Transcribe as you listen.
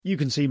You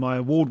can see my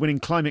award-winning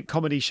climate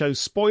comedy show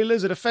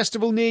Spoilers at a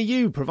festival near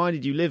you,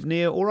 provided you live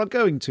near or are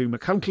going to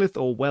Machynlleth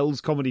or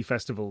Wells comedy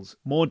festivals.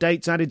 More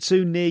dates added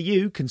soon near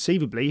you.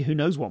 Conceivably, who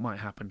knows what might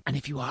happen. And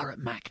if you are at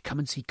Mac, come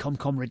and see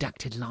ComCom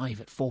Redacted live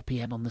at 4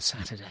 p.m. on the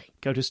Saturday.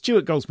 Go to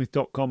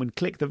stuartgoldsmith.com and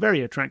click the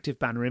very attractive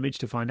banner image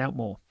to find out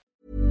more.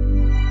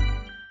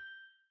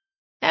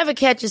 Ever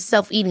catch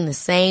yourself eating the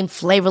same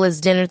flavorless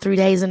dinner 3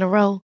 days in a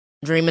row?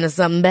 Dreaming of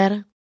something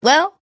better?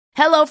 Well,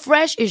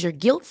 HelloFresh is your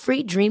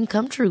guilt-free dream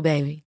come true,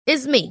 baby.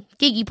 It's me,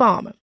 Keke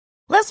Palmer.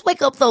 Let's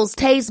wake up those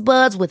taste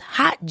buds with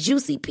hot,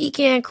 juicy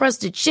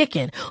pecan-crusted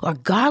chicken or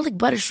garlic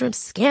butter shrimp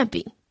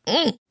scampi.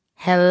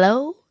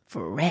 Hello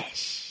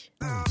Fresh.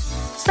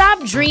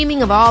 Stop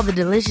dreaming of all the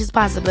delicious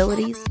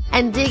possibilities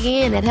and dig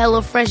in at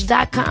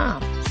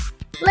HelloFresh.com.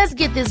 Let's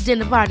get this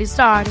dinner party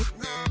started.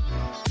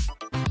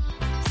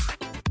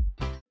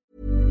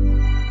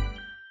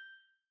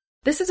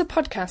 This is a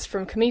podcast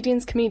from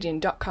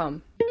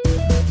comedianscomedian.com.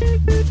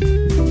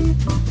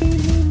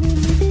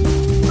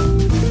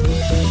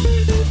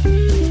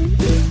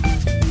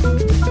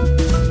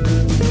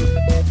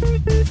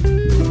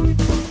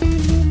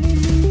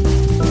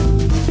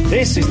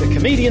 This is the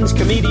Comedian's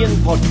Comedian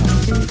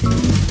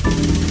Podcast.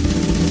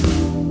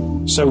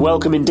 So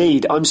welcome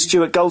indeed. I'm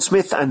Stuart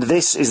Goldsmith, and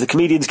this is the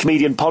Comedian's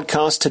Comedian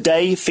Podcast,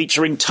 today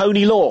featuring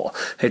Tony Law.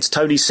 It's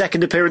Tony's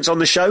second appearance on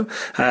the show.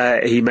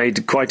 He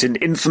made quite an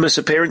infamous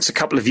appearance a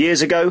couple of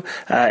years ago,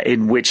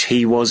 in which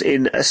he was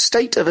in a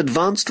state of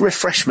advanced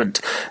refreshment,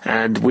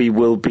 and we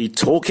will be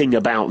talking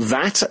about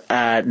that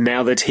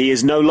now that he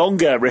is no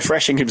longer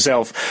refreshing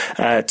himself.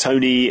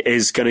 Tony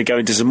is going to go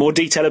into some more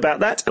detail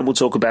about that, and we'll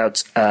talk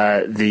about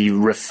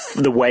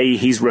the way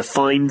he's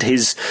refined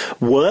his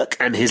work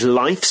and his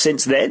life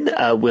since then.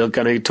 We're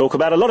going to talk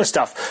about a lot of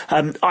stuff.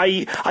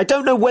 I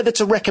don't know whether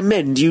to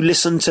recommend you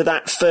listen to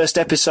that first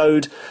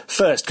episode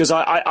first, because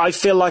I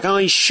feel like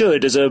I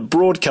should as a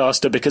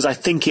broadcaster, because I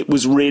think it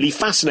was really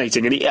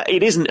fascinating, and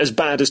it isn't as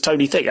bad as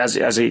Tony thinks.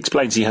 As he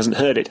explains, he hasn't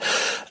heard it.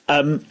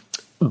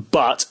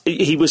 But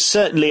he was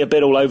certainly a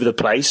bit all over the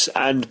place,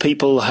 and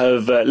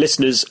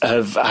listeners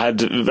have had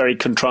very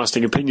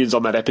contrasting opinions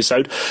on that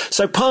episode.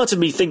 So part of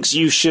me thinks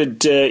you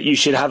should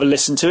have a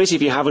listen to it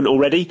if you haven't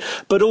already,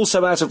 but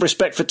also out of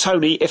respect for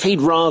Tony, if he'd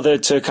rather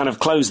to kind of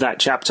close that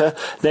chapter,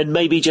 then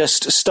maybe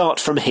just start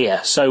from here.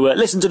 So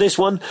listen to this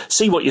one,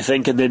 see what you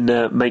think, and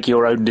then make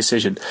your own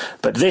decision.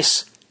 But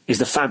this is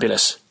the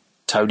fabulous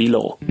Tony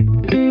Law.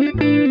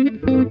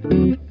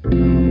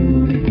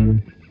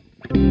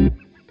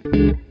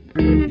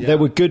 There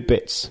were good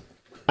bits.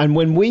 And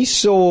when we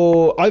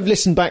saw... I've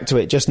listened back to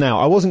it just now.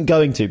 I wasn't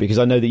going to, because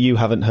I know that you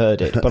haven't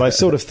heard it. But I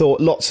sort of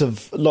thought lots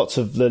of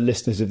the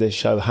listeners of this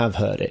show have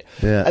heard it.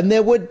 Yeah. And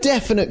there were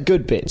definite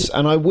good bits.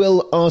 And I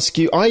will ask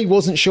you... I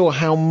wasn't sure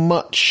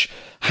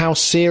how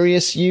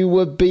serious you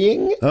were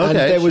being. Okay, and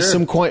there was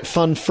some quite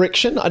fun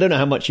friction. I don't know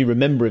how much you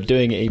remember of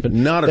doing it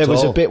even. Not at all. There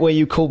was a bit where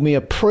you called me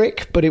a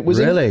prick, but it was...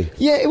 Really?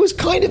 It was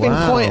kind of in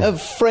quite a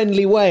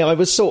friendly way. I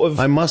was sort of...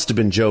 I must have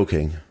been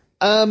joking.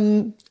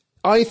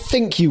 I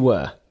think you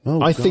were.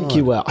 I think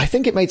you were. I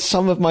think it made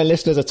some of my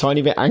listeners a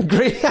tiny bit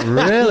angry.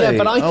 Really? Yeah,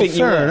 but I think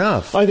you were. Fair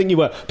enough. I think you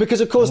were.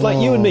 Because, of course,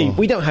 like you and me,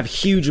 we don't have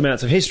huge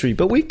amounts of histoy,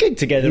 but we've gigged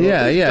together.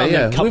 Yeah.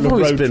 A couple We've of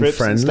always road been trips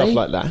friendly. And stuff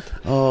like that.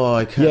 Oh,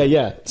 I can't.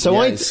 Yeah.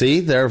 So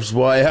see, there's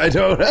why I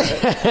don't...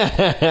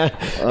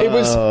 It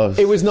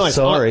was nice.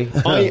 Sorry.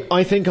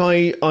 I think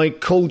I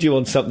called you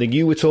on something.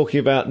 You were talking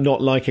about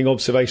not liking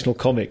observational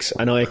comics,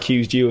 and I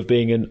accused you of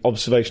being an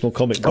observational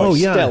comic by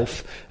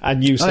stealth.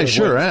 And you I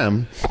sure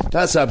am.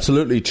 That's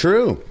absolutely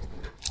true.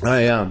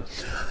 I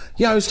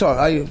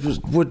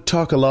would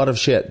talk a lot of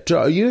shit,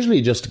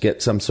 usually just to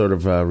get some sort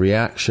of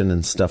reaction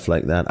and stuff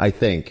like that, I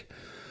think.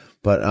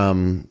 But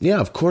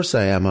of course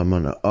I am. I'm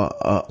an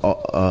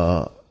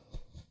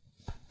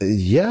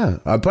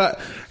but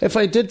if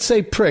I did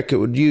say prick, it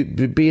would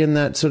be in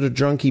that sort of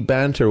drunky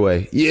banter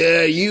way.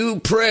 Yeah, you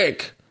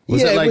prick.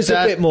 Was it like was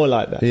that? A bit more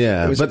like that.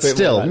 Yeah, but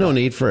still, no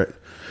need for it.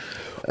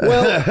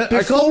 Well,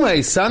 I called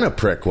my son a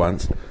prick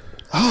once.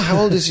 Oh,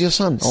 how old is your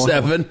son?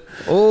 7.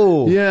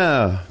 Oh.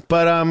 Yeah,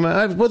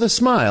 but with a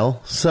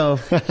smile, so...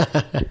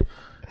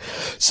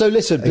 So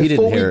listen,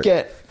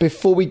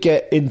 before we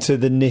get into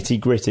the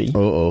nitty-gritty...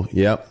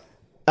 Yep.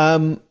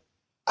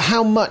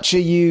 How much are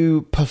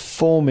you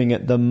performing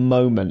at the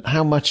moment?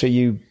 How much are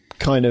you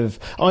kind of...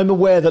 I'm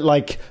aware that,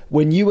 like,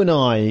 when you and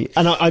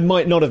I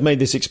might not have made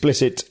this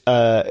explicit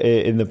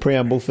in the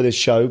preamble for this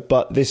show,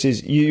 but this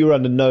is... You're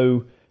under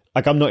no...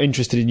 Like, I'm not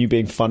interested in you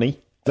being funny.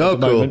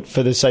 At the moment,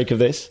 for the sake of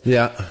this.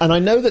 Yeah. And I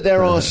know that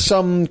there are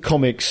some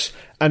comics,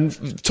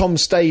 and Tom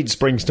Stade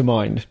springs to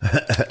mind.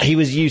 He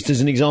was used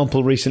as an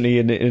example recently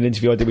in an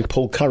interview I did with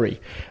Paul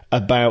Curry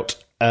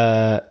about,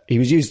 he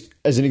was used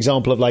as an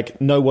example of, like,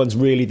 no one's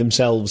really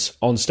themselves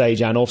on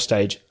stage and off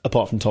stage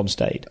apart from Tom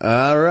Stade.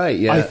 Right,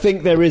 yeah. I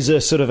think there is a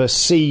sort of a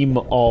seam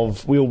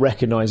of, we all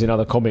recognise in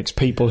other comics,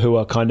 people who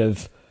are kind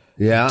of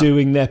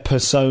doing their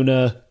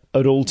persona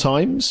at all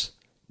times.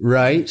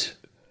 Right.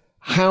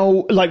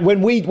 how, like,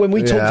 when we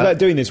talked about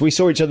doing this, we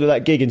saw each other at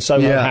that gig in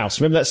Soho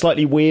House. Remember that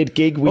slightly weird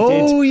gig we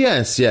did? Oh,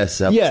 yes,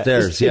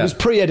 upstairs. It was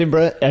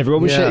pre-Edinburgh.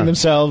 Everyone was shitting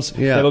themselves.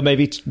 Yeah. There were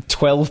maybe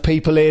 12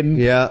 people in.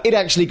 Yeah. It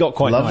actually got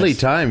quite nice. Lovely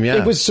time, yeah.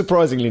 It was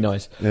surprisingly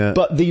nice. Yeah.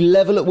 But the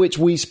level at which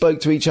we spoke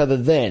to each other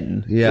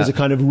then was a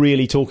kind of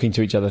really talking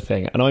to each other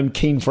thing. And I'm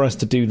keen for us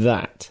to do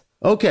that.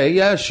 Okay,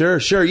 yeah, sure.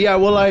 Yeah,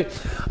 well, I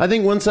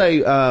think once I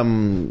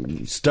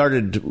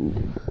started,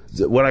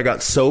 when I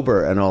got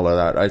sober and all of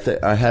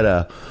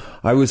that,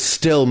 I was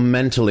still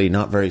mentally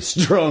not very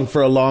strong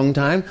for a long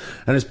time,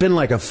 and it's been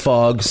like a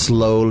fog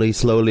slowly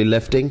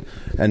lifting,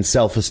 and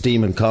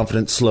self-esteem and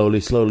confidence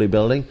slowly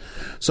building.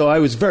 So I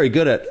was very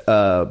good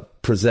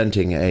at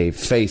presenting a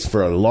face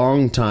for a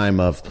long time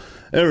of,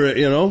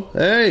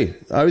 hey,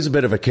 I was a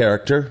bit of a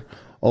character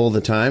all the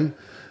time.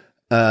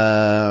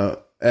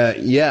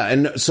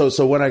 And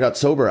so when I got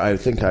sober, I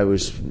think I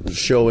was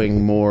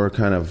showing more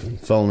kind of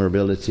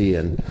vulnerability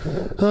and,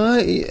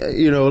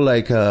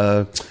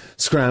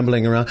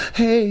 scrambling around.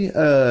 Hey,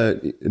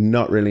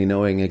 not really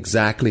knowing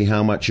exactly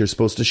how much you're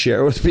supposed to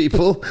share with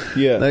people.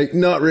 Yeah. Like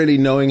not really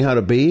knowing how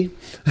to be.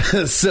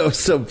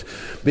 so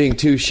being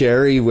too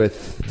sharey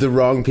with the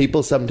wrong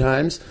people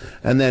sometimes.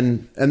 And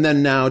then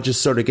now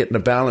just sort of getting a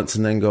balance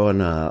and then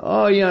going,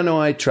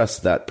 I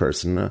trust that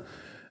person.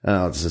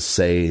 I'll just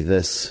say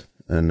this.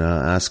 And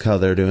ask how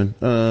they're doing.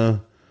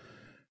 And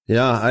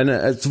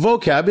it's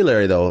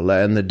vocabulary, though,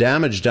 and the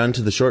damage done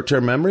to the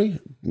short-term memory.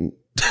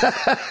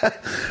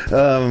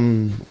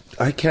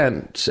 I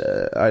can't...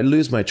 I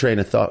lose my train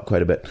of thought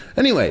quite a bit.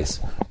 Anyways,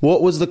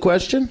 what was the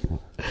question?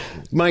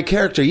 My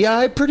character. Yeah,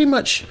 I pretty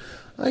much...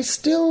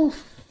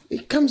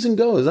 It comes and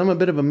goes. I'm a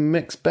bit of a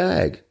mixed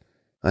bag,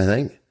 I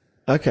think.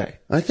 Okay.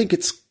 I think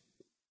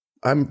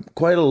I'm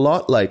quite a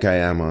lot like I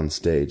am on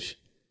stage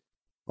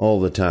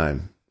all the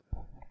time.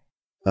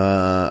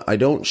 I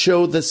don't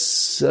show this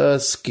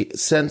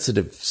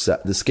sensitive,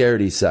 the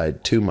scaredy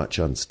side too much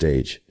on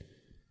stage.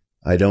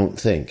 I don't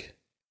think.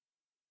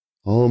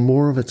 Oh,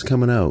 more of it's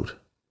coming out.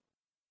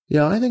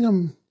 Yeah, I think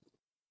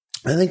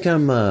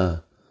I'm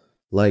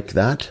like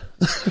that.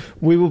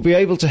 We will be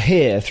able to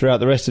hear throughout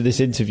the rest of this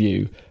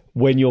interview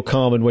when you're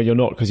calm and when you're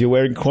not, because you're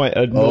wearing quite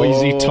a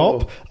noisy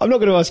top. I'm not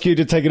going to ask you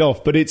to take it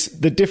off, but it's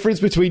the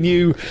difference between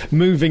you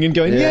moving and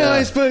going,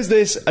 I suppose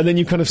this, and then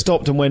you kind of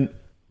stopped and went,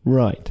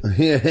 right.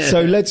 Yeah.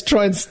 So let's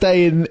try and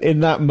stay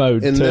in that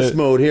mode. This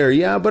mode here.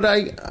 Yeah, but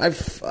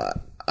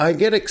I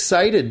get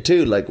excited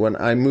too, like when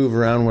I move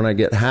around when I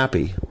get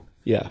happy.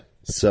 Yeah.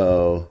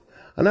 So,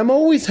 and I'm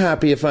always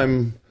happy if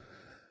I'm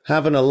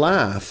having a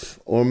laugh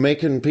or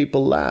making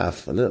people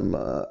laugh,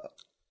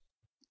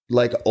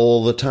 like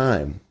all the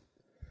time.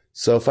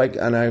 So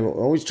I'm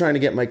always trying to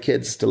get my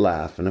kids to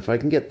laugh, and if I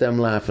can get them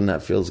laughing,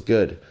 that feels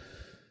good.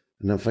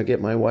 And if I get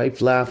my wife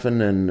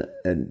laughing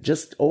and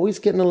just always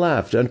getting a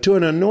laugh, and to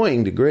an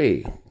annoying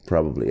degree,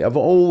 probably. I've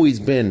always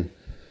been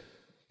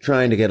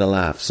trying to get a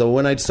laugh. So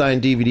when I'd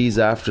sign DVDs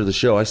after the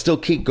show, I still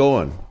keep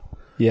going.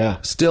 Yeah.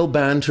 Still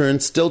bantering,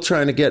 still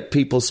trying to get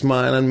people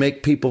smiling,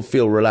 make people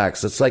feel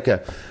relaxed. It's like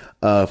a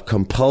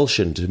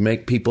compulsion to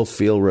make people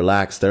feel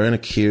relaxed. They're in a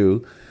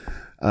queue.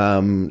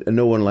 And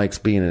no one likes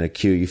being in a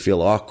queue. You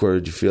feel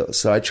awkward.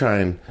 So I try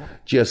and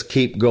just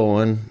keep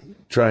going.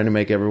 Trying to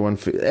make everyone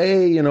feel,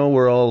 hey,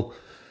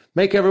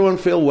 make everyone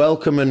feel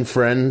welcome and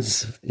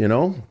friends,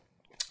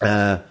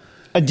 And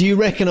do you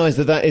recognise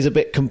that is a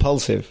bit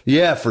compulsive?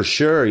 Yeah, for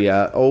sure,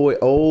 yeah.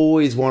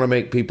 Always want to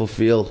make people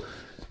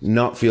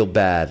not feel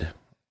bad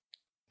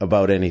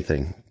about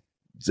anything.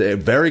 It's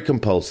very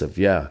compulsive,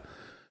 yeah.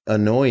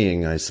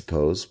 Annoying, I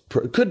suppose.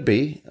 Could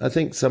be, I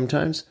think,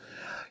 sometimes.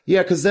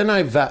 Yeah, because then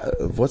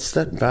what's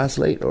that,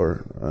 vacillate?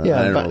 Or, I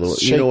don't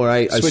know. Where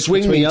I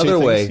swing the other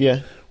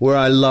way, where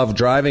I love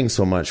driving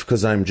so much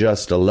because I'm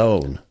just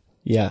alone.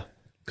 Yeah.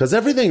 Because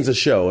everything's a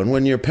show. And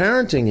when you're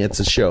parenting, it's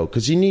a show.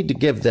 Because you need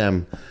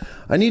to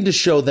I need to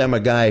show them a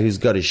guy who's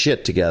got his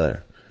shit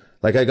together.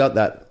 Like I got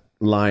that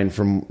line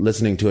from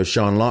listening to a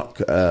Sean Locke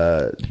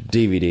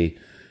DVD.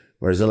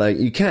 Whereas they're like,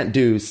 you can't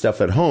do stuff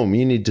at home.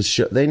 You need to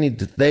show,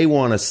 they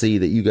want to see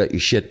that you got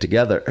your shit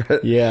together.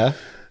 Yeah.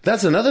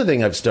 That's another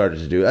thing I've started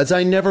to do, as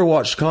I never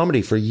watched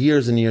comedy for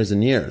years and years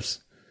and years.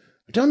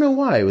 I don't know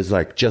why. It was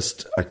like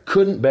I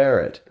couldn't bear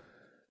it.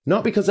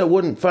 Not because I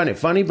wouldn't find it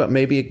funny, but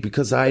maybe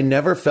because I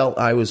never felt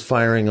I was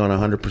firing on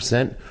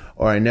 100%,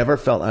 or I never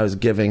felt I was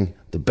giving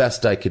the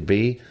best I could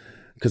be,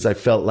 because I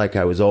felt like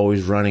I was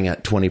always running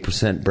at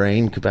 20%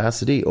 brain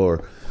capacity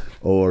or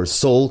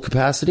soul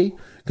capacity,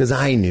 because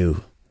I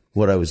knew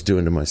what I was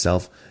doing to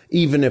myself,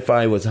 even if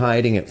I was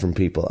hiding it from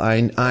people.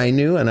 I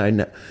knew,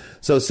 and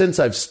so since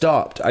I've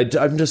stopped,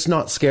 I'm just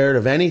not scared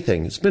of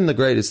anything. It's been the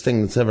greatest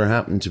thing that's ever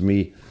happened to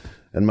me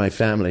and my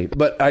family.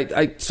 But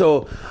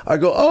so I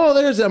go,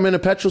 I'm in a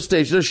petrol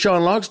station. There's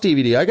Sean Locke's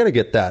DVD. I got to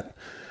get that.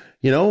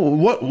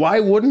 Why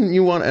wouldn't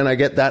you want? And I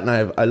get that,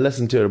 and I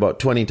listened to it about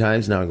 20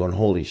 times now. I'm going,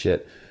 holy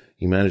shit.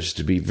 He manages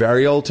to be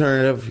very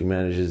alternative. He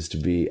manages to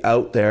be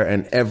out there,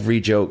 and every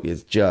joke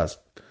is just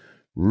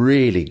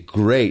really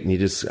great.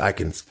 And I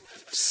can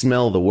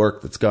smell the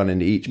work that's gone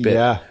into each bit.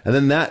 Yeah. And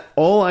then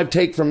all I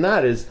take from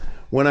that is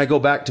when I go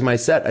back to my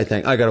set, I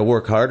think I got to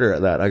work harder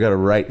at that. I got to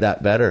write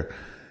that better.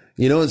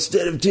 You know,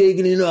 instead of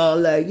taking it all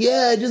like,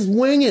 yeah, just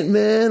wing it,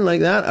 man,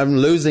 like that, I'm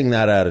losing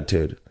that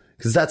attitude.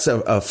 Because that's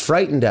a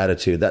frightened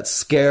attitude. That's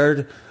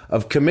scared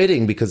of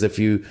committing, because if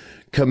you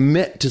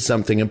commit to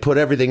something and put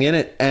everything in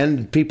it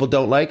and people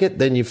don't like it,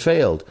 then you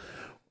failed.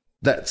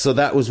 So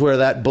that was where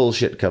that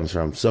bullshit comes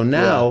from. So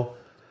now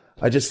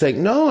I just think,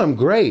 no, I'm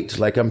great.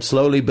 Like, I'm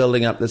slowly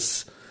building up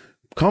this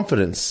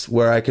confidence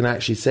where I can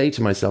actually say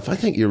to myself, I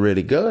think you're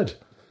really good.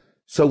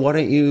 So why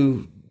don't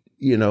you,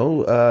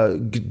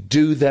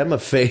 do them a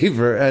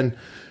favor and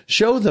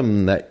show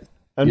them that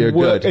you're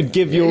good. And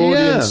give your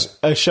audience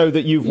a show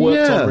that you've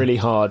worked on really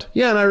hard.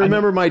 Yeah, and I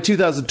remember my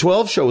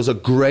 2012 show was a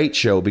great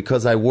show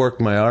because I worked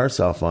my arse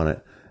off on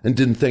it and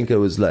didn't think I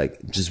was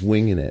like just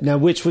winging it. Now,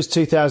 which was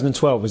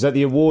 2012? Was that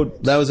the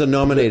award? That was a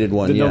nominated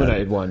one, The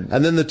nominated one.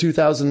 And then the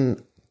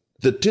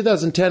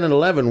 2010 and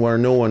 11, where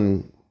no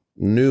one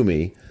knew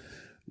me,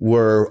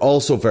 were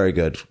also very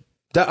good.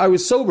 I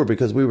was sober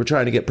because we were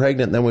trying to get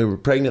pregnant, and then we were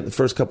pregnant the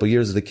first couple of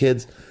years of the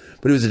kids,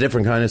 but it was a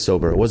different kind of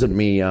sober. It wasn't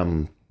me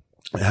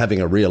having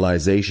a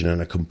realization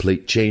and a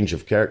complete change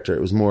of character.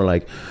 It was more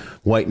like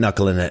white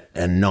knuckling it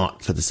and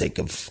not for the sake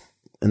of...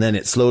 And then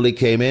it slowly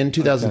came in.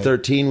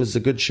 2013 was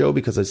a good show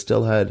because I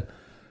still had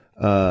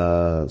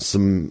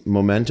some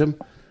momentum.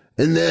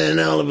 And then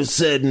all of a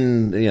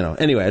sudden,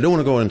 anyway, I don't want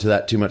to go into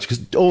that too much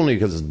only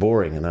because it's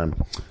boring, and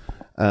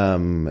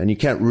and you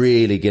can't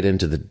really get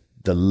into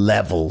the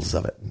levels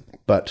of it.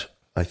 But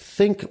I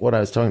think what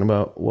I was talking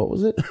about, what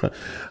was it?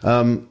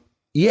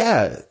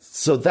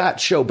 So that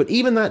show, but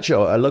even that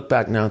show, I look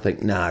back now and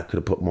think, I could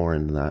have put more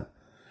into that.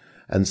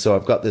 And so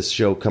I've got this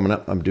show coming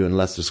up. I'm doing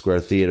Leicester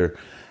Square Theatre,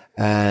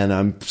 and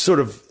I'm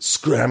sort of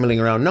scrambling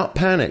around, not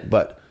panic,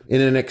 but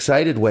in an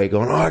excited way,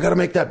 going, I got to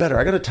make that better.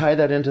 I got to tie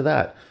that into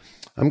that.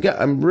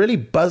 I'm really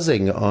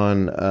buzzing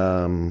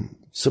on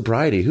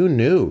sobriety. Who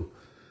knew?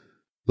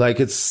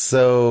 Like, it's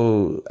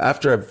so,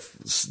 after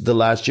the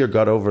last year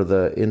got over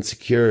the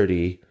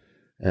insecurity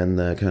and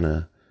the kind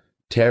of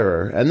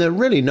terror and the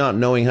really not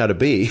knowing how to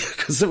be,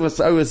 because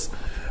I was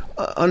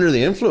under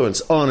the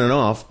influence on and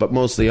off, but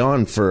mostly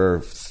on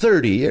for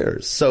 30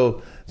 years.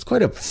 So it's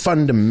quite a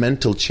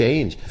fundamental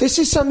change. This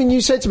is something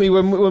you said to me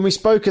when we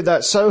spoke at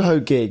that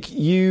Soho gig.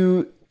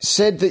 You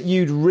said that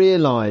you'd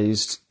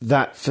realised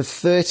that for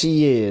 30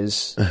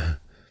 years...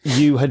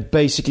 you had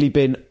basically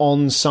been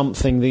on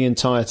something the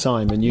entire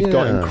time, and you'd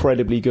got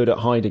incredibly good at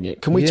hiding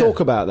it. Can we talk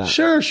about that?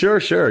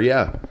 Sure,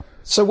 yeah.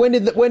 So when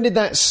did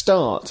that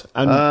start,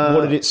 and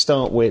what did it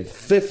start with?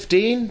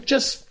 15.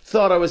 Just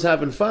thought I was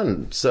having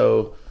fun.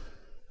 So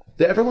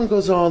everyone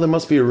goes, there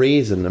must be a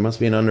reason. There must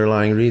be an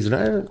underlying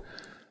reason.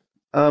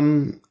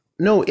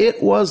 No,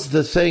 it was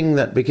the thing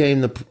that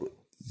became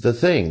the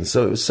thing.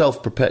 So it was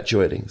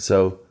self-perpetuating.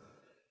 So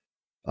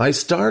I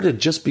started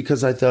just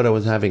because I thought I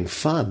was having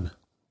fun.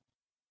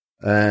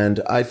 And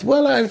I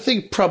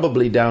think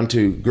probably down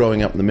to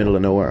growing up in the middle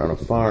of nowhere on a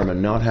farm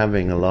and not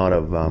having a lot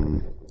of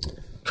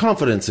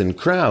confidence in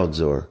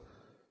crowds or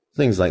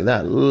things like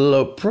that.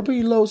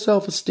 Probably low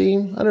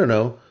self-esteem. I don't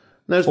know.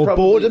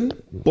 Boredom.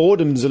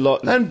 Boredom's a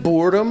lot. And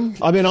boredom.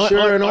 I mean,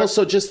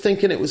 also just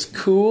thinking it was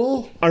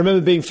cool. I remember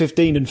being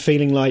 15 and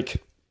feeling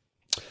like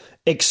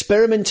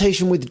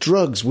experimentation with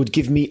drugs would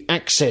give me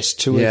access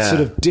to a sort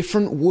of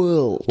different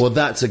world. Well,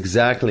 that's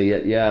exactly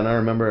it. Yeah, and I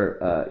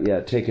remember,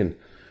 taking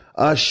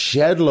a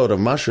shed load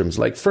of mushrooms,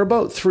 like for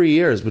about 3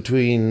 years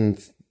between,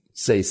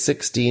 say,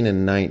 16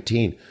 and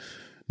 19.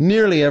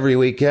 Nearly every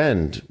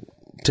weekend,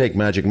 take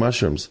magic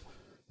mushrooms.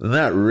 And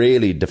that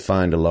really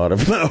defined a lot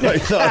of how I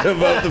thought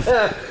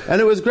about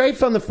and it was great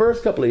fun the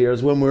first couple of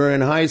years when we were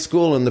in high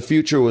school and the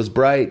future was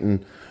bright,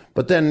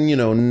 but then,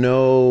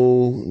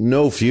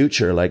 no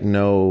future, like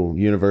no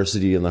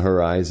university in the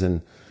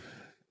horizon.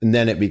 And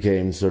then it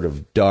became sort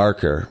of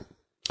darker.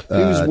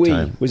 Who's we?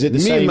 Time. Was it the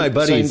Me same, and my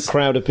buddies, same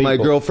crowd of people? My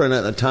girlfriend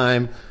at the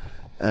time,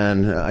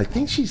 and I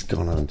think she's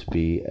gone on to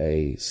be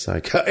a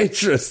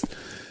psychiatrist,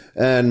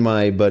 and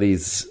my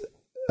buddies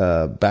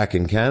back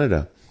in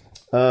Canada.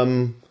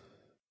 So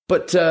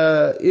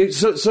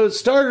it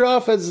started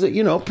off as,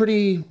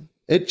 pretty...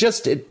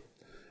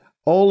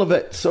 all of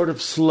it sort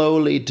of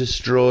slowly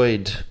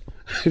destroyed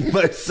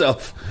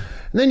myself.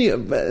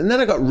 And then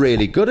I got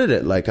really good at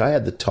it. Like, I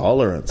had the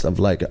tolerance of,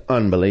 like,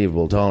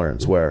 unbelievable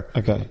tolerance where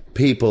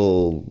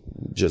people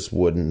just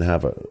wouldn't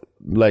have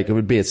it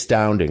would be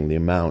astounding the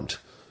amount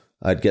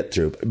I'd get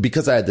through.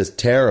 Because I had this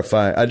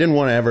I didn't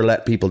want to ever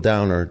let people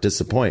down or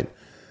disappoint.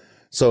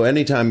 So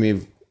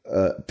anytime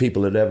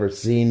people had ever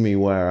seen me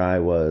where I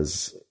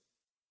was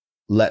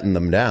letting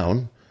them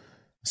down,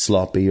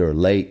 sloppy or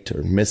late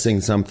or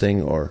missing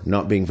something or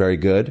not being very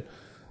good,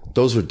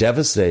 those were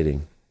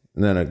devastating.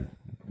 And then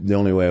the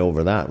only way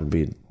over that would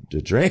be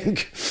to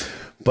drink.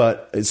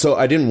 But so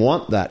I didn't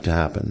want that to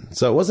happen.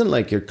 So it wasn't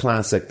like your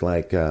classic,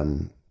 like,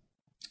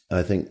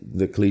 I think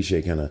the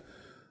cliche kind of,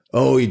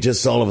 he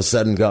just all of a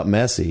sudden got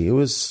messy. It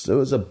was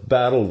a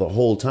battle the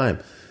whole time.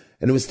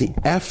 And it was the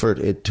effort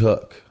it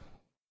took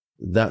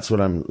that's what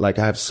I'm like.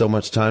 I have so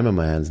much time on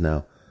my hands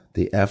now.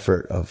 The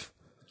effort of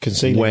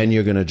concealing when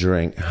you're going to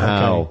drink,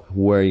 how,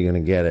 where you're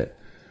going to get it,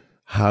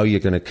 how you're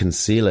going to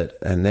conceal it,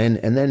 and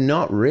then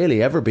not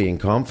really ever being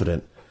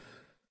confident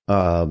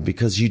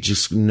because you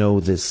just know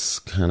this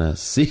kind of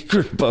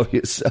secret about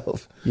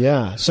yourself.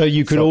 Yeah, so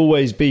you could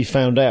always be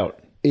found out.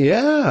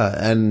 Yeah,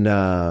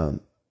 and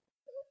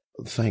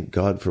thank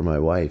God for my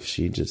wife.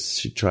 She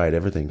tried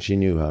everything. She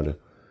knew how to.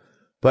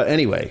 But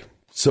anyway,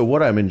 so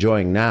what I'm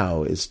enjoying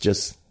now is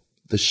just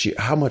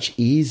how much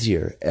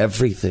easier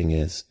everything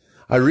is.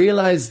 I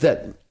realized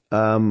that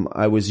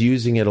I was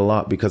using it a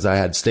lot because I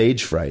had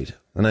stage fright,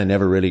 and I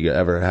never really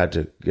ever had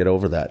to get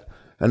over that.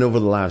 And over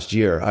the last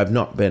year, I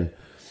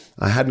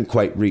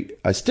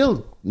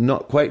still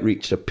not quite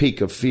reached a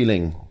peak of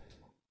feeling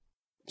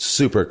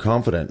super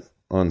confident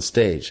on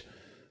stage,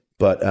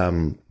 but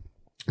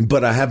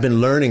I have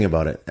been learning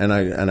about it, and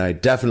I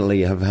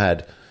definitely have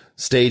had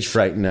stage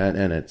fright,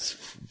 and it's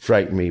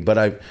frightened me, but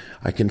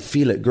I can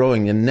feel it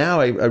growing. And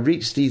now I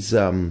reached these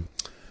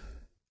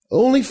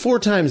only 4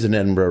 times in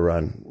Edinburgh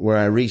run where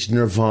I reached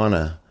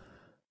nirvana,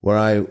 where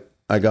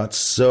I got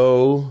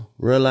so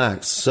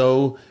relaxed.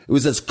 So it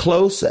was as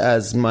close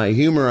as my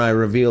humor I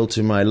reveal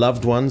to my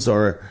loved ones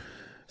or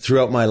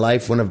throughout my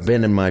life when I've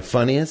been in my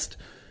funniest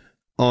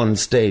on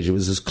stage. It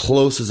was as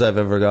close as I've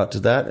ever got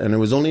to that. And it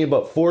was only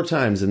about 4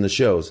 times in the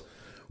shows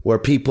where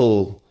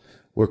people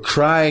were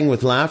crying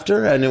with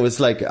laughter, and it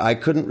was like I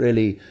couldn't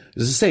really, it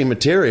was the same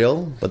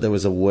material, but there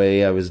was a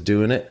way I was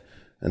doing it,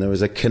 and there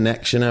was a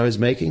connection I was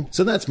making.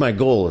 So that's my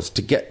goal, is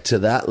to get to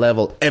that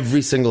level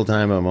every single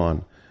time I'm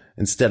on,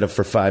 instead of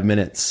for 5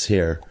 minutes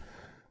here,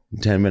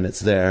 10 minutes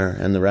there,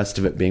 and the rest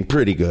of it being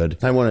pretty good.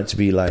 I want it to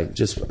be like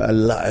just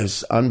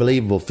it's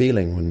unbelievable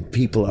feeling when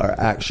people are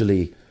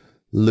actually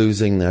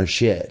losing their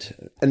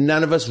shit. And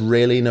none of us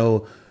really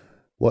know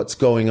what's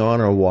going on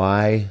or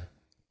why.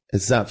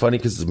 It's that funny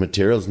because the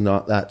material's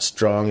not that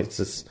strong.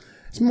 It's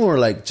more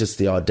like just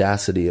the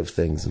audacity of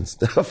things and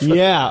stuff.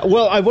 Yeah,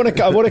 well, I want to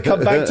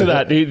come back to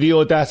that, the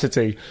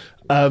audacity.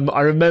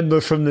 I remember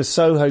from the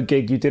Soho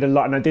gig you did a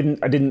lot, and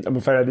I'm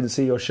afraid I didn't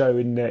see your show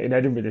in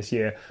Edinburgh this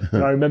year.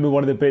 And I remember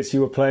one of the bits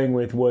you were playing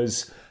with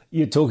was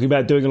you're talking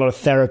about doing a lot of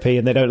therapy,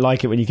 and they don't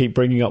like it when you keep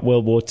bringing up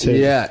World War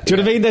II. Yeah. Do you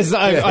know what I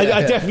mean?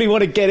 I definitely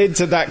want to get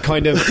into that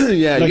kind of...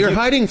 Yeah, like you're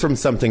hiding from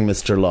something,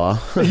 Mr. Law.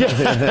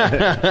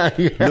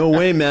 No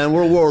way, man.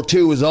 World War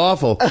II was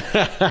awful.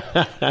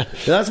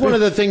 That's one of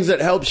the things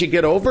that helps you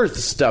get over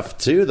stuff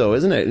too, though,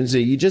 isn't it? So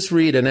you just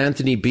read an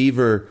Anthony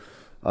Beevor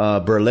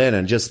Berlin,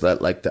 and just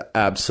that, like, the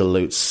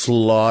absolute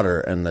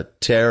slaughter and the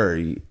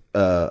terror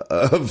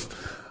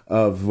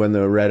of when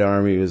the Red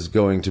Army was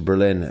going to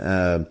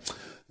Berlin.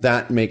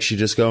 That makes you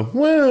just go,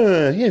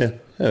 well, yeah,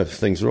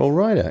 things are all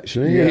right,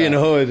 actually. Yeah. You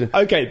know.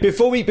 Okay,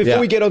 before we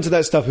get onto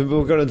that stuff and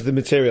before we get onto the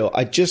material,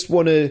 I just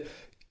want to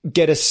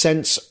get a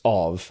sense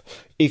of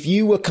if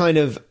you were kind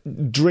of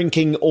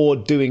drinking or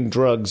doing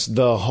drugs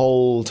the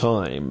whole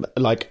time,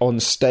 like on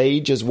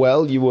stage as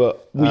well.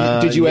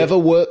 Did you ever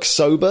work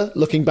sober?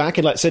 Looking back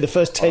in, like, say, the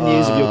first 10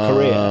 years of your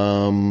career.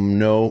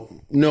 No,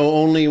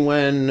 only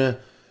when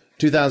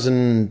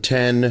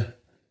 2010,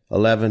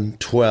 11,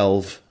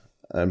 12.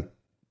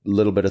 A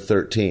little bit of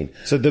 13.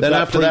 So then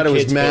after that, I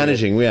was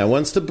managing. Yeah,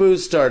 once the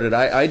booze started,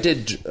 I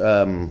did.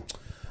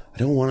 I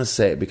don't want to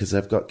say it because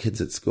I've got kids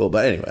at school,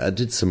 but anyway, I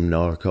did some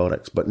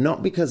narcotics, but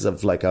not because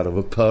of like out of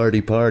a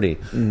party,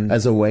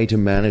 as a way to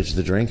manage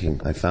the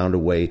drinking. I found a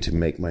way to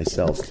make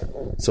myself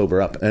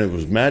sober up, and it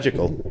was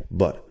magical,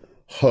 but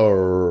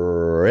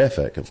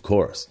horrific, of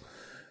course.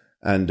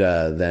 And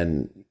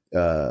then,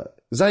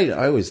 because I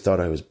always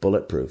thought I was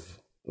bulletproof,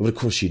 but of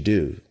course you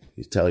do.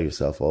 You tell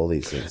yourself all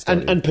these things.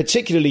 And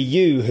particularly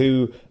you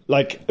who,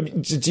 like,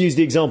 to use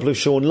the example of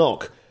Sean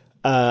Locke,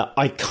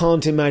 I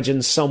can't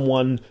imagine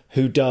someone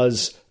who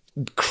does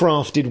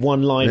crafted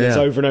one-liners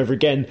over and over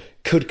again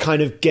could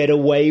kind of get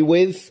away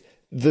with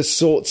the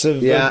sorts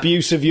of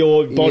abuse of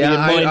your body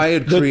and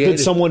mind that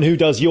someone who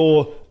does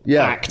your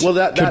act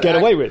could get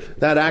away with.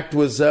 That act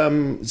was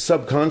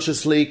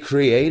subconsciously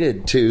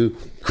created to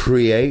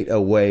create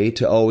a way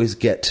to always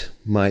get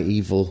my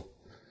evil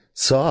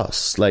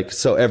sauce. Like,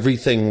 so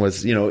everything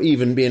was,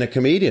 even being a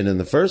comedian in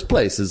the first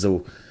place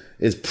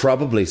is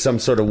probably some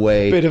sort of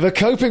way. Bit of a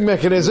coping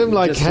mechanism,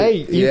 like, hey,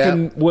 you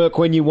can work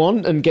when you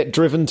want and get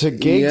driven to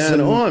gigs.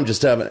 Yeah, I'm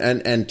just having,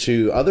 and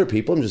to other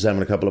people, I'm just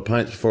having a couple of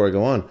pints before I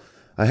go on.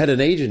 I had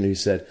an agent who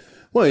said,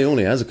 well,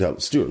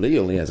 Stuart Lee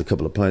only has a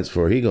couple of pints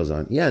before he goes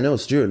on. Yeah, no,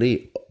 Stuart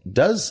Lee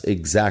does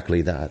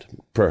exactly that,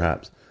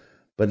 perhaps.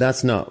 But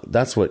that's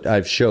what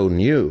I've shown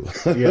you.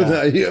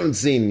 Yeah. You haven't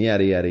seen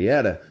yada, yada,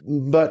 yada.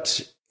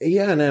 But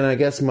yeah, and then I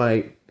guess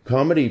my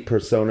comedy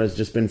persona has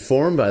just been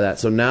formed by that.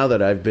 So now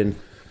that I've been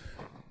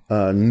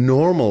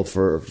normal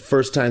for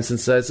first time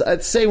since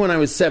I'd say when I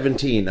was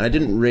 17, I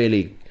didn't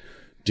really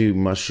do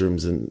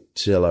mushrooms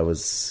until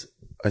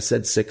I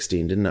said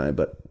 16, didn't I?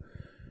 But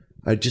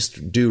I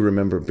just do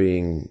remember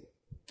being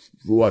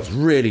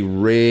really,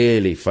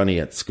 really funny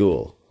at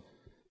school.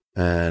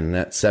 And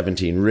at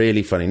 17,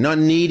 really funny. Not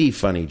needy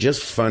funny,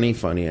 just funny,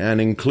 and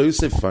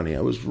inclusive funny.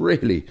 I was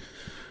really...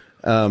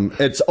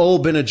 it's all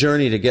been a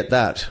journey to get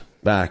that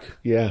back.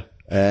 Yeah.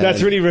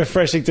 That's really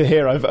refreshing to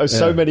hear.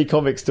 So many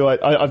comics do.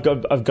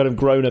 I've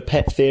grown a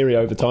pet theory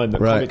over time that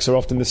comics are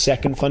often the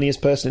second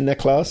funniest person in their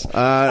class.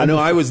 No,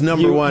 I was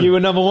number one. You were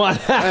number one.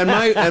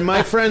 and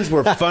my friends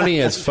were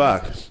funny as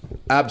fuck.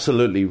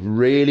 Absolutely,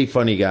 really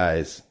funny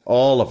guys,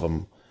 all of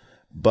them.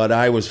 But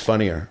I was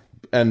funnier,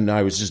 and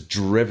I was just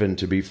driven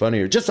to be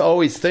funnier. Just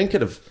always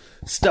thinking of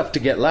stuff to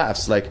get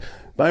laughs. Like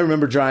I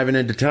remember driving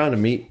into town to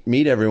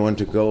meet everyone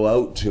to go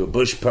out to a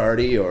bush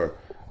party or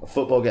a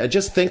football game.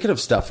 Just thinking of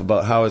stuff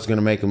about how I was going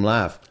to make them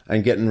laugh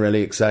and getting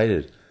really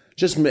excited.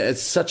 Just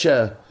it's such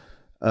a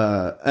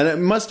and it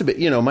must have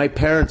been, my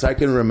parents, I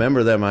can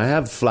remember them. I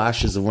have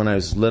flashes of when I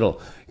was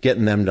little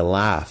getting them to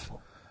laugh.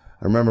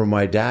 I remember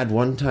my dad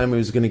one time he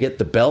was going to get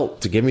the belt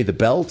to give me the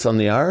belt on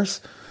the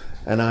arse.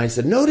 And I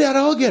said, no, Dad,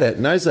 I'll get it.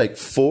 And I was like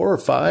 4 or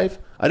 5.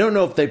 I don't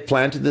know if they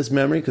planted this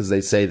memory because they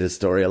say this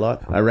story a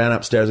lot. I ran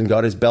upstairs and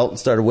got his belt and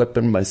started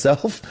whipping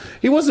myself.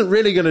 He wasn't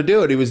really going to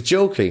do it. He was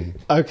joking.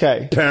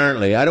 Okay.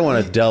 Apparently. I don't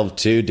want to delve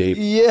too deep.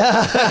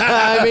 Yeah.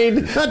 I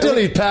mean... Until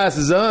he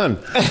passes on.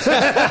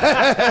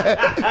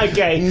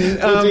 Okay.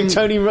 We'll do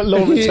Tony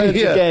Law Returns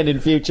again in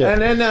future.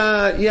 And then,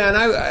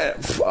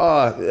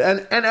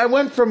 and I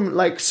went from,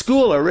 like,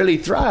 school. I really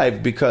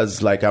thrived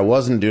because, like, I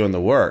wasn't doing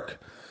the work.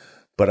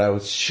 But I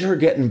was sure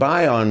getting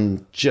by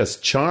on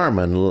just charm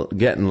and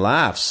getting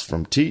laughs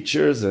from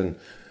teachers, and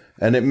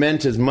it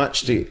meant as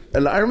much to...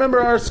 And I remember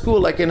our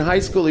school, like in high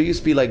school, there used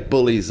to be like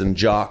bullies and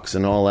jocks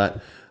and all that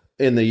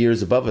in the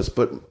years above us.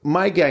 But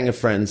my gang of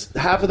friends,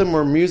 half of them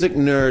were music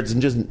nerds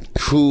and just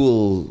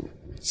cool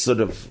sort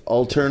of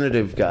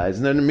alternative guys.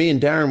 And then me and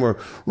Darren were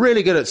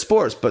really good at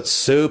sports, but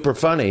super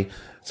funny.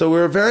 So we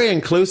were very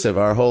inclusive.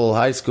 Our whole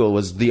high school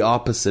was the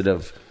opposite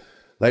of...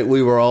 Like,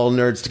 we were all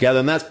nerds together,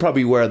 and that's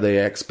probably where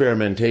the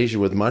experimentation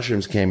with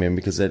mushrooms came in,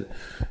 because it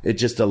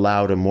just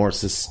allowed a more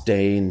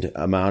sustained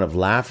amount of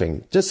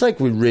laughing. Just like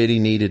we really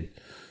needed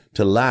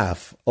to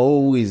laugh,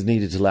 always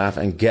needed to laugh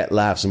and get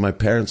laughs. And my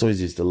parents always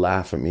used to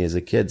laugh at me as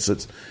a kid, so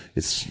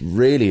it's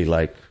really,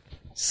 like,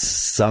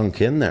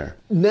 sunk in there.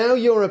 Now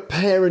you're a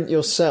parent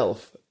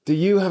yourself, do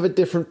you have a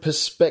different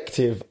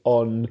perspective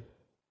on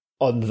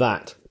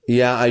that?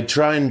 Yeah, I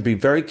try and be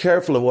very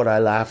careful of what I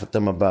laugh at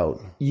them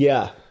about.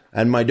 Yeah.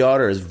 And my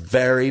daughter is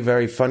very,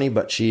 very funny,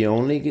 but she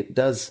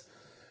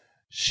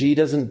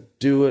doesn't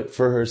do it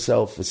for her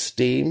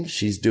self-esteem.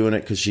 She's doing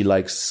it because she's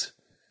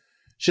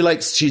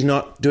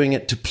not doing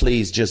it to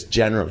please just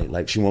generally.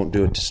 Like, she won't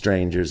do it to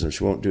strangers, or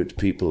she won't do it to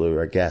people who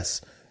are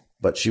guests,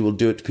 but she will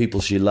do it to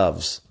people she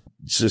loves.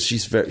 So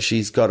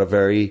she's got a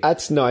very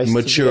That's nice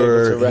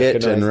mature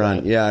hit and run.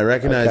 That. Yeah, I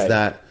recognize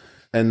that.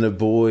 And the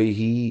boy,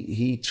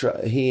 he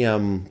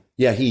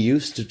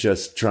used to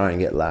just try and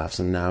get laughs,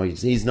 and now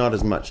he's not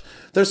as much.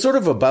 They're sort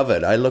of above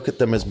it. I look at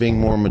them as being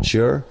more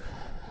mature.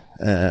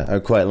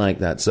 I quite like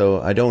that. So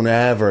I don't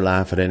ever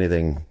laugh at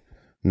anything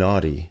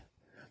naughty,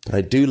 but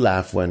I do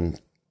laugh when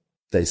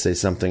they say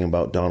something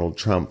about Donald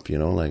Trump,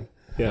 like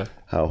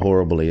how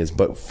horrible he is,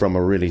 but from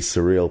a really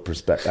surreal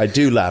perspective. I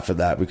do laugh at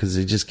that because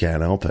you just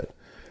can't help it.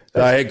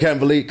 I can't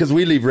believe, because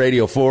we leave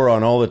Radio 4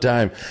 on all the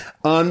time.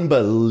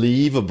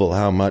 Unbelievable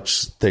how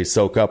much they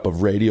soak up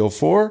of Radio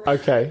 4.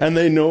 Okay. And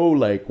they know,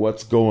 like,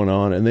 what's going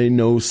on, and they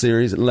know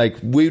series. Like,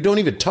 we don't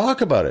even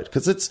talk about it,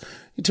 because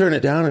you turn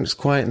it down and it's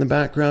quiet in the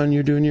background,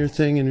 you're doing your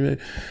thing,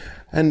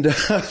 and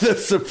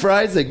that's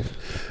surprising.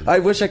 I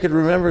wish I could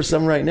remember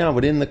some right now,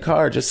 but in the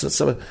car,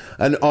 just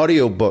an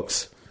audio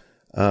books.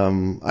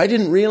 I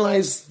didn't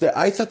realize that.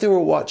 I thought they were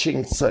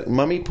watching,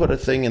 Mummy put a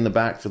thing in the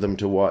back for them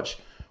to watch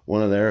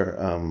one of their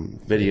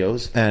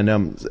videos,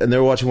 and they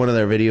were watching one of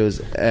their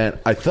videos, and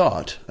I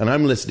thought, and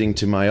I'm listening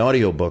to my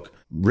audiobook,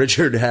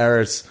 Richard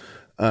Harris,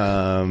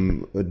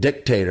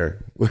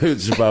 Dictator, which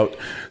is about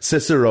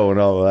Cicero and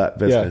all of that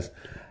business.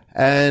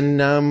 Yeah.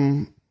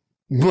 And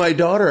my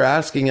daughter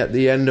asking at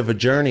the end of a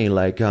journey,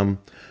 like,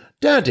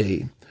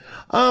 Daddy,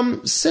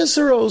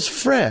 Cicero's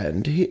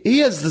friend, he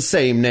has the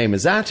same name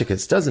as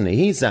Atticus, doesn't he?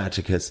 He's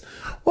Atticus.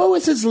 What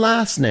was his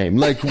last name?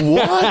 Like,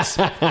 what?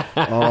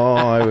 Oh,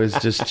 I was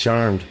just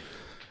charmed.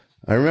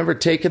 I remember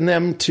taking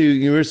them to,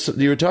 you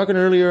were talking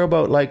earlier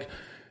about, like,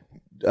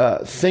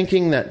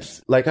 thinking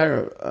that, like,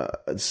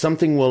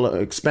 something will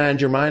expand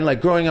your mind, like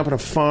growing up on a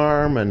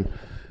farm and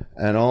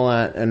all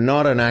that, and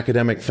not an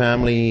academic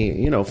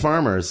family,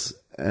 farmers,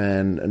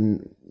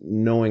 and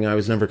knowing I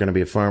was never going to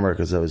be a farmer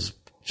because I was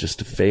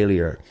just a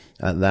failure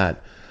at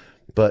that.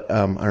 But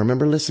I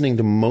remember listening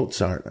to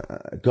Mozart.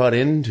 I got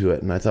into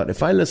it, and I thought,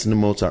 if I listen to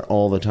Mozart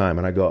all the time,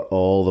 and I got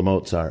all the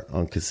Mozart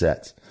on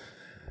cassettes,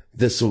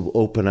 this will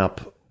open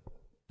up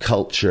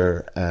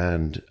culture,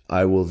 and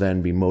I will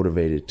then be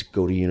motivated to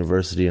go to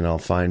university, and I'll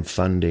find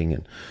funding.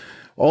 And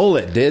all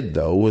it did,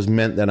 though, was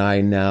meant that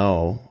I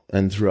now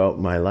and throughout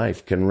my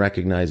life can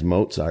recognize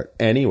Mozart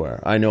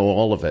anywhere. I know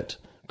all of it.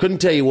 Couldn't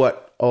tell you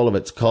what all of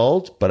it's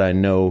called, but I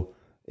know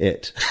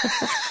it.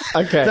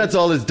 Okay. That's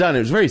all it's done. It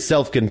was very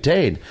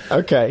self-contained.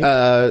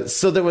 Okay.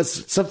 So there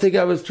was something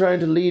I was trying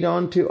to lead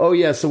on to. Oh,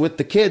 yeah. So with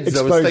the kids,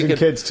 I was Exposing thinking,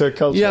 kids to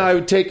culture. Yeah, I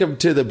would take them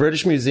to the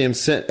British Museum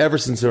ever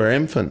since they were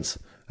infants.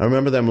 I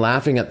remember them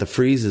laughing at the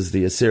friezes,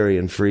 the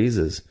Assyrian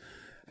friezes.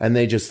 And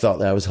they just thought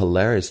that was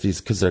hilarious.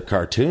 Because they're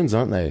cartoons,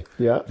 aren't they?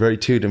 Yeah. Very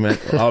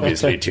two-dimensional.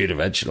 Obviously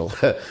two-dimensional.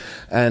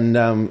 And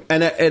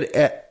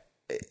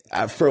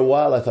for a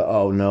while I thought,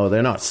 oh no,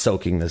 they're not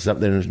soaking this up.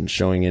 They're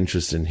showing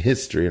interest in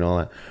history and all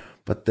that.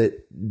 But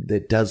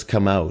that does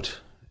come out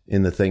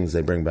in the things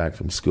they bring back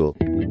from school.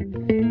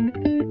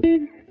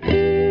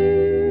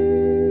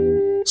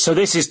 So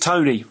this is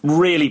Tony.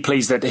 Really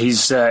pleased that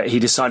he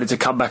decided to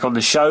come back on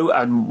the show,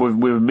 and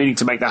we were meaning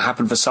to make that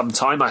happen for some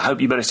time. I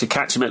hope you managed to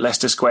catch him at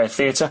Leicester Square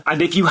Theatre.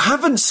 And if you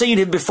haven't seen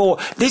him before,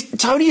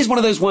 Tony is one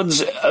of those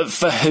ones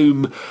for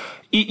whom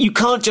you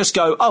can't just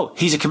go, oh,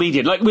 he's a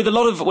comedian. Like with a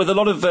lot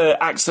of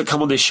acts that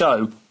come on this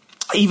show,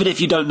 even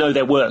if you don't know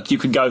their work, you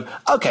can go,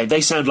 okay,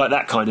 they sound like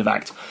that kind of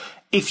act.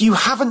 If you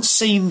haven't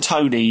seen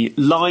Tony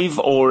live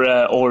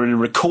or in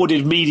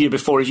recorded media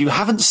before, if you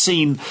haven't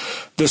seen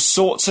the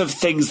sorts of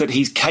things that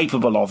he's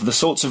capable of, the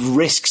sorts of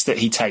risks that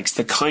he takes,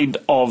 the kind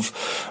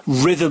of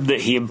rhythm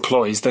that he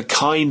employs, the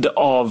kind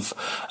of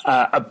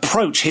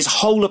approach, his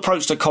whole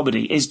approach to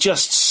comedy is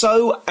just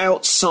so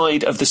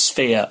outside of the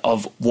sphere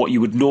of what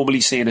you would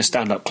normally see in a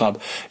stand-up club.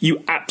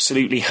 You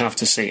absolutely have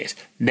to see it.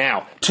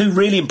 Now, two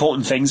really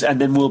important things, and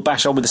then we'll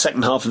bash on with the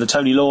second half of the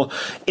Tony Law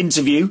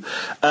interview.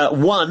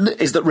 One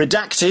is that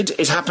Redacted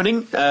is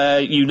happening.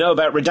 You know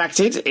about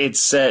Redacted.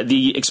 It's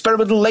the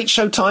experimental late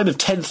show time of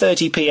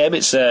 10:30pm.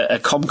 It's a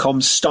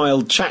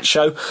ComCom-styled chat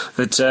show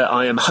that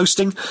I am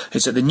hosting.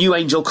 It's at the New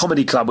Angel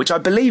Comedy Club, which I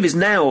believe is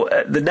now,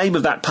 the name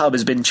of that pub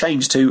has been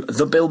changed to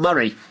The Bill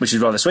Murray, which is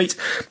rather sweet.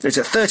 It's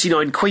at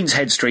 39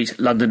 Queenshead Street,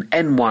 London,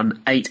 N1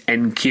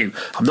 8NQ.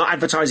 I'm not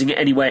advertising it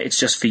anywhere. It's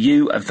just for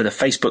you and for the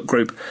Facebook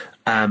group.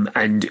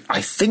 And I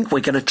think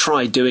we're going to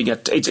try doing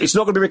it's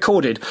not going to be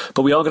recorded,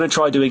 but we are going to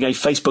try doing a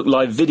Facebook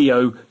Live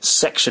video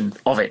section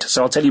of it.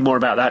 So I'll tell you more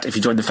about that if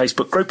you join the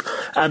Facebook group.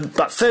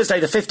 But Thursday,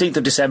 the 15th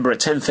of December at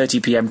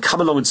 10:30pm,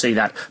 come along and see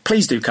that.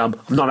 Please do come.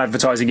 I'm not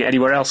advertising it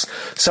anywhere else.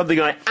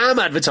 Something I am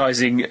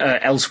advertising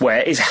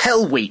elsewhere is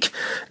Hell Week.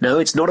 No,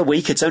 it's not a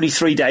week. It's only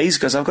 3 days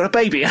because I've got a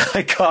baby and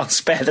I can't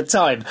spare the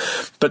time.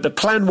 But the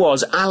plan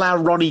was, a la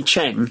Ronnie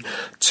Cheng,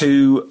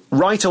 to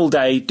write all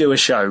day, do a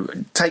show,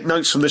 take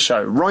notes from the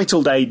show, write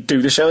all day,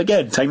 do the show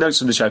again, take notes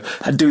from the show,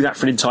 and do that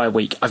for an entire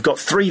week. I've got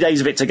 3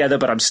 days of it together,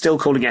 but I'm still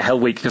calling it Hell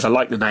Week because I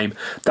like the name.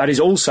 That is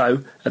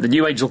also at the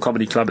New Angel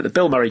Comedy Club at the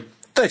Bill Murray,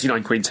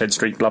 39 Queenshead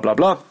Street, blah, blah,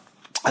 blah.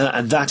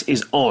 And that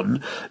is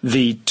on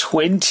the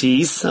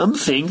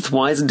 20-something,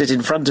 why isn't it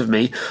in front of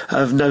me,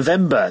 of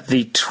November.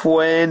 The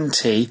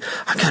 20...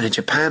 I'm going to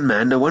Japan,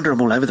 man. No wonder I'm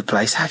all over the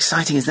place. How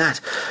exciting is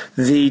that?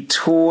 The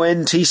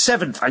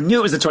 27th. I knew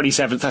it was the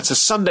 27th. That's a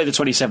Sunday, the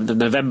 27th of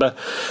November.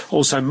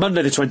 Also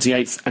Monday, the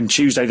 28th, and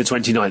Tuesday, the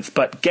 29th.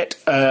 But get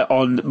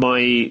on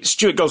my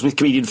Stuart Goldsmith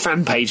Comedian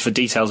fan page for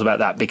details about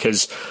that,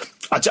 because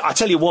I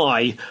tell you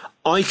why...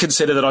 I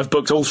consider that I've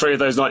booked all 3 of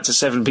those nights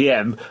at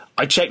 7pm.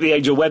 I checked the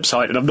Angel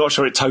website and I'm not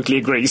sure it totally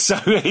agrees. So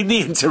in the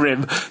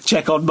interim,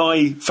 check on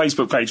my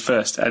Facebook page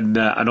first and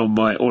on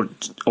my or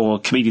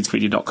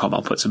comedianscomedian.com.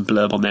 I'll put some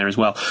blurb on there as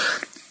well.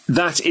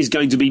 That is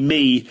going to be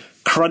me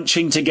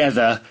crunching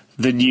together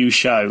the new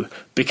show,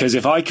 because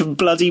if I can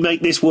bloody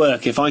make this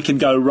work, if I can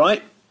go,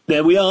 right,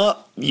 there we are,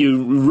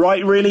 you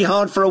write really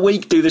hard for a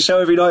week, do the show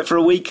every night for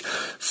a week,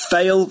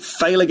 fail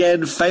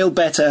again, fail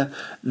better,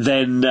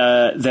 then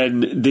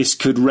this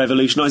could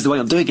revolutionise the way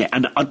I'm doing it.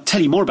 And I'll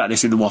tell you more about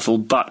this in the waffle,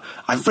 but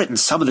I've written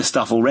some of the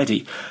stuff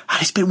already,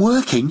 and it's been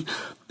working.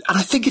 And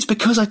I think it's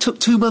because I took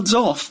 2 months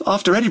off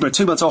after Edinburgh,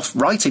 2 months off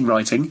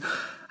writing.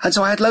 And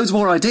so I had loads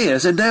more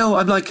ideas, and now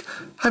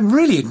I'm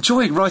really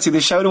enjoying writing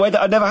this show in a way that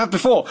I never have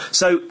before.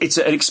 So it's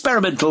an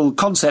experimental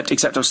concept,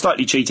 except I've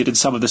slightly cheated, and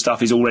some of the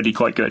stuff is already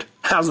quite good.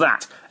 How's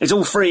that? It's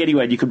all free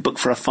anyway, and you can book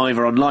for a £5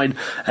 online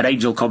at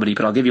Angel Comedy,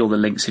 but I'll give you all the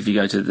links if you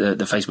go to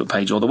the Facebook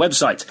page or the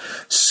website.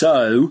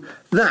 So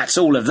that's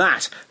all of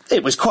that.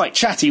 It was quite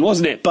chatty,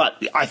 wasn't it? But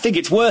I think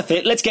it's worth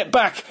it. Let's get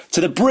back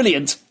to the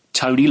brilliant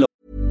Tony Law.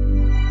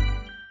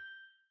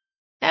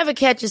 Ever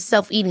catch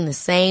yourself eating the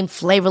same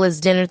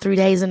flavorless dinner 3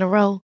 days in a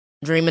row?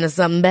 Dreaming of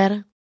something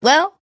better?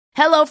 Well,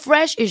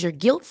 HelloFresh is your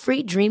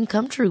guilt-free dream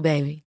come true,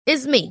 baby.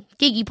 It's me,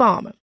 Keke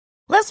Palmer.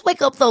 Let's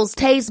wake up those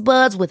taste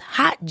buds with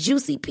hot,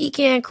 juicy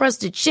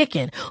pecan-crusted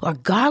chicken or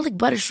garlic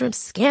butter shrimp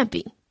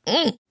scampi.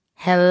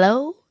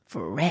 Hello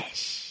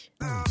Fresh.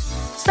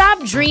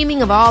 Stop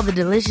dreaming of all the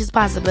delicious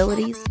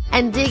possibilities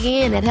and dig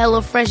in at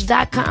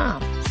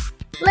HelloFresh.com.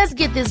 Let's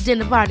get this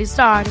dinner party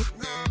started.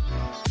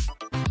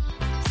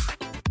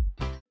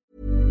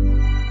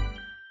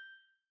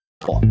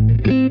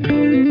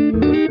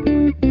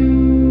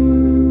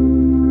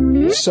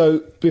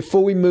 So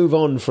before we move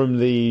on from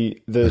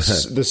the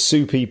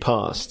soupy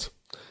past,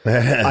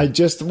 I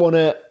just want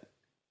to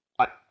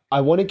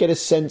I want to get a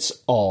sense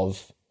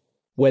of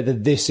whether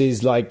this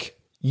is like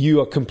you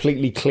are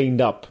completely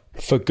cleaned up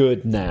for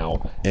good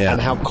now, Yeah.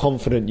 and how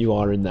confident you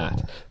are in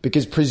that.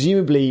 Because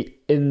presumably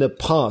in the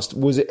past,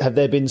 have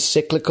there been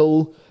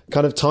cyclical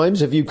kind of times?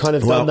 Have you kind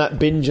of done that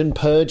binge and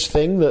purge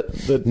thing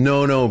that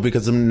No,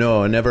 because I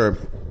never.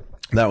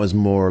 That was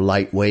more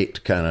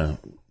lightweight kind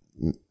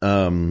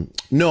of.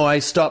 No, I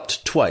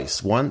stopped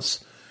twice.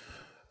 Once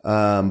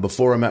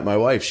before I met my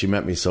wife, she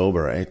met me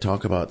sober. I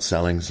talk about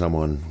selling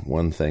someone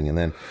one thing, and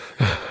then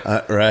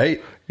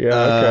right. Yeah,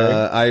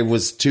 okay. I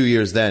was 2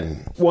 years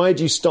then. Why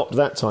did you stop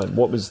that time?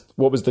 What was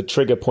the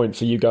trigger point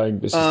for you going,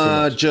 this is too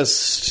much?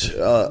 Just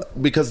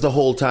because the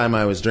whole time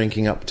I was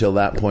drinking up till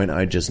that point,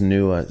 I just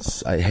knew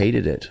I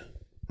hated it.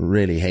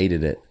 Really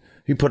hated it.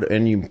 You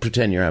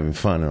pretend you're having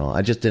fun and all.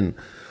 I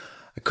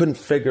couldn't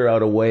figure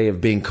out a way of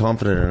being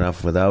confident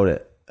enough without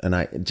it. And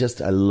I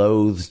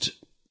loathed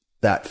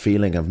that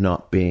feeling of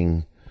not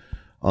being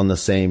on the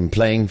same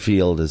playing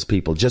field as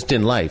people, just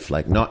in life,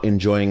 like not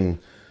enjoying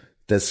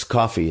this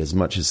coffee as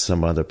much as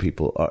some other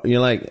people are.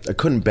 I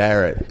couldn't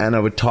bear it. And I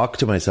would talk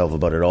to myself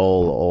about it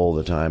all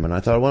the time. And I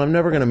thought, well, I'm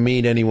never going to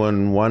meet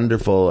anyone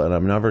wonderful, and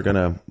I'm never going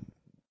to,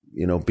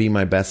 be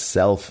my best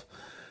self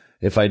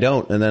if I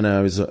don't. And then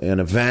I was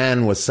in a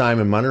van with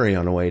Simon Munnery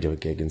on the way to a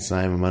gig, and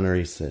Simon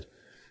Munnery said,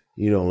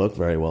 "You don't look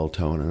very well,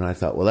 Tone." And I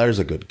thought, well, there's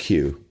a good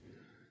cue.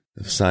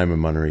 If Simon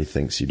Munnery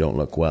thinks you don't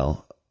look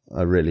well,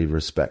 I really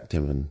respect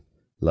him and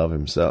love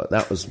him. So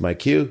that was my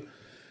cue.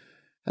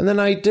 And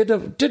then I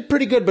did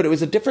pretty good, but it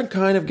was a different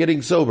kind of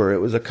getting sober. It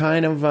was a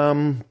kind of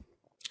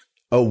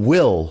a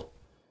will.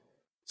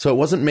 So it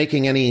wasn't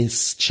making any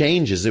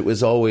changes. It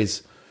was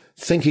always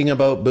thinking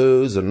about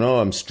booze and, no,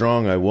 I'm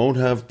strong, I won't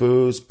have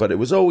booze. But it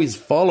was always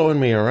following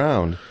me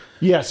around.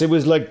 Yes, it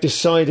was like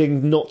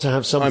deciding not to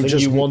have something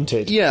you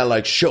wanted. Yeah,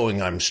 like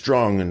showing I'm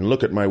strong and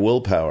look at my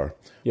willpower.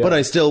 Yeah. But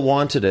I still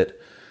wanted it.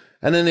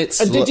 And then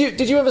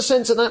did you have a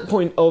sense at that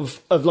point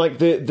of like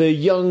the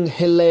young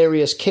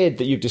hilarious kid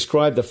that you've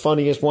described, the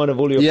funniest one of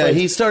all your friends? Yeah,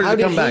 he started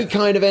to come back. How did he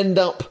kind of end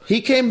up?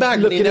 He came back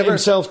looking at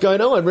himself, going,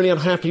 "Oh, I'm really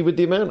unhappy with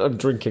the amount I'm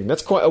drinking."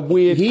 That's quite a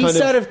weird. He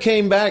sort of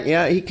came back.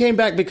 Yeah, he came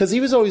back because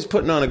he was always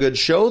putting on a good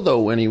show,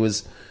 though, when he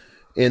was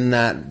in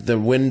the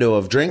window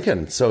of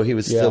drinking. So he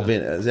was still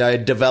being. I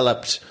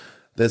developed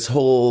this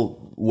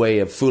whole way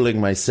of fooling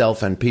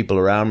myself and people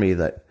around me,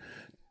 that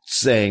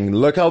saying,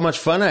 "Look how much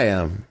fun I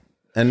am."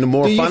 And the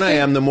more fun I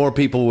am, the more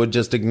people would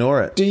just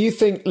ignore it. Do you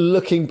think,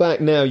 looking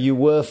back now, you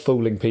were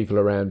fooling people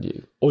around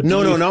you? Or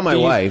no, not my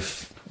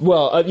wife.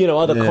 Well,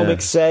 other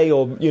comics say,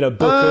 or,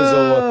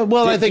 bookers, or...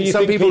 Well, I think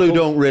some people who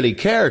don't really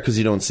care because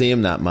you don't see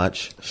them that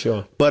much.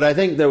 Sure. But I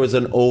think there was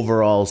an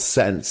overall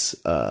sense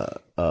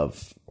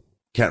of,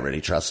 can't really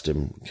trust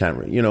him,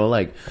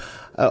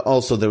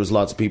 also there was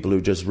lots of people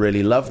who just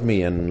really loved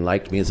me and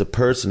liked me as a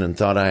person and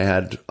thought I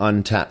had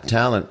untapped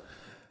talent.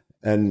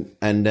 And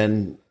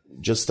then...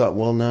 just thought,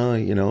 well, no,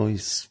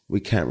 we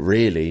can't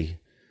really.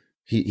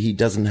 He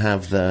doesn't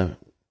have the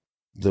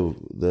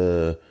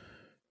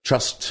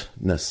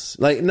trustness,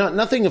 like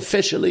nothing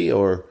officially,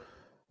 or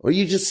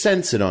you just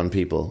sense it on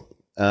people.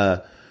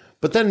 But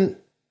then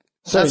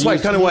that's why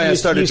I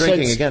started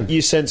drinking again.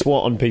 You sense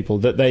what on people,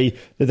 that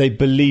they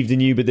believed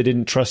in you, but they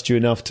didn't trust you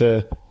enough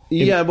to.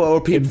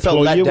 Or people felt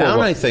let down.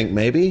 I think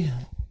maybe,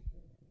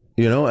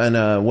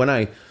 and when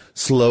I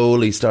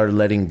slowly started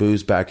letting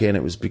booze back in,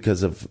 it was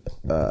because of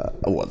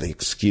what the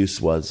excuse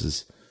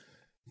was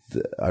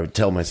I would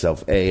tell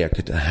myself, A, I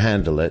could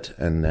handle it,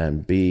 and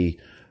then B,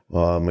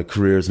 my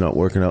career's not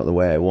working out the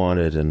way I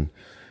wanted, and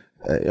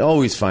I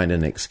always find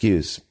an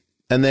excuse.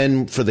 And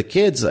then for the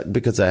kids,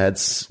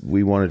 because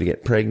we wanted to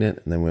get pregnant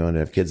and then we wanted to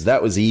have kids,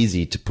 that was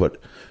easy to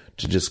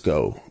just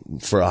go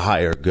for a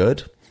higher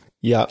good.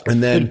 Yeah,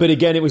 and then, but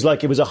again, it was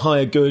a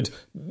higher good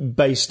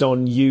based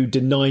on you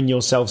denying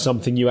yourself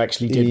something you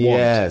actually did want.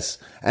 Yes,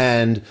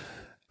 and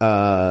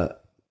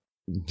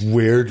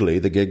weirdly,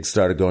 the gigs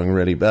started going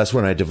really. That's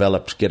when I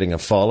developed getting a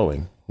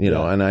following,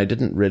 and I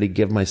didn't really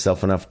give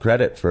myself enough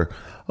credit for.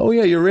 Oh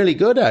yeah, you're really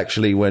good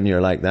actually when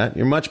you're like that.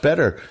 You're much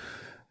better,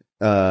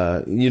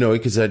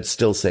 because I'd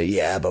still say,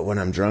 yeah, but when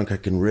I'm drunk, I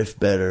can riff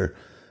better.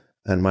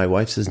 And my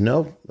wife says,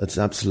 no, that's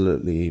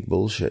absolutely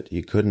bullshit.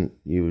 You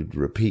would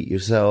repeat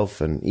yourself.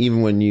 And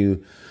even when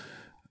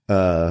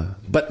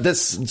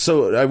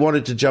so I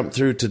wanted to jump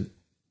through to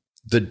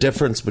the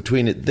difference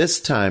between it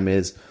this time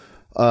is,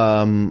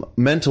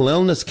 mental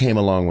illness came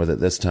along with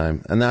it this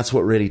time. And that's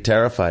what really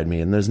terrified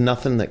me. And there's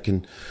nothing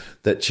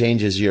that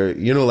changes your,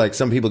 like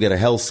some people get a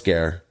health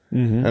scare.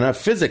 Mm-hmm. And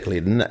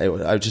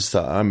I just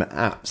thought I'm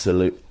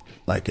absolute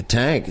like a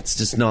tank. It's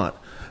just not.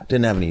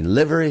 Didn't have any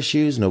liver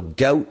issues, no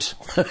gout.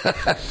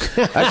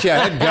 Actually,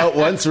 I had gout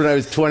once when I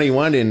was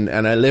 21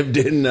 and I lived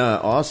in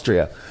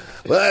Austria.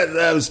 But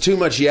that was too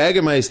much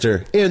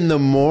Jägermeister in the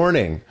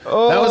morning.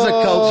 Oh. That was a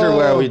culture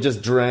where we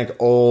just drank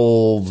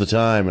all the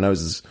time, and I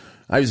was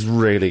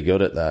really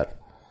good at that.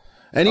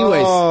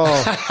 Anyways,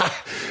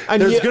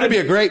 there's going to be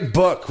a great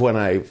book when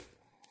I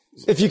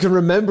If you can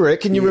remember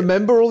it, can you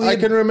remember all the... I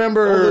can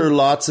remember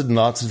lots and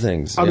lots of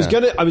things. I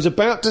was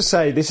about to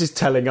say, this is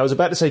telling, I was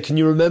about to say, can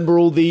you remember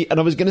all the... And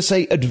I was going to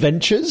say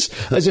adventures,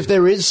 as if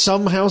there is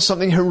somehow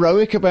something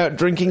heroic about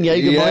drinking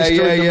Jägermeister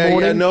in the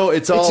morning. Yeah, no,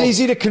 it's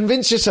easy to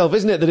convince yourself,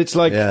 isn't it, that it's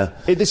like,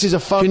 this is a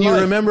fun Can you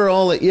life. remember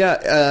all it?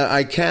 Yeah,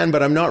 I can,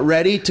 but I'm not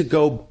ready to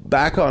go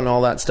back on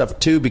all that stuff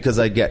too, because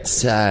I get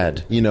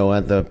sad,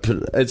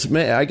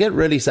 I get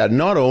really sad.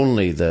 Not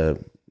only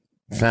the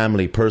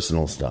family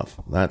personal stuff,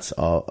 that's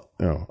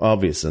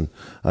obvious and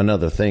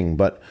another thing,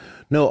 but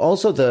no,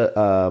 also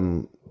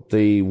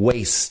the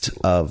waste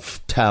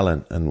of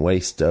talent and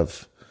waste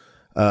of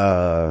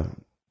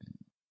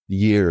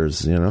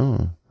years,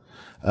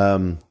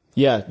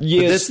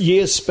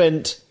 years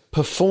spent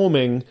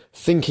performing,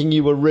 thinking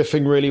you were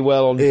riffing really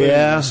well on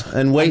films,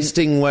 and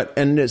wasting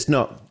and it's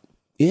not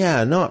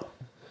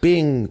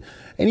being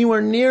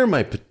anywhere near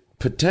my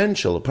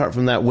potential, apart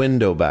from that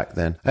window back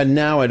then. And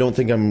now I don't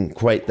think I'm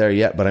quite there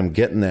yet, but I'm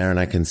getting there and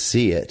I can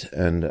see it,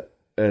 and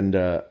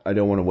I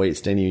don't want to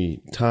waste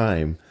any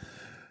time.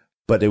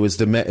 But it was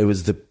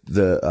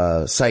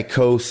the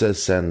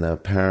psychosis and the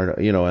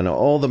and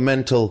all the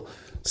mental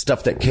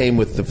stuff that came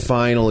with the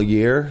final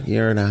year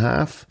and a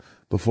half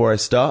before I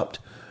stopped,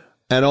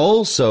 and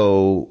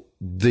also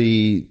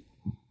the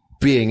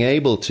being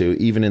able to,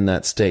 even in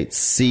that state,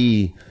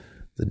 see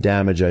the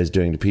damage I was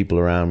doing to people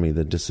around me,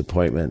 the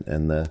disappointment,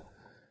 and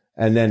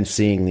then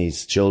seeing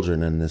these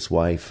children and this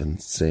wife,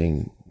 and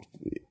seeing,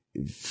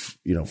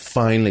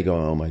 finally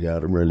going, oh my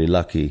God, I'm really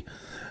lucky.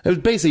 It was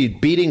basically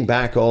beating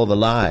back all the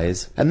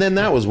lies. And then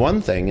that was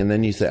one thing. And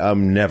then you say,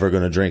 I'm never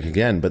going to drink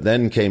again. But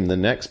then came the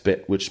next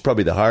bit, which is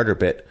probably the harder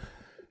bit,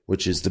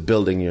 which is the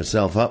building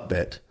yourself up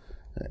bit,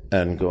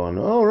 and going,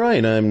 all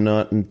right, I'm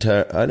not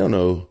I don't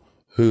know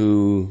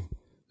who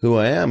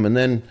I am. And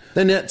then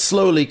it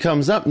slowly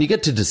comes up, and you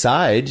get to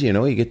decide,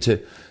 you get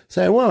to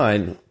say,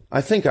 well,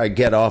 I think I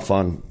get off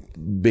on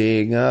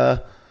being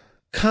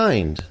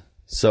kind.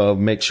 So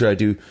make sure I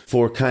do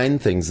 4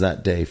 kind things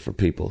that day for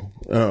people.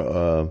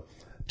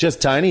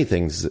 Just tiny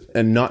things,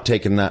 and not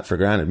taking that for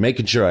granted,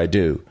 making sure I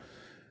do.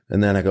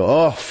 And then I go,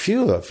 oh,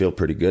 phew, I feel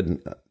pretty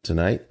good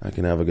tonight. I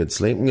can have a good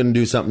sleep. I'm going to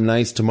do something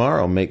nice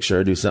tomorrow. Make sure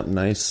I do something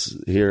nice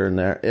here and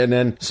there. And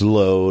then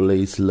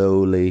slowly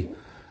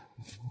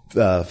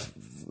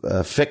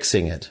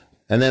fixing it.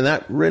 And then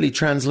that really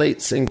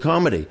translates in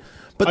comedy.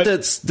 But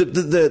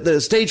the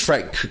stage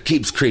fright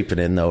keeps creeping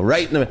in, though,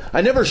 right?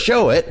 I never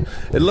show it.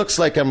 It looks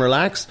like I'm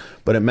relaxed,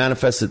 but it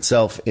manifests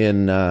itself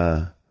in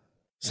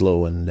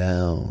slowing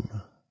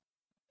down.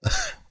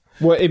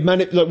 Well,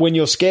 like when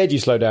you're scared, you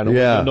slow down, or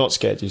when you're not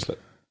scared, you slow.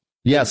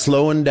 Yeah,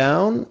 slowing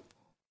down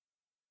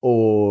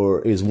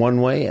is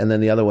one way, and then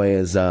the other way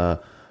is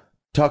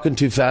talking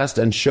too fast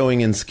and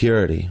showing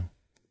insecurity,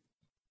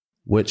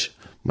 which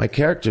my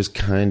character's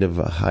kind of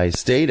a high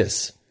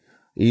status.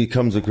 He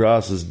comes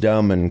across as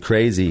dumb and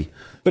crazy.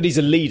 But he's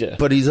a leader.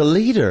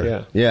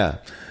 Yeah.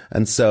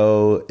 And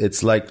so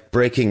it's like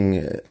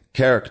breaking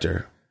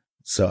character.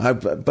 Sorry,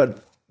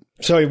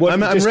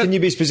 can you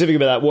be specific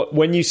about that?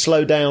 When you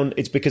slow down,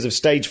 it's because of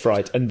stage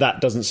fright, and that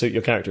doesn't suit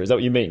your character. Is that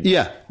what you mean?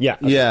 Yeah. Yeah.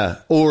 Okay. Yeah.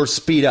 Or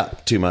speed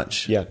up too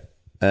much. Yeah.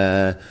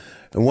 And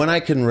when I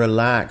can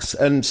relax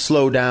and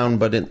slow down,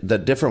 but in the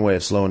different way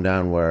of slowing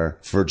down were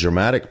for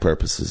dramatic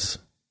purposes.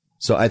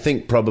 So I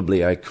think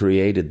probably I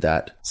created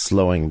that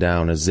slowing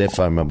down as if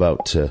I'm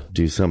about to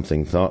do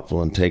something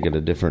thoughtful and take it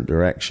a different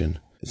direction.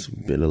 It's a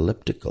bit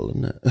elliptical,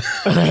 isn't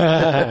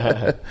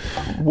it?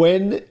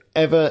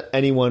 Whenever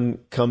anyone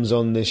comes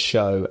on this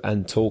show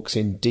and talks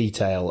in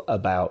detail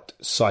about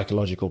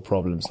psychological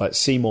problems, like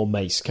Seymour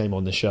Mace came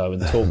on the show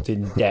and talked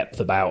in depth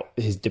about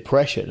his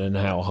depression and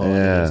how hard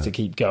it is to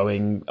keep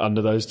going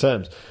under those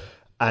terms.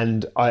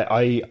 And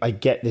I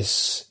get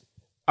this...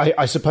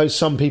 I suppose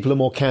some people are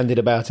more candid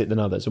about it than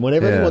others. And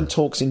whenever anyone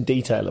talks in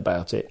detail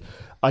about it,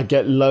 I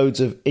get loads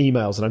of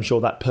emails, and I'm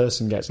sure that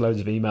person gets loads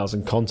of emails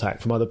and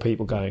contact from other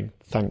people going,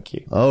 thank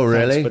you. Oh,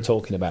 really? Thanks for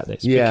talking about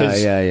this.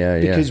 Yeah.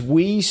 Because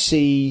we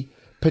see,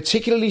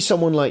 particularly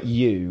someone like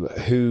you,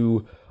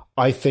 who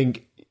I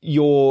think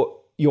your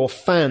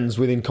fans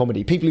within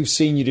comedy, people who've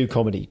seen you do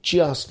comedy,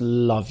 just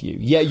love you.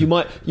 Yeah, you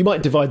might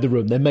divide the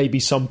room. There may be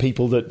some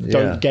people that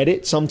don't get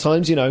it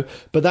sometimes,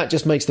 but that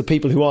just makes the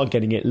people who are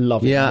getting it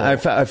love it. Yeah,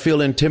 I feel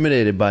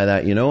intimidated by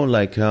that,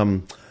 like...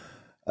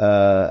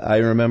 I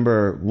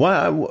remember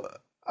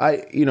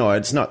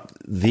it's not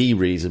the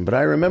reason, but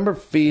I remember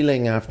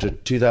feeling after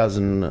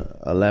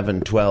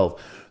 2011,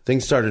 12,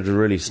 things started to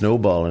really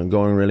snowball and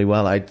going really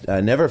well. I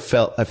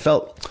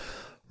felt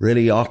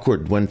really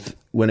awkward when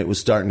it was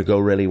starting to go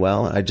really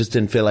well. I just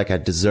didn't feel like I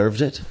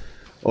deserved it,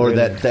 or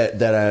really?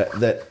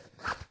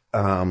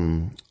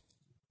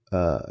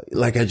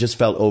 Like I just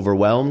felt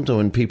overwhelmed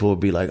when people would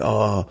be like,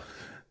 oh,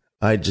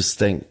 I just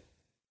think,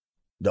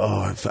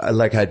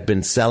 like I'd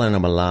been selling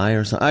them a lie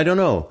or something. I don't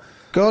know.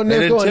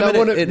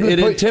 It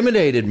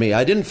intimidated me.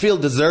 I didn't feel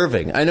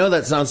deserving. I know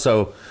that sounds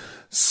so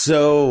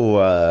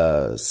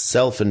so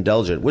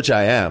self-indulgent, which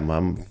I am.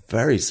 I'm a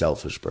very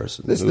selfish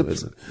person. This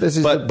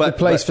is the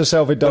place for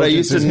self-indulgence. But I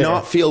used to is here.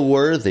 not feel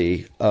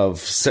worthy of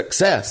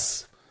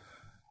success.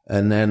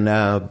 And then,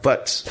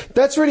 but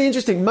That's really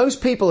interesting.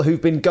 Most people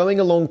who've been going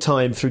a long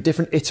time through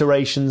different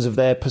iterations of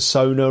their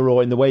persona,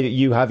 or in the way that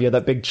you have,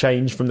 that big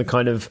change from the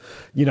kind of,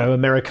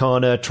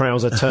 Americana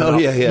trouser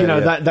turn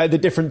up, that the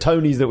different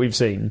Tonys that we've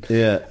seen.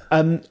 Yeah.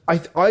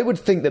 I would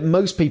think that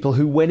most people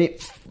who, when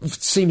it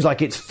seems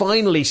like it's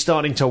finally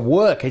starting to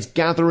work, it's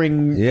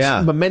gathering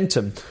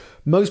momentum,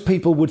 most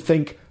people would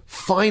think,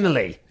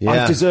 finally,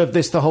 I've deserved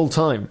this the whole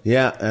time.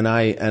 Yeah,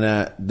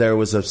 and there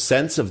was a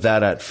sense of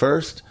that at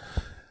first.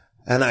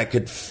 And I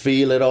could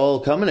feel it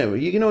all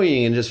coming. You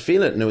can just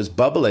feel it, and it was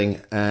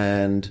bubbling,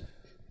 and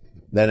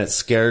then it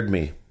scared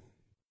me.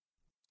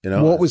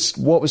 What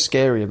was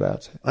scary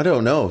about it? I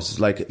don't know. It's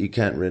like you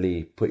can't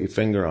really put your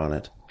finger on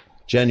it.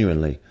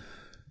 Genuinely,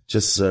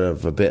 just sort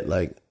of a bit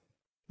like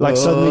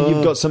suddenly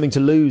you've got something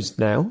to lose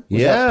now.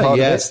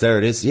 Yes, there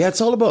it is. Yeah,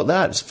 it's all about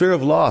that. It's fear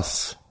of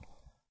loss,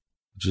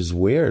 which is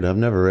weird. I've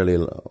never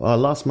really. I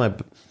lost my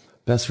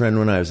best friend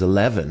when I was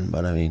 11,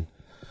 but I mean.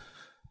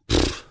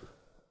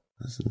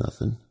 That's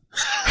nothing.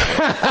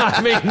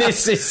 I mean,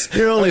 this is...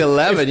 You're only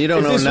 11. You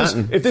don't know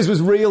nothing. If this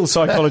was real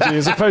psychology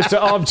as opposed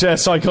to armchair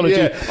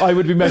psychology, I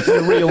would be making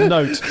a real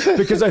note.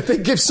 Because I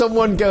think if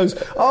someone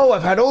goes,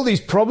 I've had all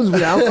these problems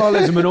with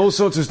alcoholism and all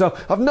sorts of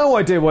stuff, I've no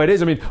idea what it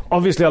is. I mean,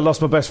 obviously I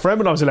lost my best friend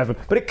when I was 11,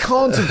 but it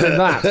can't have been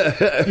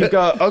that. You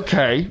go,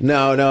 okay.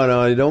 No.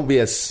 Don't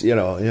be I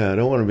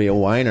don't want to be a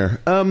whiner.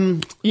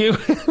 You...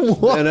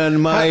 What? And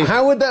then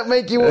how would that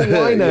make you a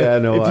whiner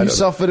if you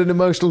suffered an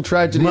emotional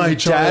tragedy as a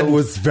child? My dad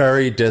was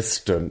very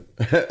distant.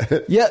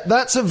 Yeah,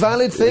 that's a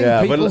valid thing.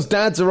 Yeah, people's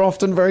dads are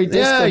often very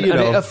distant, and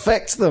it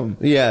affects them.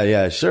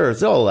 Yeah, sure.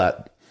 It's all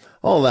that,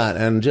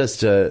 and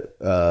just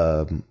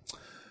and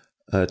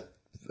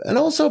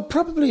also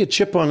probably a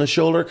chip on the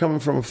shoulder coming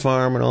from a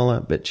farm and all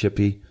that, bit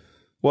chippy.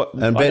 What?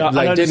 And didn't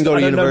go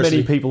to university. I don't know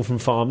many people from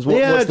farms.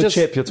 What's the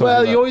chip you're talking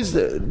about?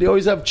 Well, you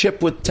always have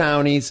chip with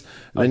townies,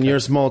 and your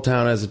small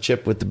town has a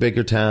chip with the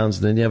bigger towns,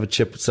 and then you have a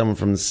chip with someone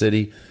from the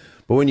city.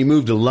 But when you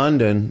move to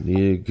London,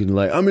 you can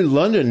I'm in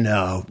London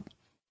now.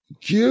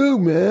 You,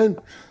 man.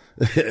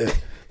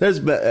 There's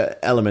an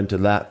element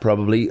of that,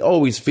 probably.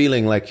 Always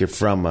feeling like you're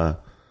from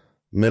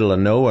middle of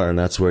nowhere, and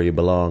that's where you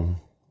belong,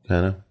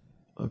 kind of.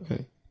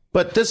 Okay.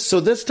 But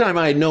this time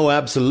I know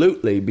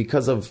absolutely,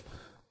 because of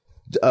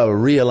a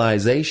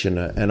realization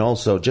and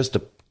also just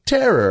a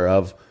terror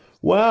of,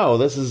 wow,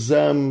 this is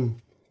the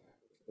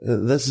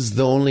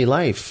only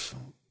life.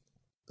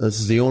 This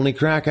is the only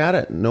crack at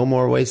it. No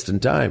more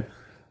wasting time.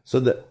 So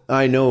that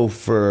I know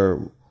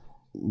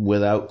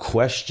without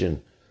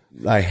question,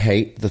 I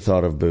hate the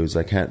thought of booze.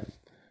 I can't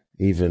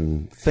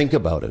even think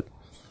about it.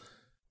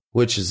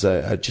 Which is,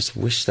 I just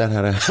wish that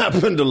had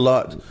happened a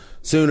lot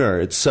sooner.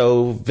 It's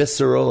so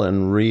visceral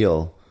and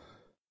real.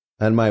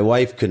 And my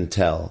wife can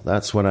tell.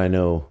 That's when I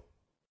know.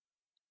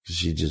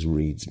 She just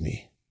reads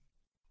me.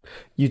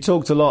 You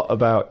talked a lot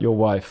about your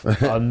wife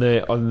on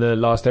the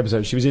last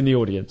episode. She was in the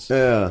audience.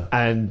 Yeah.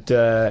 And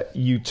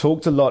you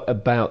talked a lot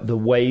about the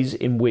ways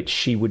in which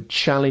she would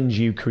challenge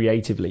you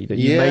creatively. That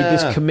you made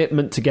this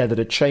commitment together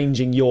to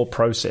changing your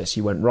process.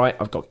 You went, right,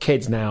 I've got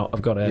kids now.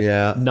 I've got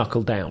to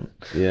knuckle down.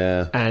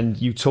 Yeah.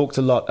 And you talked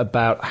a lot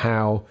about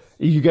how...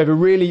 You gave a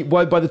really...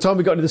 Well, by the time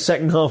we got into the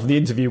second half of the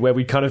interview, where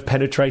we kind of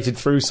penetrated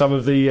through some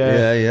of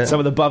the some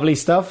of the bubbly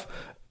stuff...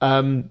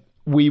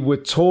 we were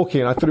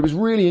talking, I thought it was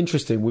really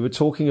interesting. We were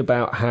talking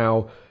about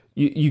how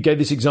you gave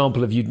this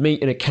example of you'd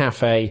meet in a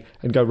cafe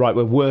and go, right,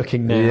 we're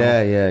working now.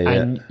 Yeah.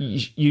 And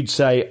you'd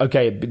say,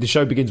 okay, the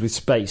show begins with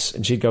space.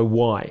 And she'd go,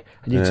 why?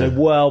 And you'd say,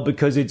 well,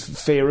 because it's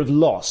fear of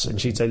loss. And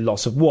she'd say,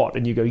 loss of what?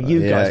 And you go,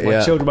 you guys,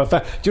 my children, my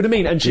family. Do you know what I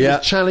mean? And she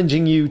was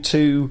challenging you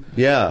to...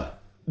 Yeah.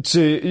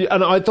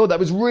 And I thought that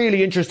was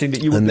really interesting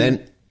that you would...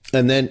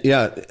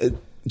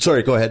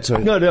 Sorry, go ahead.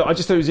 Sorry. No, I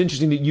just thought it was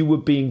interesting that you were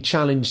being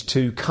challenged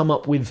to come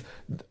up with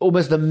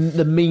almost the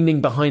meaning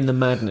behind the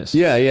madness.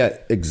 Yeah,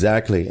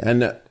 exactly.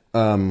 And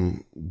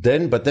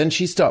then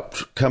she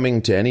stopped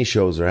coming to any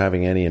shows or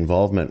having any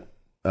involvement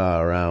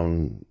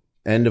around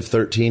end of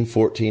 13,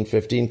 14,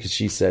 15, because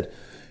she said,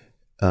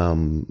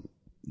 and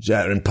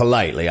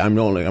politely,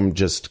 I'm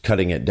just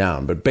cutting it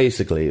down, but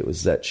basically it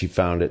was that she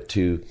found it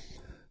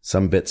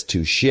some bits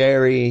too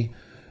sherry.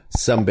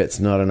 Some bits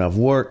not enough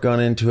work gone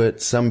into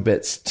it. Some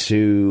bits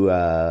too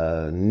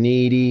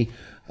needy.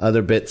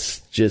 Other bits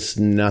just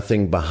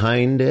nothing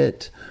behind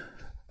it.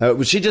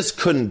 She just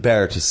couldn't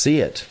bear to see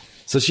it.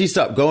 So she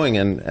stopped going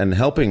and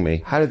helping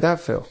me. How did that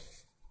feel?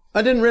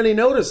 I didn't really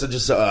notice. I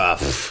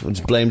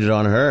just blamed it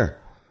on her.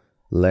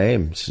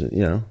 Lame,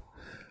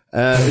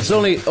 it's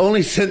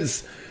only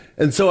since...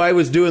 And so I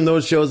was doing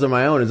those shows on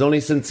my own. It's only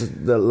since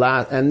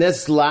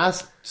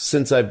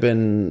since I've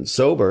been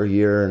sober, a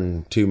year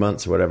and 2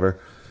 months or whatever...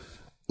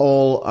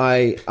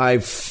 I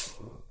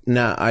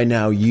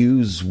now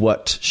use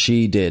what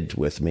she did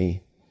with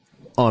me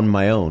on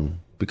my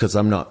own, because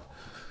I'm not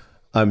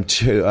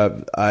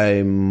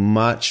I'm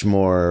much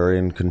more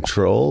in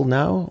control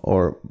now,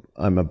 or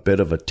I'm a bit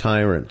of a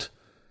tyrant.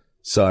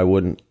 So I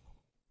wouldn't.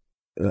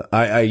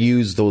 I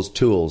use those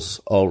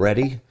tools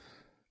already,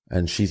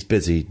 and she's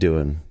busy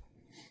doing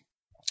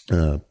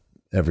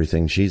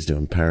everything she's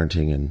doing,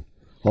 parenting and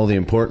all the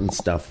important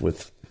stuff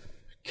with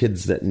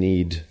kids that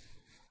need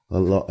a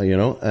lot,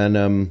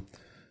 and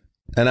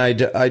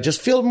I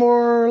just feel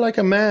more like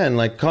a man,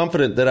 like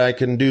confident that I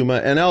can do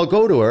and I'll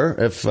go to her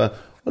if, what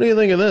do you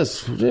think of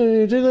this? Do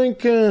you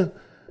think,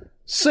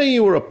 say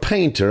you were a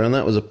painter and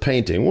that was a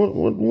painting.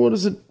 What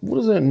does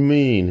that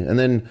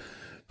mean?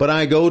 But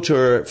I go to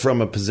her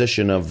from a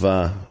position of,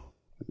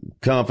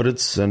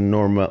 confidence and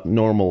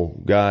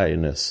normal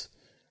guyness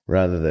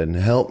rather than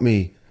help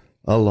me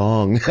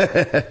along.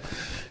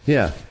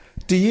 Yeah.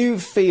 Do you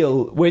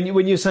feel, when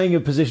you're saying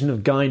a position of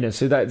guyness,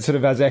 so that sort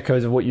of has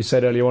echoes of what you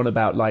said earlier on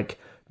about like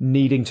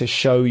needing to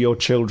show your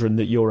children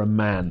that you're a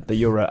man, that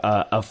you're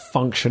a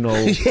functional,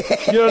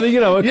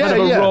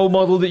 a role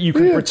model, that you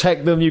can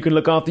protect them, you can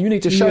look after. You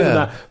need to show them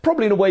that,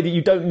 probably in a way that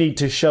you don't need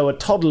to show a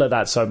toddler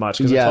that so much,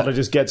 because a toddler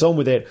just gets on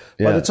with it.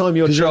 By the time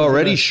you're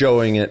already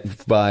showing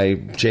it by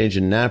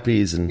changing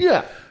nappies and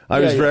I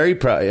was very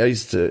proud. I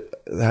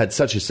had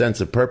such a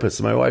sense of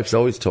purpose. My wife's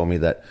always told me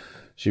that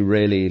she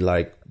really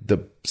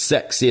the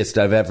sexiest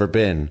I've ever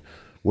been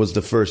was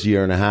the first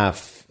year and a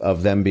half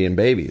of them being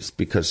babies,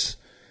 because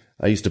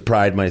I used to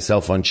pride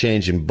myself on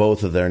changing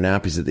both of their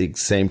nappies at the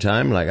same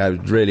time. Like I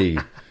would really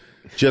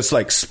just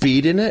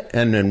speed in it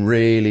and then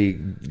really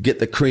get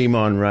the cream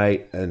on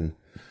right. And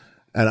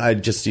I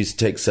just used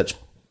to take such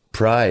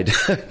pride.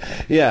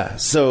 Yeah.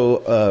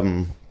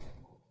 So,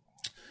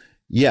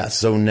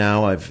 so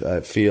now I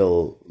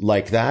feel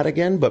like that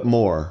again, but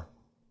more,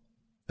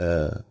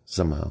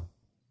 somehow.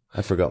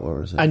 I forgot what I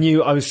was saying.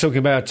 And I was talking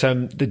about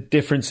the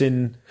difference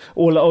in,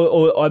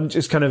 or I'm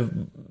just kind of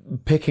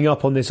picking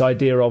up on this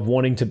idea of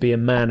wanting to be a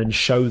man and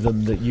show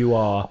them that you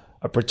are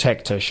a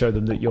protector, show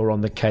them that you're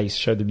on the case,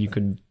 show them you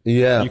can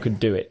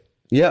do it.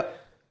 Yeah,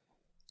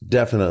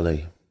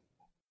 definitely.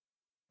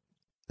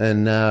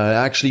 And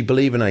actually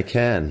believing I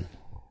can.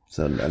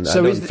 So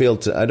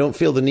I don't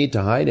feel the need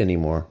to hide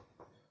anymore.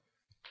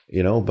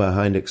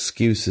 Behind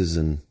excuses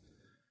and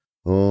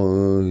I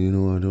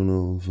don't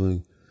know if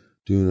I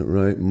doing it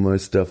right, my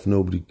stuff,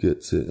 nobody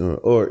gets it,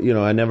 or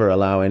I never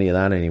allow any of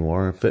that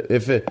anymore.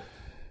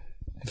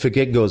 If a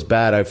gig goes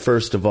bad, I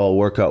first of all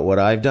work out what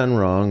I've done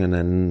wrong, and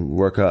then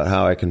work out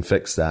how I can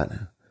fix that,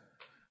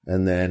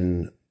 and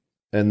then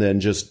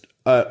just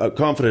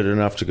confident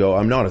enough to go,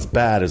 I'm not as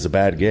bad as a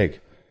bad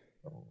gig.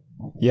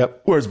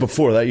 Yep. Whereas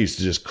before, that used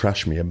to just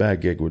crush me. A bad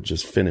gig would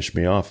just finish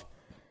me off,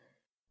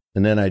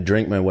 and then I'd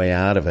drink my way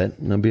out of it,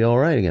 and I'd be all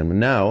right again. But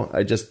now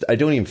I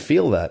don't even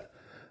feel that.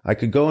 I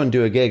could go and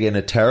do a gig in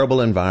a terrible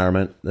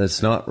environment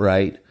that's not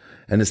right,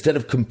 and instead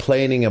of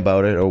complaining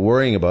about it or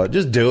worrying about it,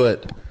 just do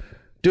it.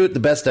 Do it the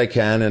best I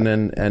can,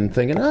 and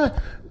thinking,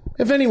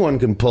 if anyone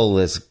can pull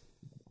this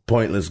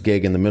pointless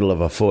gig in the middle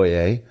of a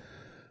foyer,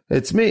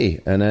 it's me.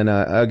 And then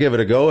I'll give it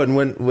a go. And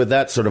with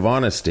that sort of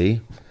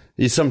honesty,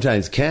 you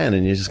sometimes can,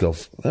 and you just go,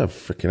 oh,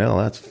 freaking hell,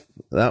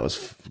 that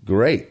was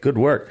great, good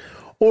work.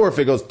 Or if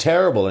it goes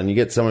terrible and you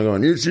get someone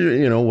going,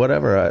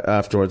 whatever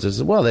afterwards,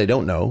 it's, well, they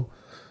don't know.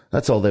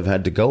 That's all they've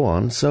had to go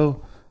on.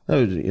 So,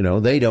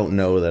 they don't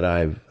know that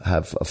I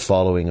have a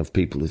following of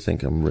people who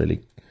think I'm really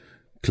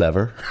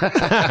clever.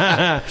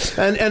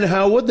 and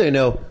how would they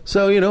know?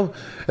 So,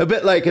 a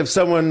bit like if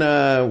someone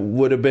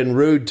would have been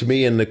rude to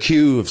me in the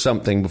queue of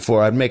something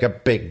before, I'd make a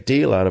big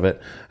deal out of it.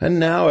 And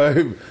now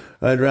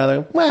I'd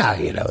rather,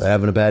 they're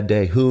having a bad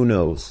day. Who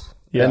knows?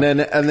 Yeah. And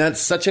that's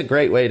such a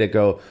great way to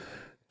go,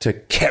 to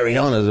carry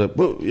on as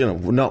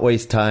not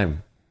waste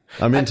time.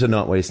 I'm into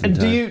not wasting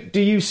time. And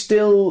do you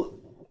still...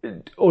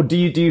 Or do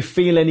you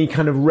feel any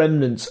kind of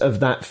remnants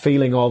of that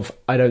feeling of,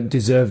 I don't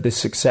deserve this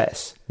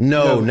success?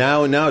 No.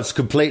 Now it's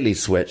completely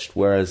switched.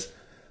 Whereas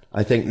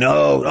I think,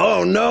 no,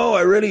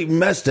 I really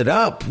messed it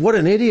up. What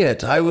an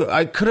idiot.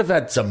 I could have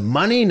had some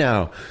money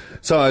now.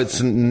 So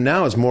it's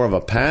more of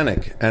a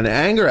panic and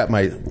anger at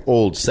my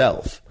old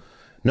self.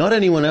 Not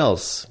anyone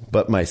else,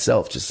 but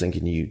myself, just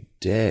thinking, you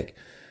dick.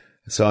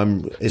 So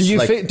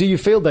do you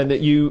feel then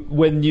that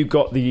when you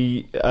got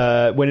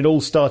when it all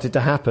started to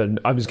happen,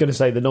 I was going to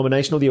say the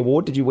nomination or the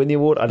award? Did you win the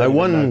award? I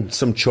won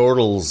some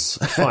chortles.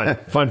 Fine.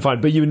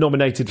 But you were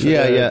nominated for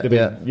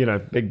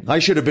the big. I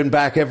should have been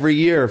back every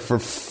year for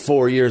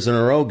 4 years in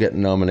a row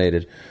getting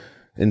nominated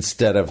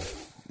instead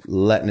of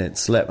letting it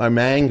slip. I'm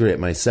angry at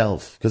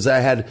myself because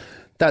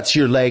that's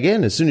your leg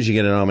in. As soon as you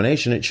get a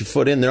nomination, it's your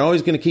foot in. They're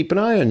always going to keep an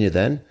eye on you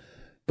then.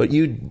 But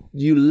you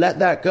let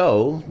that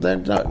go,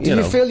 then do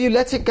you feel you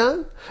let it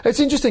go? It's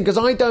interesting because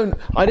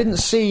I didn't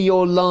see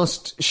your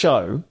last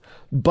show,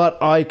 but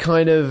I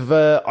kind of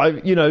I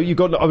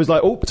was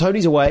like, oh,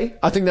 Tony's away.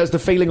 I think that's the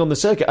feeling on the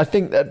circuit. I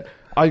think that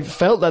I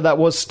felt that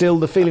was still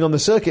the feeling on the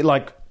circuit,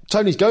 like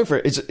Tony's going for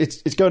it.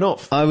 It's going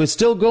off. I was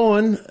still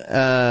going,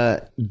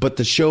 but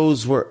the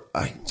shows were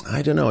I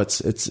don't know.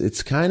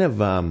 It's kind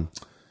of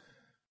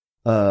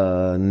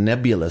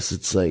nebulous.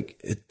 It's like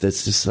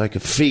it's just like a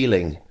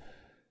feeling.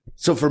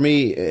 So for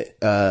me,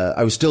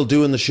 I was still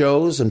doing the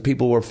shows and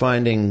people were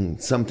finding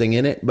something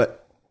in it,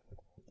 but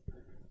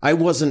I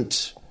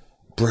wasn't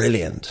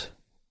brilliant.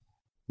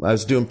 I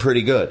was doing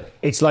pretty good.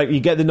 It's like you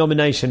get the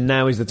nomination,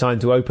 now is the time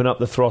to open up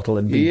the throttle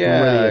and be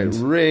brilliant.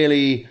 Yeah,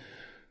 really.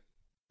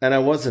 And I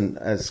wasn't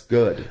as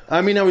good.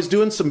 I mean, I was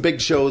doing some big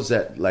shows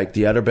at like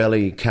the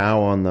Udderbelly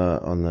Cow on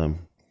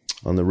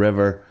the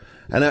river,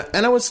 and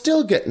I was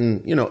still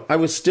getting, I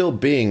was still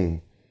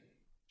being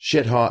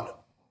shit hot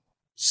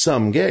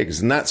some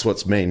gigs, and that's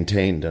what's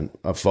maintained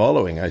a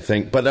following, I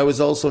think. But I was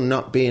also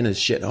not being as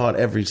shit hot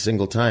every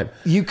single time.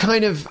 You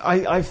kind of,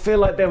 I feel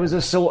like there was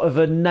a sort of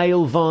a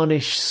nail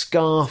varnish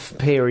scarf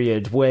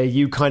period where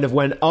you kind of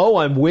went, oh,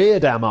 I'm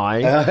weird, am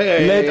I?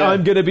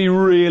 I'm going to be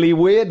really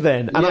weird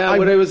then. And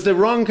but it was the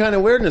wrong kind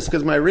of weirdness,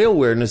 because my real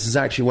weirdness is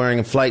actually wearing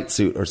a flight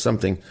suit or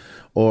something.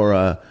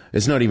 Or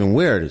it's not even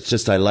weird. It's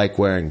just I like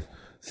wearing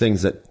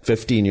things that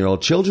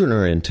 15-year-old children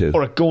are into.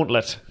 Or a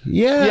gauntlet.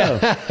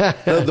 Yeah.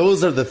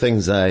 Those are the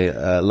things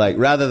I like,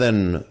 rather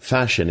than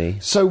fashion-y.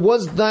 So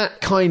was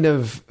that kind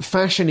of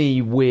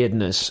fashion-y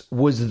weirdness,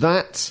 was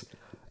that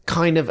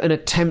kind of an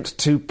attempt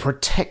to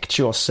protect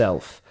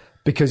yourself?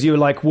 Because you were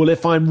like, well,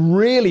 if I'm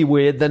really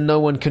weird, then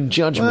no one can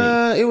judge me.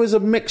 It was a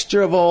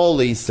mixture of all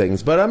these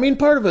things. But I mean,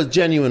 part of it was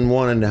genuine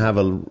wanting to have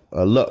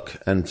a look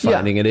and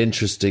finding it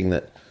interesting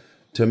that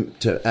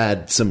to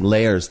add some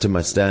layers to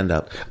my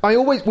stand-up.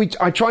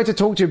 I tried to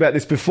talk to you about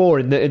this before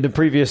in the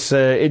previous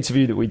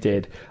interview that we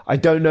did. I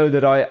don't know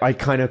that I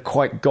kind of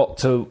quite got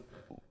to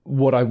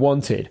what I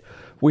wanted,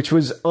 which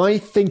was, I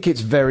think it's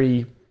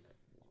very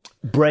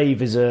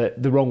brave is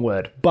the wrong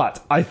word,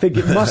 but I think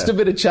it must have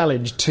been a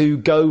challenge to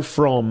go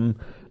from,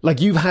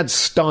 like, you've had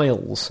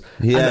styles.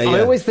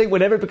 I always think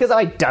because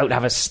I don't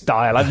have a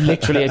style, I'm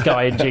literally a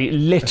guy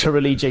in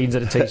literally jeans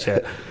and a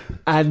t-shirt.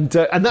 And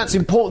that's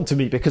important to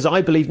me, because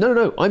I believe,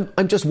 no,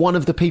 I'm just one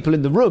of the people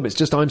in the room. It's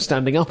just I'm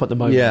standing up at the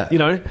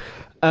moment,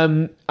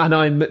 And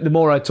the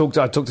more I talked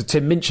to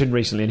Tim Minchin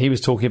recently, and he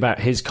was talking about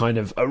his kind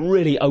of a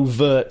really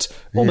overt,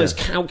 almost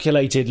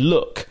calculated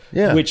look,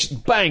 which,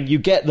 bang, you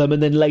get them,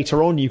 and then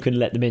later on you can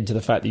let them into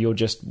the fact that you're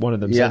just one of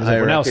them, same as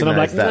everyone else. And I'm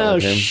like, no,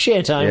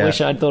 shit, I wish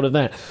I'd thought of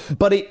that.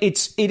 But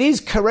it is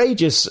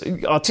courageous,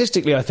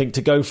 artistically, I think,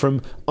 to go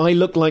from, I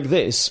look like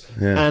this,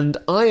 and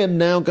I am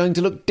now going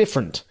to look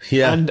different.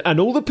 Yeah. And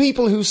all the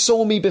people who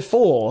saw me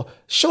before,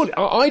 surely,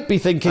 I'd be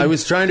thinking... I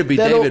was trying to be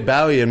David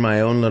Bowie in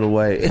my own little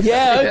way.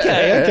 Yeah,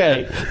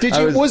 okay.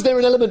 Was there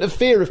an element of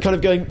fear of kind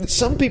of going,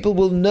 some people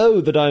will know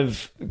that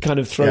I've kind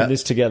of thrown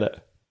this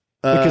together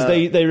because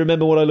they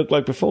remember what I looked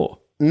like before?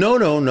 No,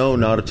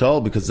 not at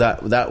all, because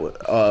that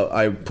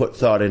I put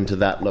thought into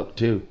that look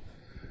too.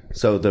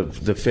 So the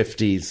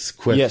 50s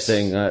quiff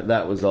thing,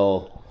 that was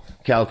all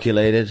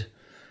calculated.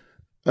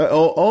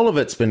 All of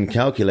it's been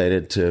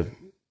calculated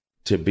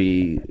to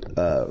be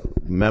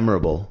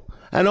memorable.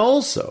 And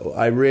also,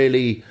 I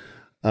really,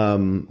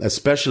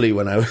 especially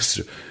when I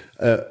was...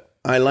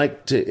 I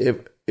like to,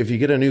 if you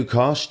get a new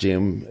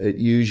costume, it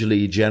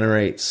usually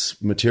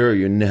generates material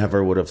you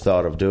never would have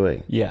thought of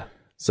doing. Yeah.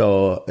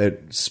 So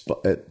it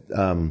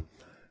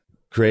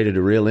created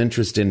a real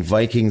interest in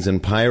Vikings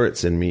and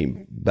pirates in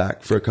me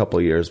back for a couple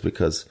of years,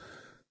 because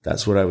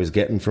that's what I was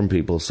getting from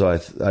people. So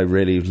I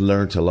really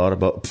learned a lot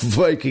about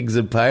Vikings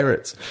and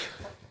pirates.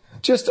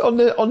 Just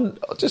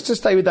just to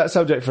stay with that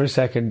subject for a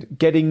second,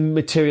 getting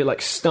material,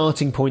 like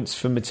starting points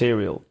for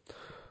material.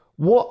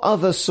 What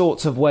other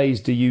sorts of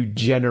ways do you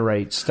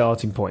generate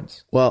starting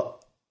points?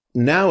 Well,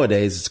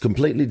 nowadays it's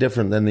completely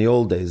different than the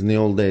old days. In the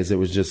old days, it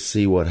was just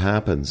see what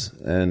happens.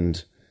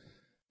 And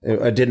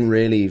I didn't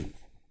really...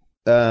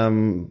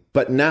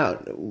 but now,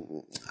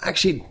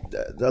 actually,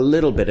 a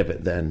little bit of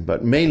it then,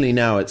 but mainly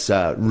now it's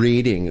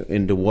reading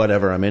into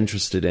whatever I'm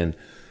interested in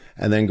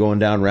and then going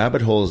down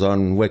rabbit holes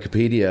on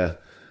Wikipedia.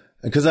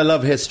 Because I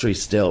love history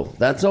still.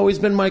 That's always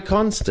been my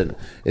constant.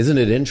 Isn't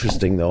it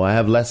interesting, though? I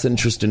have less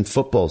interest in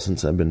football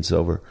since I've been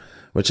sober,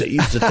 which I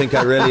used to think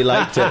I really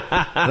liked it.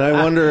 And I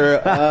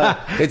wonder,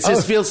 it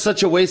just feels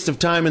such a waste of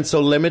time and so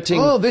limiting.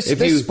 Oh, this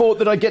sport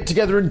that I get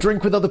together and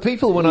drink with other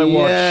people when I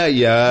watch.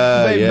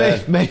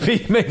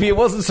 Maybe it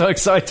wasn't so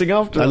exciting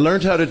after. I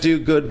learned how to do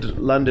good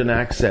London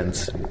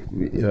accents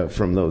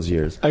from those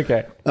years.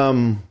 Okay.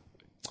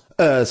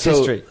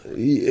 History.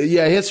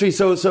 Yeah, history.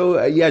 So,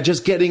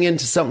 just getting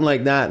into something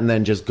like that and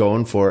then just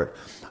going for it.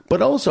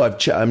 But also,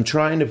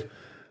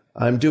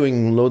 I'm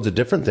doing loads of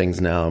different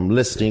things now. I'm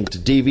listening to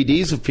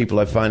DVDs of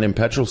people I find in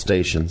petrol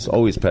stations,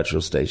 always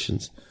petrol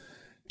stations,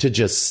 to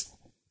just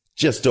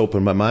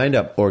open my mind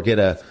up, or get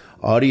a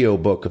audio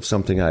book of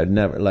something I'd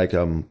never, like,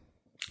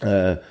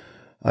 I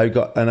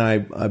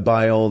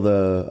buy all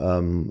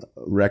the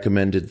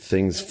recommended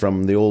things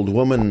from the Old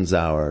Woman's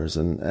Hours,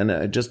 and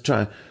I just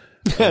try...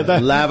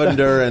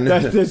 lavender and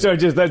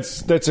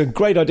that's a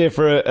great idea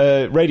for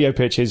a radio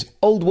pitch. Is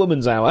Old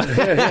Woman's Hour.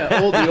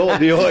 The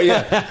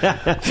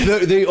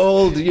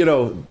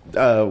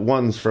old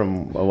ones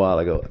from a while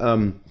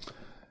ago.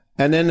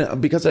 And then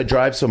because I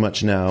drive so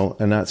much now,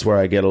 and that's where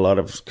I get a lot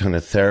of kind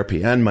of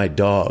therapy. And my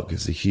dog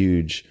is a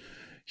huge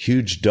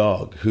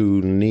dog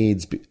who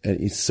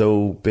he's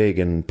so big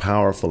and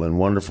powerful and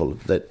wonderful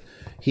that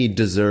he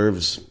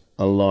deserves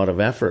a lot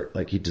of effort.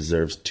 Like he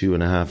deserves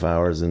 2.5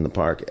 hours in the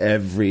park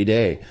every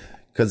day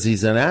because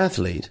he's an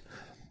athlete.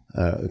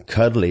 A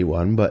cuddly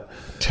one, but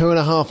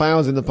 2.5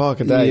 hours in the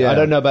park a day. Yeah. I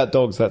don't know about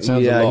dogs. That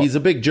sounds a lot. He's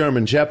a big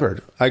German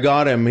Shepherd. I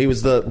got him. He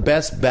was the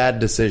best bad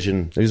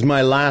decision. It was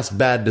my last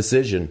bad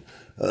decision.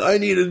 I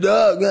need a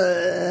dog,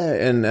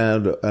 and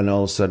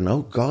all of a sudden,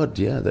 oh God,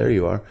 yeah, there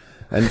you are.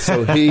 And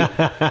so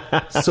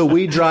so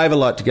we drive a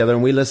lot together,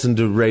 and we listen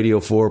to Radio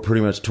 4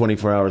 pretty much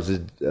 24 hours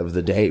of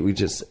the day.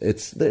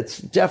 It's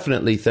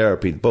definitely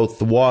therapy. Both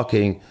the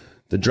walking,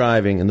 the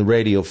driving, and the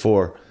Radio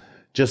 4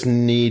 just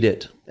need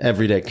it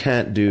every day.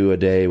 Can't do a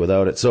day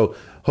without it. So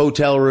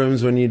hotel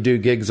rooms when you do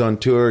gigs on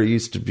tour, it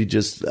used to be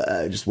just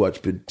watch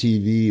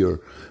TV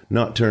or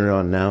not turn it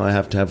on. Now I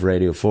have to have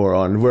Radio 4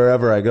 on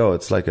wherever I go.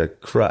 It's like a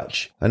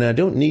crutch. And I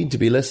don't need to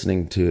be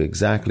listening to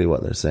exactly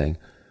what they're saying.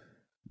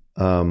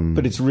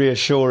 But it's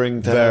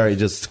reassuring. Very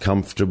just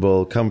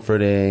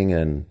comforting.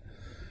 And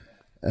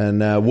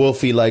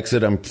Wolfie likes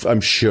it.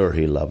 I'm sure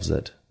he loves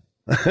it.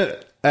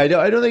 I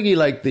don't think he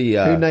liked the...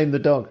 Who named the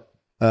dog?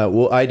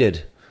 Well, I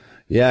did.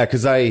 Yeah,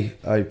 because I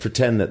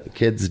pretend that the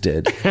kids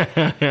did.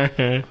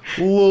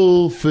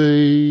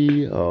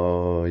 Wolfie.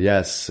 Oh,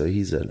 yes. So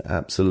he's an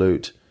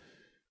absolute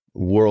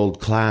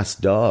world-class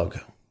dog.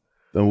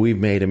 And we've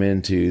made him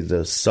into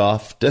the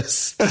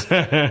softest,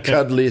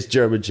 cuddliest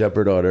German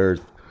Shepherd on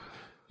earth.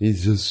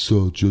 He's just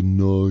such a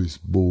nice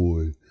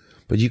boy.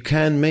 But you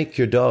can make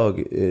your dog...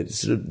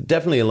 It's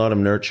definitely a lot of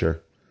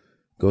nurture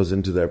goes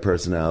into their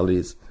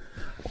personalities.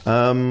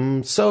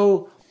 And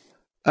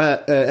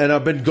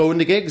I've been going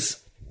to gigs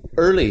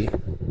early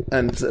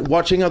and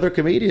watching other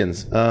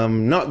comedians,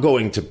 not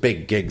going to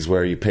big gigs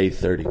where you pay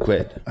 30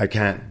 quid. I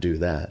can't do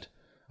that.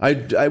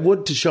 I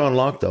would to Sean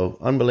Locke though.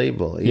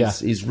 Unbelievable.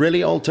 He's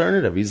really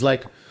alternative. He's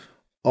like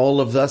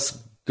all of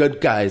us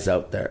good guys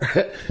out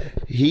there.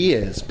 He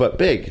is, but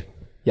big.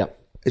 Yeah.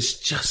 It's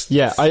just...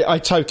 Yeah, I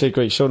totally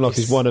agree. Sean Locke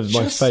is one of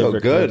my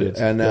favourite comedians.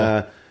 And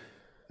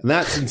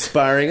that's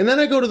inspiring. And then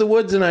I go to the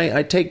woods and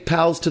I take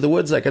pals to the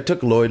woods. Like I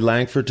took Lloyd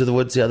Langford to the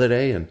woods the other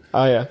day. And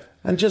oh, yeah.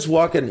 And just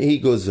walking, he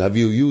goes, have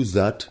you used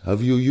that?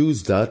 Have you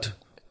used that?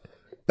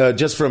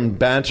 Just from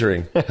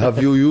bantering,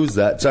 have you used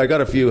that? So I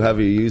got a few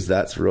have you used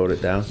that, wrote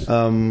it down.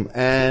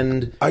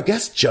 And I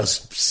guess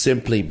just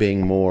simply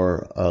being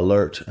more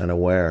alert and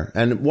aware.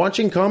 And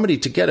watching comedy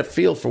to get a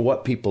feel for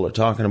what people are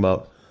talking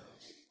about.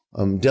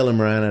 Dylan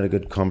Moran had a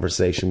good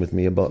conversation with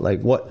me about like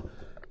what,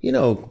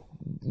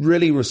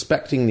 really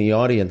respecting the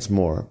audience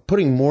more.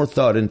 Putting more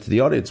thought into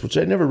the audience, which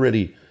I never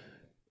really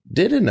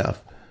did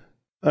enough.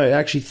 I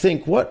actually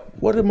think, what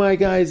are my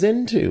guys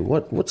into?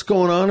 What's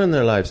going on in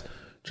their lives?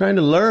 Trying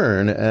to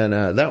learn. And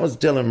that was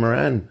Dylan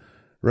Moran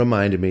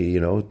reminded me,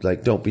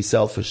 like, don't be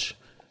selfish.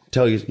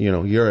 Tell you,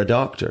 you're a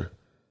doctor.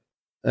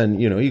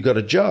 And, you got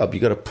a job. You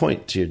got to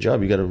point to your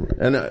job. You got to...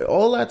 And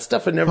all that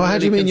stuff I never really how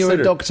do you mean considered.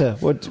 You're a doctor?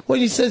 What? Well,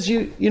 he says,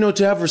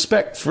 to have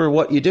respect for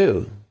what you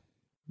do.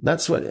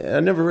 That's what...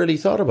 I never really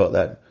thought about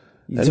that.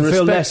 To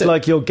feel less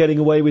like you're getting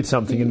away with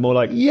something and more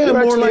like... Yeah,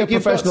 you're more like a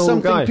professional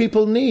something guy.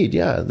 People need.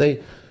 Yeah,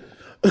 they...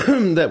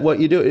 that what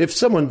you do, if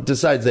someone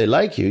decides they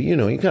like you, you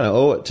kind of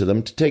owe it to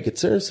them to take it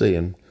seriously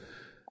and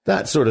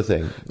that sort of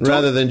thing,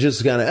 rather than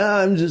just kind of,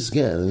 I'm just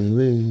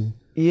getting...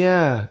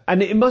 Yeah,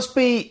 and it must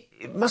be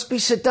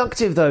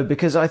seductive though,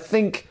 because I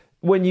think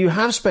when you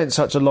have spent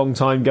such a long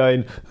time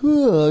going,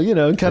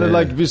 and kind of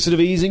like sort of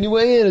easing your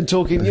way in and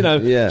talking,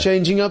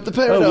 changing up the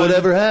paradigm.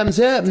 Whatever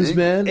happens,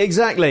 man.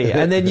 Exactly,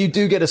 and then you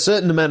do get a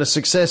certain amount of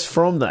success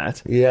from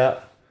that. Yeah.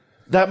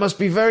 That must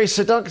be very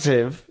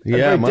seductive and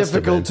very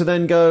difficult to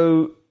then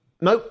go,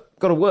 nope,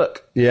 got to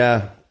work.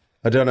 Yeah,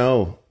 I don't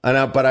know.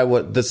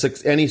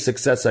 Any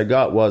success I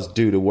got was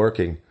due to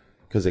working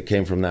because it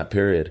came from that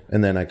period.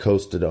 And then I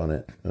coasted on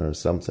it or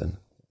something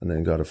and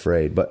then got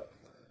afraid. But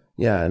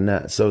yeah, and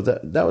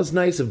that was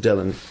nice of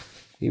Dylan.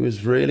 He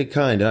was really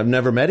kind. I've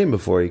never met him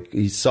before.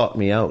 He sought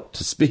me out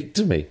to speak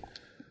to me.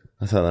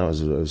 I thought it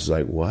was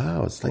like,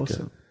 wow, it's like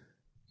awesome.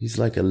 He's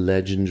like a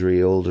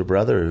legendary older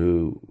brother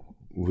who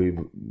we've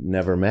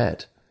never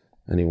met,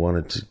 and he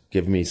wanted to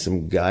give me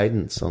some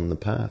guidance on the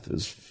path.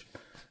 It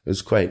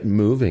was quite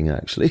moving,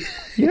 actually.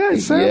 Yeah,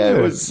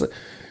 it was.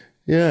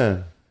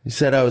 Yeah, he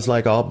said I was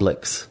like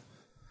Obelix.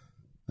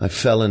 I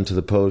fell into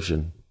the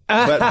potion,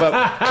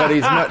 but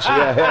he's much.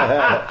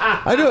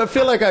 Yeah. I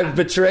feel like I've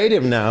betrayed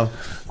him now,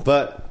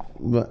 but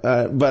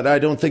I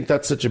don't think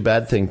that's such a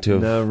bad thing to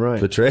have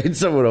betrayed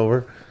someone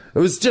over. It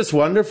was just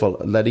wonderful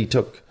that he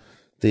took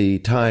the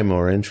time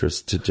or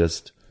interest to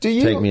just.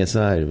 Take me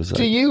aside. It was like,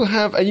 do you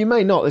have, and you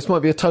may not, this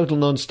might be a total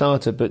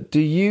non-starter, but do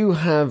you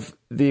have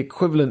the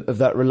equivalent of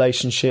that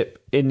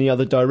relationship in the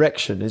other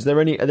direction? Are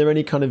there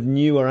any kind of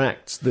newer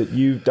acts that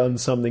you've done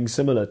something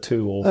similar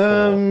to or for?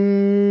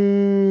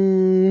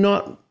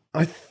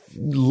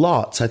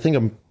 Lots. I think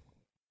I'm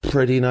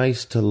pretty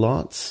nice to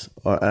lots.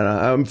 And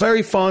I'm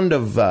very fond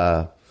of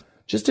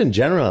just in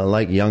general, I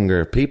like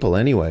younger people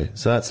anyway.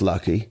 So that's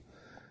lucky.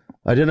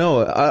 I don't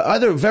know.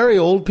 Either very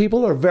old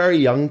people or very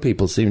young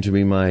people seem to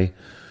be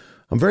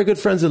I'm very good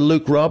friends with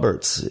Luke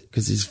Roberts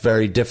because he's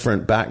very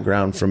different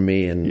background from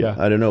me. And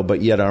I don't know,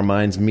 but yet our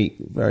minds meet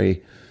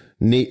very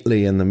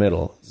neatly in the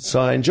middle. So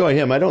I enjoy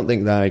him. I don't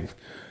think that I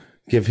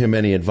give him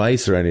any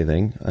advice or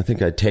anything. I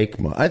think I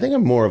think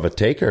I'm more of a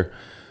taker.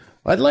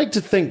 I'd like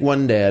to think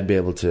one day I'd be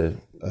able to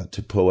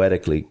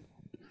poetically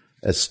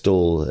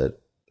extol it.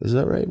 Is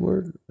that the right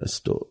word?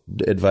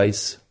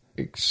 Advice?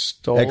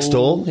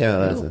 Extol? Yeah,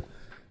 that's it.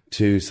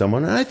 To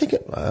someone. And I think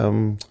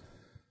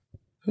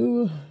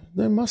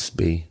there must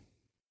be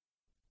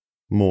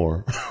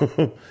more.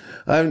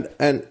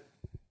 And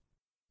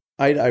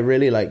I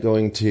really like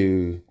going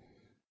to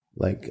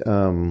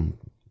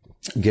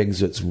gigs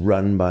that's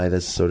run by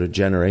this sort of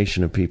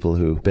generation of people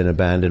who've been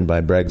abandoned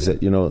by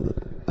Brexit. You know,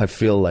 I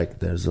feel like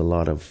there's a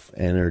lot of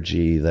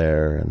energy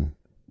there, and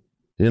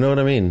you know what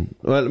I mean?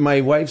 Well, my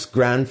wife's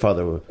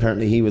grandfather,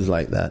 apparently he was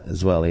like that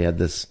as well. He had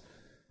this,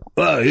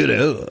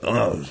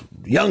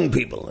 young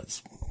people,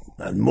 it's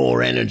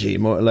more energy,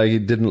 more like he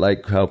didn't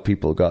like how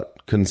people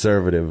got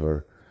conservative,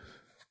 or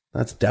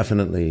that's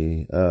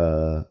definitely,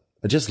 I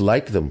just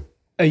like them.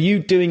 Are you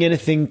doing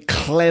anything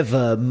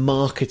clever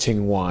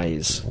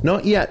marketing-wise?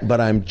 Not yet,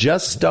 but I'm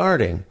just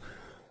starting.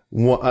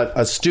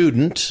 A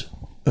student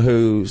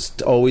who's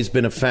always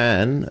been a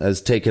fan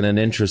has taken an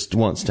interest,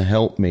 wants to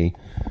help me,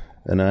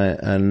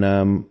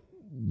 and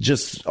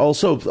just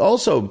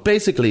also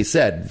basically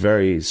said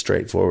very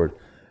straightforward,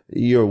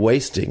 you're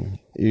wasting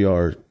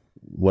your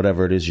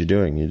whatever it is you're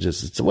doing.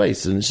 It's a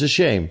waste and it's a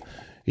shame.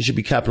 You should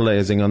be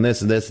capitalizing on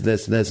this and this and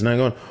this and this. And I'm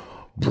going,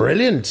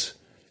 brilliant.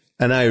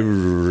 And I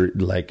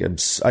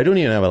don't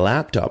even have a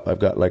laptop. I've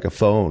got like a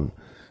phone.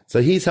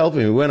 So he's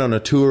helping me. We went on a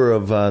tour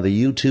of the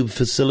YouTube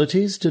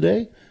facilities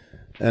today.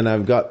 And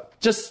I've got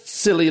just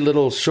silly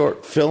little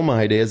short film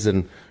ideas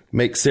and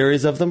make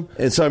series of them.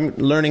 And so I'm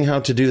learning how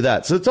to do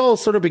that. So it's all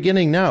sort of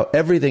beginning now.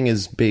 Everything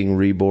is being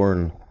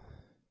reborn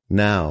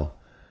now.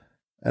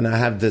 And I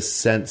have this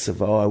sense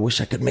of, I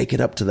wish I could make it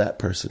up to that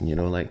person, you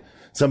know, like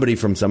somebody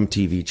from some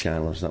TV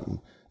channel or something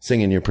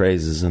singing your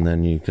praises, and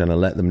then you kind of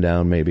let them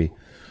down maybe.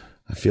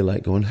 I feel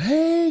like going,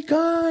 hey,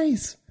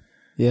 guys.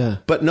 Yeah.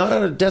 But not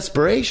out of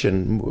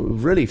desperation,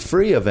 really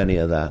free of any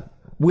of that.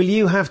 Will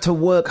you have to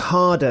work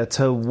harder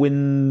to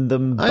win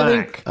them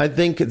back? I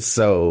think it's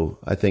so.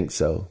 I think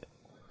so.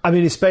 I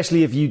mean,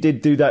 especially if you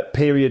did do that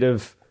period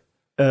of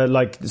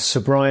like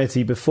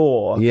sobriety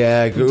before.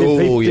 Yeah. Did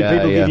people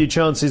give you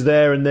chances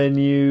there, and then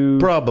you...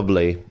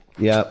 Probably.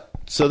 Yeah.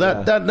 So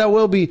that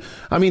will be...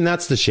 I mean,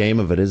 that's the shame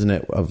of it, isn't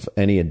it? Of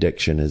any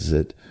addiction, is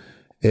that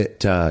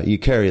you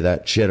carry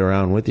that shit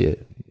around with you.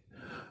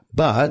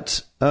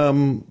 But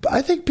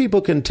I think people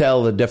can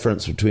tell the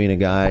difference between a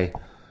guy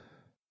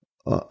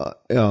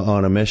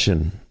on a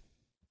mission.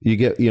 You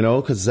get, you know,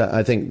 because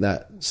I think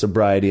that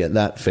sobriety at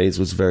that phase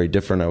was very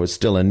different. I was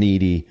still a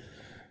needy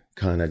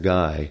kind of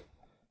guy,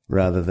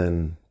 rather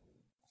than.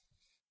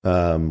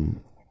 I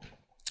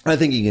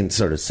think you can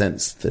sort of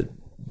sense the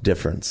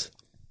difference,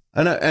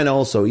 and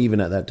also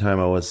even at that time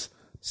I was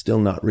still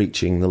not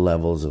reaching the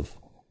levels of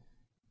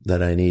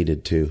that I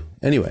needed to.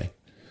 Anyway,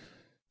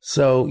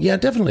 so yeah,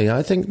 definitely.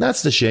 I think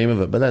that's the shame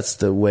of it, but that's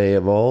the way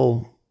of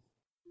all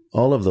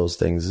of those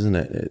things, isn't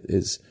it? It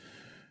is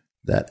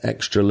that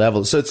extra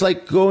level. So it's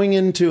like going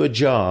into a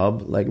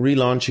job, like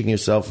relaunching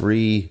yourself,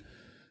 look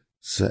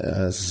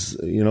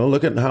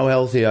at how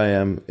healthy I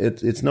am.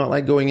 It's not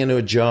like going into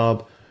a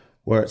job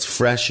where it's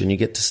fresh and you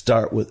get to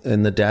start with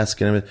in the desk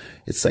and everything.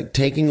 It's like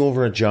taking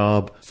over a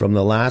job from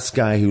the last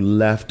guy who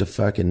left a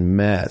fucking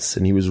mess,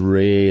 and he was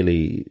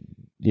really,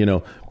 you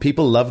know,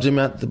 people loved him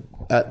at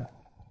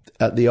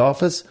the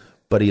office,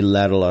 but he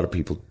let a lot of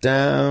people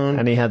down.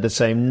 And he had the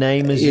same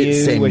name as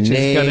you, which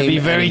is going to be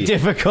very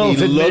difficult.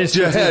 He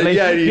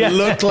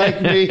looked like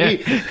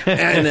me.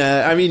 And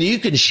I mean, you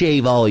can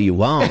shave all you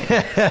want,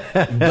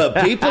 but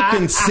people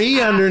can see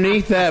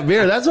underneath that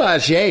beard. That's why I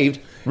shaved.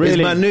 Really?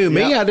 It's my new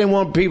me. Yep. I didn't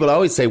want people to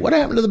always say, what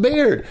happened to the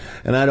beard?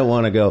 And I don't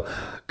want to go,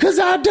 because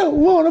I don't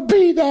want to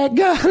be that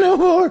guy no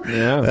more.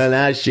 Yeah. And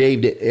I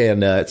shaved it.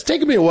 And it's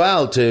taken me a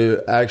while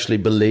to actually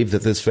believe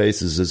that this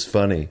face is as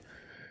funny.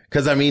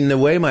 Because, I mean, the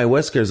way my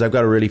whiskers, I've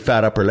got a really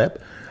fat upper lip.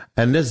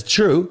 And this is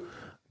true.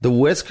 The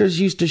whiskers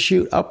used to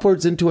shoot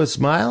upwards into a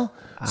smile.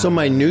 So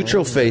my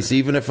neutral face,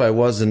 even if I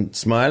wasn't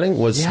smiling,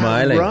 was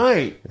smiling.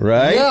 Right.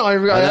 Right? Yeah, I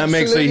that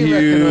makes a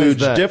huge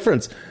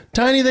difference.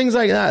 Tiny things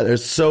like that.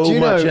 There's so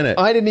much in it.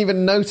 I didn't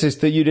even notice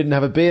that you didn't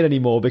have a beard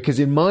anymore, because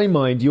in my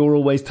mind, you're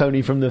always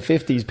Tony from the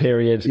 50s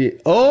period. Yeah.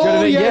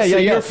 Oh, yeah.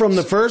 You're from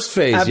the first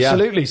phase.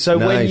 Absolutely. Yeah. So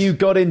when you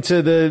got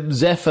into the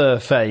Zephyr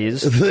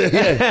phase,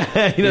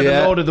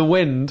 the Lord of the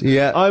Wind,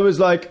 I was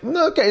like,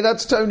 okay,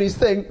 that's Tony's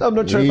thing. I'm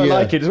not sure if I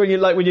like it. It's when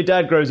your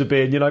dad grows a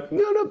beard and you're like,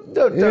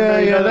 don't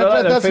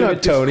that's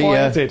not Tony.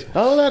 Yeah.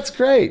 Oh, that's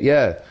great.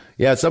 Yeah.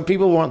 Yeah. Some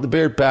people want the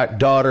beard back.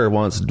 Daughter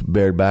wants the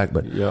beard back,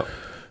 but... Yeah.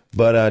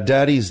 But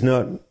Daddy's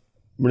not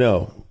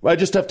No, I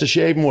just have to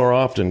shave more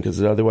often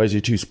because otherwise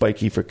you're too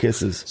spiky for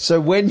kisses.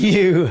 So when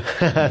you,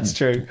 that's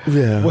true.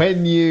 Yeah.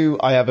 When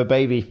I have a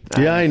baby.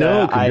 Yeah, I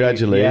know.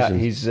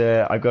 Congratulations.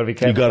 I've got to be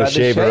careful. You got to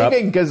shave her up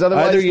because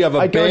otherwise either you have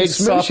a big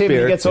soft beard,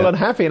 and he gets all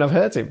unhappy, and I've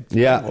hurt him.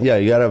 Yeah,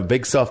 you got to have a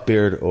big soft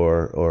beard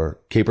or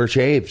keep her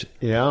shaved.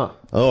 Yeah.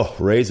 Oh,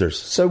 razors.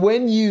 So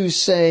when you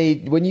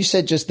said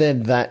just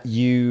then that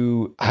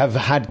you have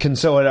had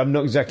concern, I'm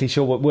not exactly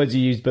sure what words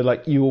you used, but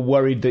like you were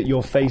worried that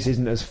your face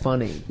isn't as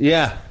funny.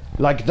 Yeah.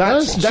 Like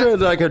that's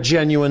like a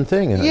genuine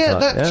thing.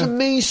 To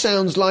me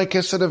sounds like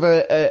a sort of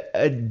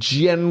a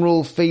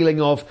general feeling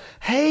of,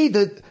 hey,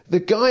 the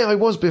guy I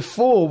was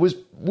before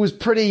was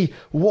pretty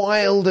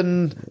wild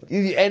and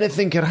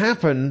anything could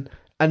happen,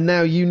 and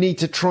now you need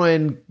to try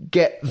and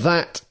get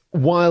that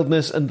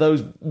wildness and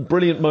those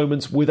brilliant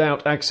moments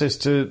without access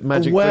to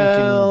magic drinking.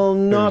 Well,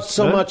 not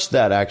so much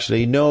that,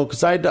 actually. No,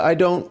 because I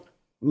don't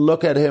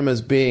look at him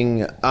as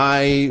being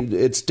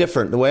it's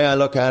different. The way I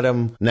look at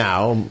him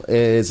now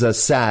is a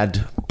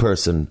sad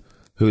person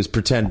who's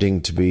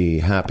pretending to be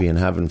happy and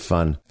having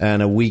fun,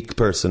 and a weak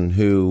person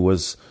who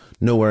was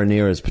nowhere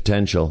near his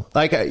potential.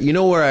 Like, you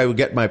know where I would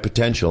get my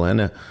potential,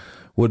 and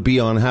would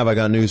be on Have I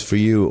Got News for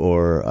You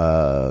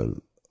or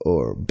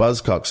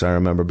Buzzcocks, I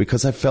remember,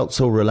 because I felt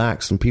so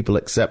relaxed and people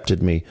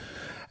accepted me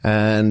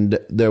and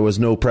there was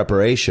no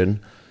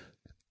preparation.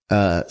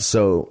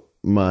 So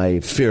my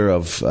fear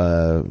of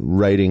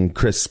writing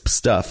crisp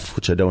stuff,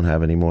 which I don't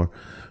have anymore,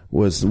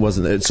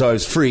 wasn't. So I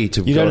was free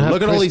to go,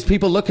 look at all these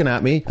people looking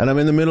at me, and I'm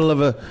in the middle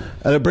of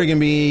bringing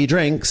me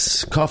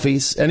drinks,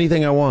 coffees,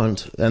 anything I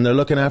want, and they're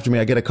looking after me.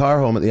 I get a car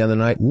home at the end of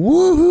the night.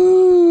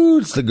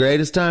 Woohoo! It's the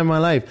greatest time of my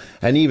life.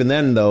 And even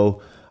then,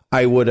 though,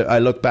 I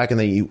look back and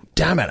think,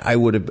 damn it, I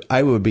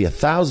would be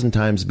 1,000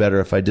 times better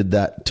if I did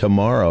that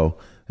tomorrow.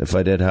 If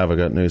I did Have I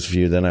Got News for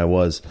You, than I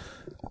was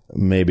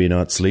maybe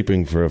not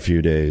sleeping for a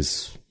few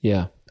days.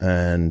 Yeah.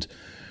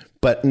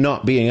 But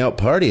not being out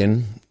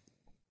partying,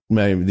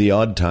 maybe the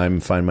odd time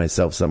find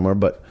myself somewhere,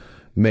 but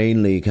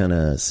mainly kind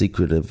of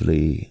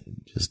secretively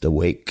just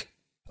awake.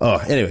 Oh,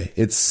 anyway,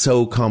 it's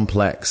so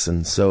complex.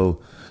 And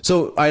so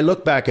I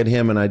look back at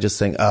him and I just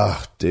think,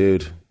 oh,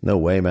 dude, no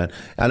way, man.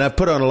 And I've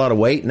put on a lot of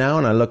weight now,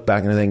 and I look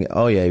back and I think,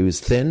 oh yeah, he was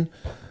thin,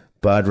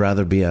 but I'd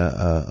rather be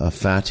a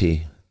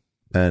fatty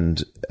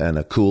and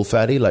a cool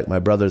fatty. Like my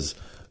brother's a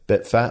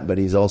bit fat, but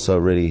he's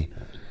also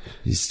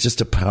he's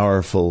just a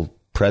powerful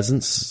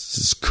presence.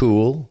 He's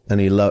cool, and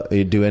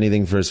he'd do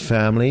anything for his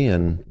family,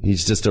 and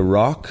he's just a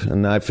rock.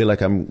 And I feel like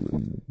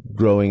I'm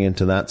growing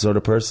into that sort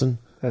of person.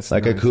 That's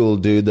like nice. A cool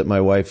dude that my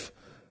wife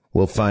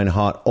will find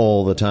hot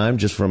all the time,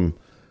 just from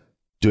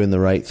doing the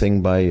right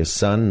thing by his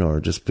son, or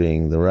just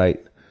being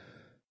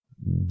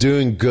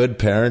doing good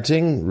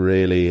parenting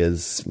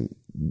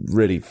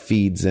really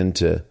feeds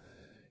into,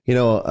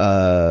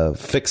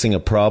 fixing a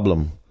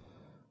problem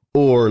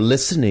or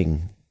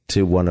listening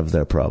to one of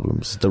their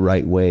problems the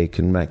right way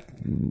can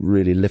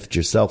really lift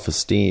your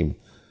self-esteem.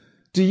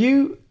 Do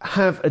you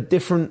have a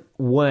different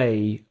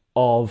way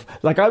of,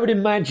 like, I would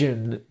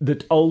imagine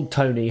that old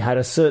Tony had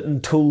a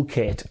certain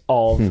toolkit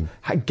of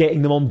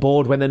getting them on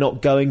board when they're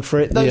not going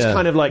for it. Those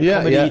kind of like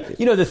comedy,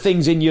 the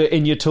things in your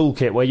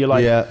toolkit where you're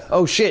like,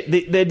 oh shit,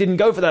 they didn't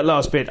go for that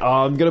last bit. Oh,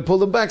 I'm going to pull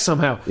them back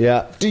somehow.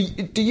 Yeah. Do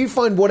you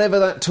find whatever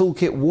that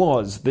toolkit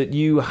was that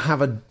you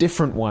have a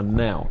different one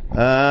now?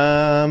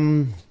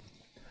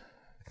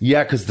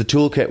 Yeah, because the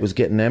toolkit was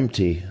getting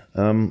empty.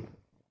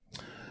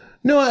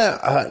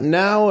 No,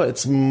 now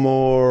it's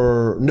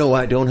more. No,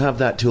 I don't have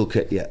that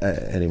toolkit yet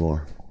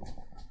anymore.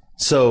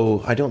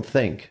 So I don't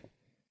think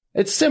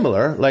it's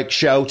similar, like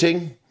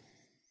shouting.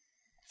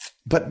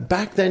 But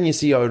back then, you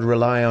see, I would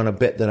rely on a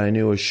bit that I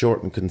knew was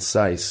short and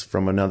concise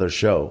from another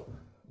show.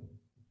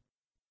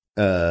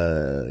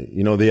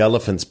 The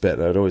elephants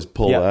bit. I'd always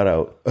pull that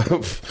out.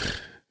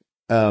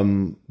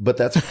 But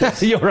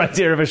that's your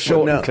idea of a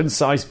short and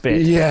concise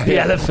bit. Yeah, the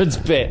elephant's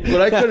bit.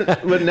 But I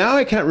couldn't. But now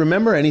I can't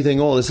remember anything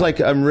old. It's like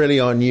I'm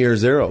really on year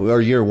 0 or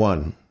year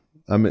 1.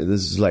 I mean,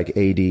 this is like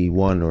AD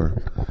 1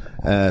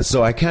 or.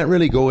 So I can't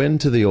really go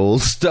into the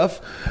old stuff.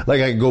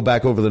 Like I can go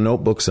back over the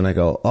notebooks and I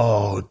go,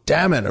 oh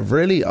damn it!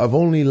 I've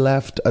only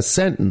left a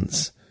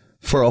sentence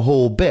for a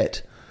whole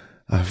bit.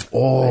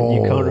 And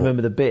you can't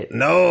remember the bit.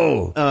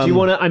 No. Do you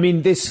want to? I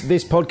mean, this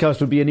podcast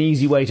would be an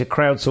easy way to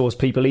crowdsource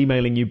people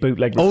emailing you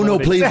bootleg recordings. Oh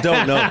no, please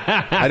don't. No,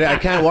 I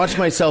can't watch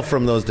myself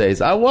from those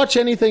days. I'll watch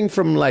anything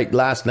from like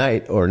last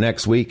night or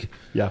next week.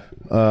 Yeah.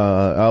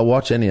 I'll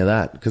watch any of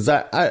that because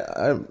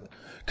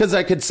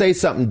I could say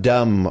something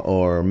dumb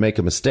or make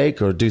a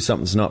mistake or do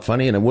something that's not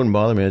funny and it wouldn't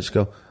bother me. I just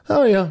go,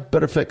 oh yeah,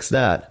 better fix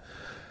that.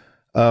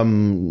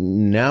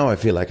 Now I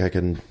feel like I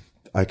can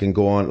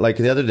go on. Like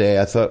the other day,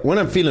 I thought, when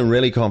I'm feeling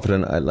really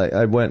confident,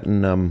 I went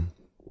and,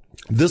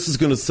 this is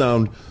going to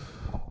sound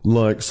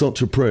like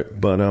such a prick,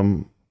 but,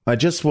 I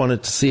just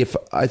wanted to see if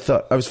I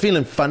thought I was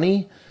feeling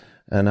funny,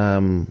 and,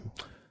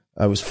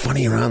 I was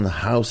funny around the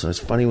house, and I was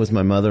funny with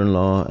my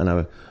mother-in-law, and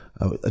I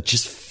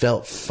just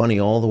felt funny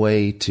all the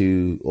way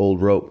to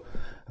Old Rope.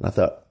 And I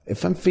thought,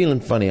 if I'm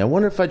feeling funny, I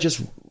wonder if I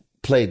just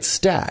played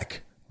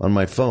Stack on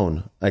my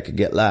phone, I could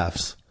get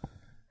laughs.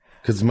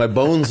 Because my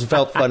bones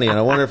felt funny, and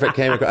I wonder if it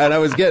came across. And I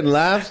was getting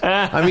laughs.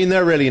 I mean,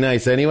 they're really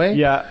nice anyway.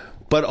 Yeah.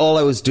 But all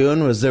I was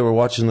doing was they were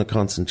watching the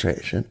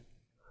concentration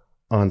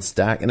on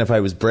Stack. And if I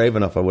was brave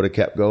enough, I would have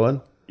kept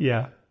going.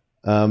 Yeah.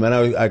 And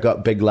I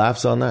got big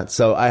laughs on that.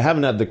 So I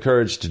haven't had the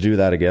courage to do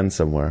that again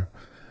somewhere.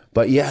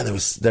 But yeah,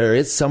 there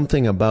is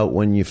something about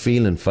when you're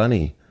feeling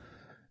funny.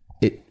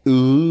 It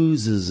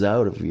oozes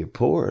out of your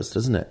pores,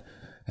 doesn't it?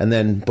 And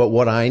then, but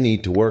what I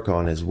need to work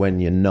on is when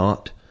you're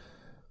not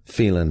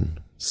feeling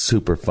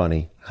super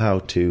funny, how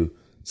to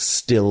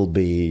still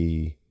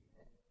give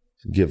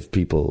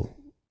people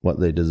what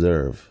they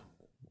deserve.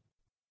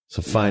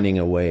 So finding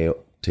a way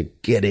to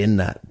get in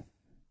that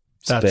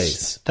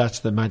space. That's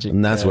the magic.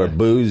 And that's where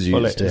booze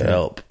used to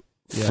help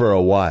for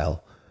a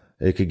while.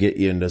 It could get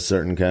you into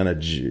certain kind of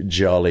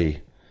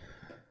jolly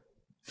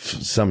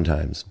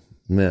sometimes.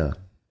 Yeah.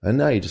 And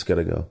now you just got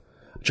to go.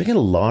 I'm drinking a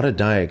lot of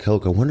Diet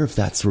Coke. I wonder if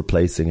that's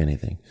replacing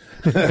anything.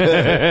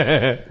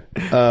 An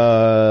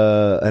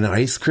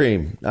ice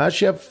cream.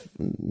 Actually, I've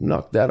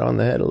knocked that on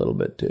the head a little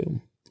bit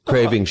too.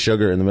 Craving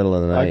sugar in the middle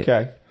of the night.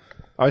 Okay.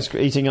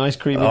 Eating ice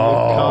cream in your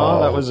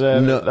car. That was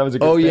a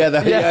good Oh,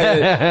 bit.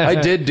 yeah. I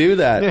did do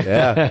that.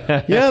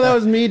 Yeah. Yeah, that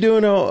was me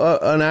doing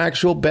an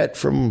actual bet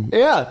from...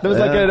 Yeah, that was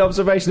like an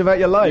observation about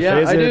your life.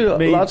 Yeah, I do.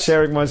 Me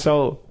sharing my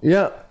soul.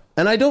 Yeah.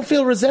 And I don't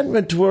feel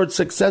resentment towards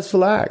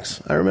successful acts.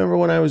 I remember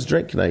when I was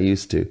drinking, I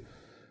used to.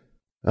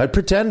 I'd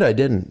pretend I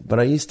didn't, but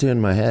I used to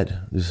in my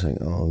head. Just like,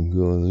 oh,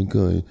 God, that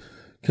guy,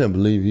 can't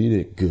believe he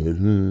did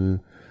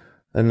good.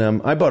 And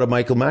I bought a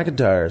Michael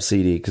McIntyre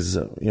CD because,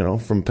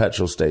 from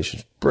petrol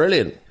stations.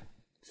 Brilliant.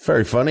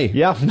 Very funny.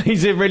 Yeah,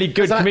 he's a really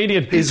good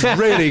comedian. He's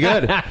really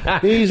good.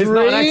 He's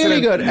really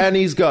good. And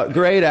he's got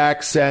great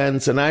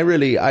accents. And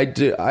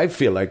I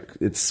feel like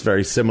it's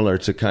very similar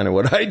to kind of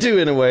what I do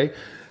in a way.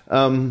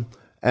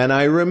 And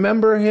I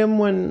remember him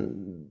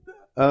when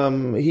I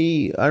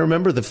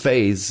remember the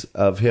phase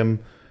of him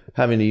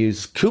having to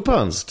use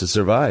coupons to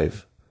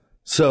survive.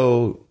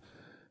 So,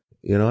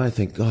 I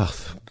think,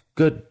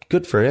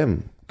 good for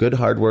him. Good,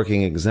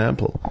 hardworking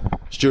example.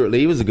 Stuart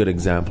Lee was a good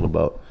example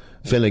about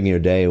filling your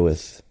day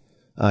with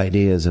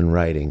ideas and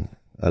writing.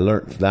 I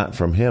learned that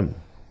from him.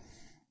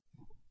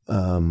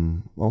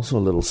 Also a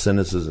little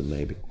cynicism,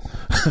 maybe.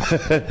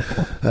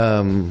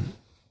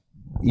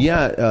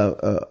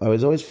 I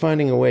was always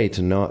finding a way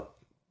to not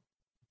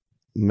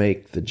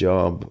make the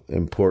job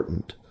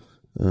important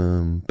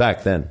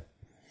back then.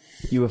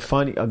 You were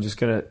finding... I'm just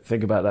going to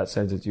think about that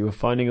sentence. You were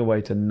finding a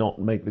way to not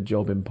make the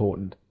job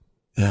important.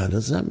 Yeah,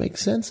 does that make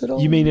sense at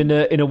all? You mean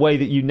in a way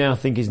that you now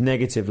think is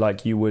negative,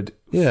 like you would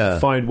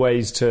find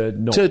ways to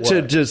not work?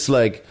 To just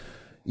like,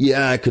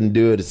 I can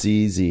do it, it's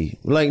easy.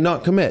 Like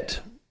not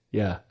commit.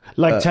 Yeah.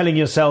 Like telling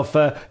yourself,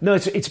 no,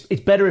 it's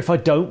better if I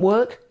don't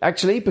work,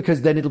 actually,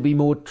 because then it'll be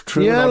more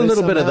true. Yeah, a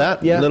little bit of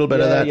that. Yeah. A little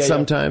bit of that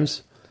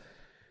sometimes.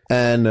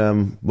 And,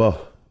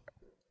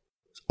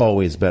 it's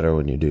always better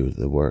when you do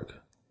the work.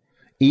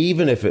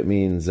 Even if it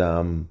means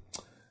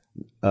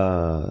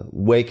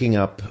waking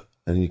up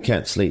and you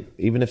can't sleep.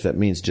 Even if that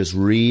means just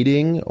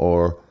reading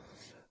or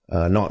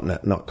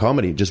not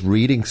comedy, just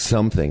reading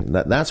something.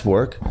 That's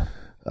work.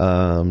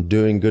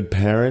 Doing good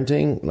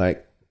parenting,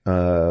 like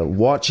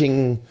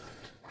watching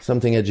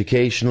something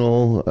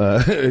educational,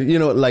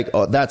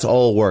 that's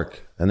all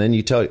work. And then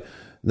you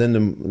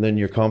then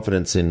your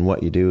confidence in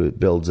what you do, it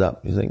builds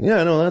up. You think,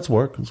 that's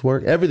work. It's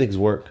work. Everything's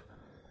work.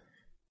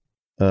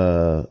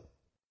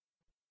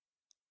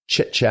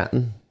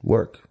 Chit-chatting,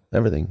 work.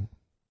 Everything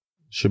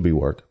should be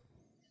work.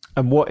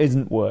 And what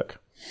isn't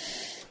work?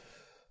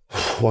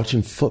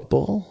 Watching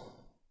football.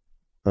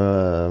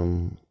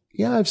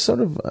 I've sort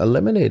of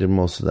eliminated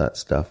most of that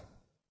stuff.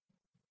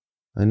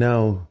 I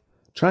now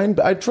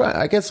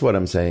I guess what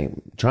I'm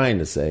trying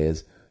to say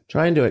is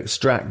trying to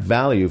extract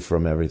value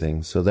from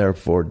everything. So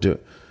therefore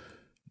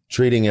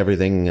treating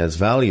everything as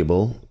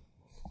valuable.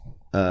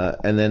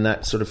 And then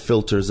that sort of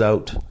filters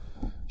out.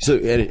 So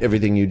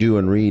everything you do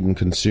and read and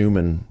consume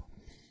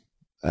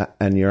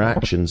and your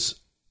actions,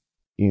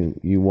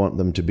 you want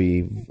them to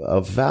be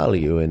of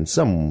value in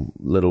some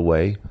little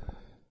way.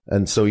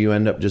 And so you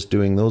end up just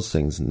doing those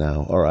things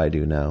now, or I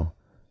do now.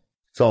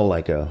 It's all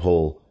like a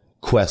whole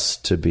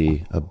quest to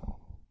be a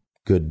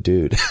good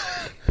dude.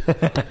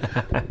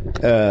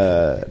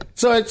 So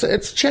it's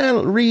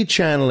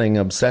rechanneling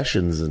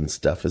obsessions and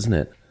stuff, isn't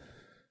it?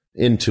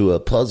 Into a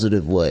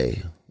positive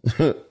way.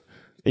 Are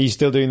you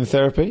still doing the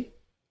therapy?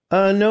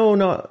 No,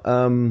 not.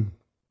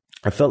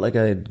 I felt like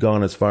I had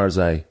gone as far as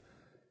I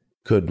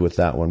could with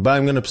that one, but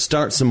I'm going to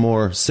start some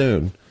more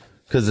soon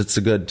because it's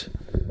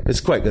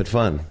quite good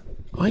fun.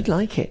 I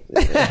like it.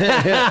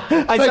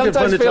 I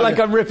sometimes feel like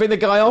I'm ripping the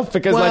guy off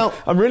because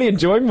I'm really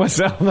enjoying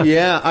myself.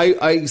 Yeah, I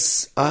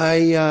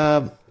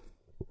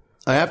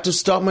have to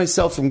stop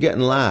myself from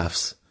getting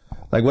laughs.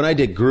 Like when I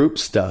did group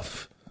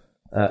stuff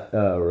at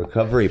a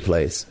recovery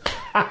place,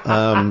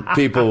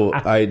 people,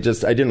 I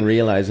didn't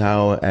realize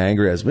how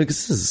angry I was because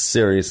this is a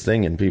serious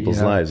thing in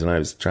people's lives, and I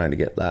was trying to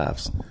get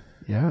laughs.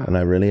 Yeah, and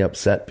I really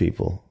upset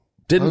people.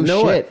 Didn't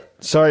know it.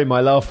 Sorry,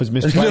 my laugh was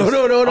misplaced. No, I was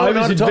not at all.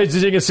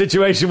 envisaging a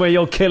situation where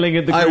you're killing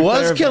at the I group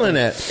was therapy. killing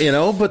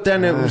it, but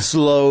then it was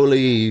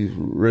slowly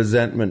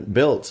resentment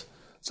built.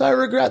 So I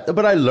regret that,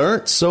 but I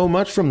learned so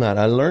much from that.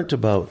 I learned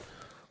about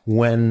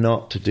when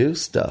not to do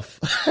stuff.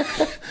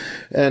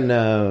 And,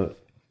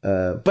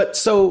 but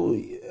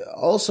so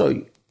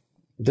also,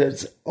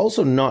 there's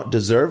also not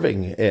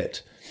deserving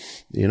it.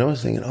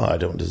 Thinking, I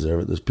don't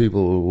deserve it. There's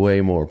people with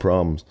way more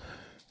problems.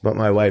 But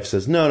my wife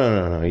says,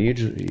 no,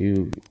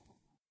 you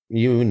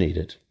need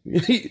it.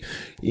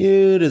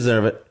 You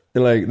deserve it.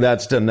 Like,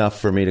 that's enough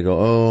for me to go,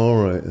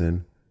 all right,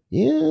 then.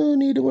 You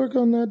need to work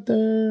on that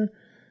there.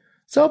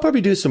 So I'll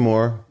probably do some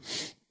more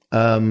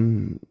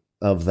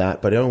of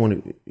that, but you don't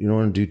want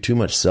to do too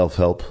much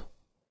self-help.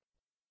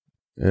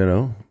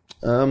 So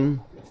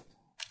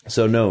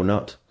no,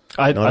 not.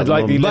 I'd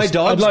like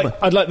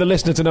the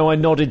listener to know I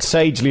nodded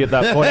sagely at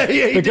that point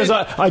because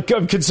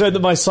I'm concerned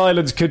that my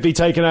silence could be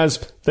taken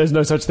as there's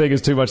no such thing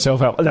as too much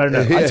self-help. No,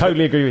 I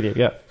totally agree with you.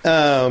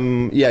 Yeah.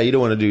 You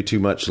don't want to do too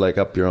much like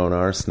up your own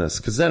arseness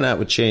because then that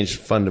would change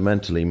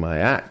fundamentally my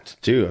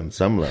act too on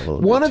some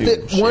level. One of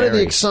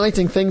the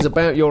exciting things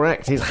about your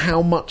act is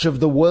how much of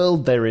the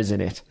world there is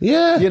in it.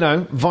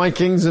 Yeah.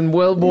 Vikings and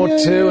World War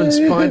II and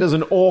spiders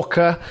and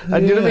Orca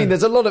and you know what I mean.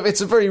 There's a lot of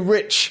it's a very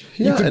rich.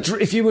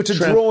 If you were to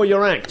draw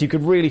your act, you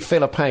could really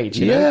fill a page.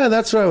 Yeah,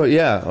 that's right.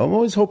 Yeah, I'm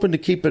always hoping to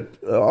keep it.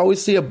 I always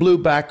see a blue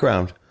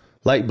background,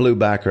 light blue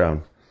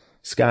background,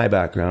 sky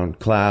background,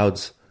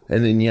 clouds,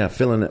 and then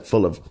filling it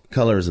full of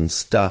colors and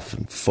stuff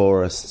and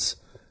forests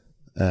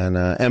and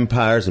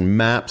empires and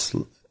maps.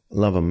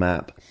 Love a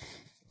map.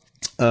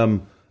 But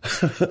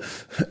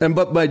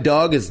my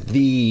dog is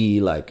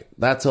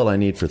that's all I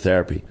need for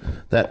therapy.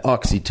 That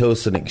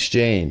oxytocin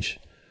exchange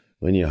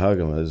when you hug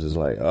him is just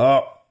like,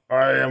 oh,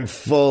 I am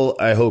full.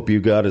 I hope you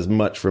got as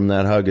much from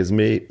that hug as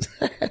me.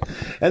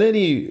 And then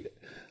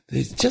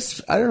it's just,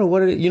 I don't know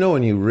what it is.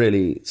 When you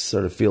really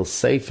sort of feel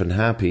safe and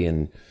happy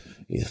and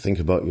you think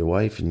about your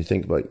wife and you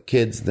think about your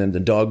kids, then the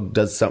dog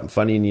does something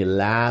funny and you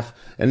laugh.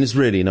 And it's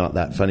really not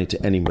that funny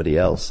to anybody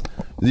else.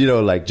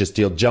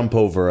 He'll jump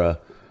over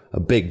a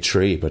big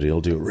tree, but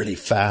he'll do it really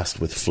fast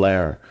with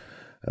flair.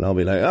 And I'll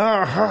be like,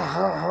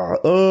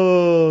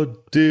 oh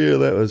dear,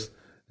 that was...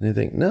 And you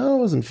think, no, it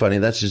wasn't funny.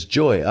 That's just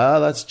joy.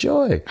 That's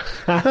joy.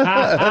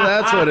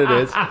 That's what it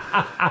is.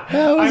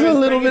 That was a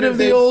little bit of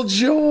the old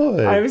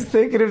joy. I was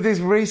thinking of this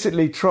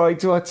recently, trying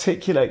to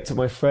articulate to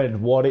my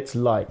friend what it's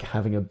like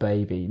having a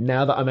baby.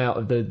 Now that I'm out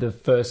of the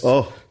first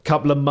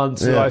couple of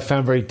months that I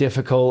found very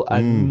difficult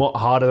and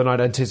harder than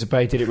I'd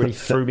anticipated, it really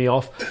threw me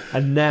off.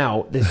 And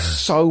now there's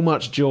so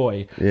much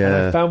joy. Yeah. And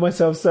I found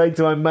myself saying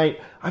to my mate,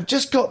 I've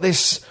just got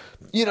this...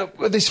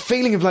 this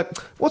feeling of like,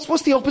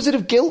 what's the opposite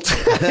of guilt?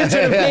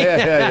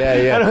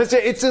 Yeah. And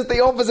it's just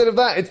the opposite of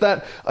that. It's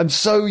that I'm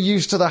so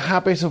used to the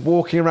habit of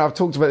walking around. I've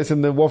talked about this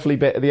in the waffly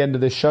bit at the end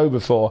of this show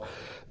before.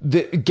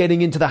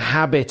 Getting into the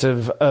habit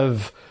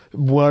of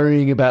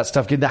worrying about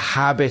stuff, getting the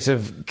habit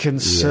of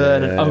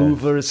concern and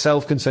over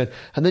self-concern,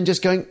 and then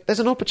just going,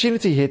 there's an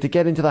opportunity here to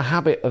get into the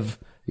habit of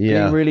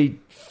being really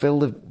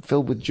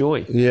filled with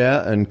joy.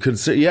 Yeah, and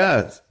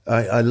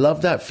I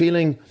love that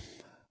feeling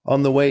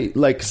on the way,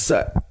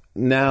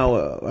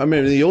 now,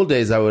 in the old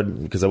days I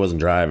would, because I wasn't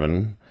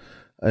driving,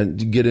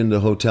 I'd get into a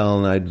hotel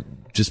and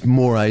I'd just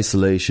more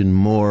isolation,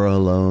 more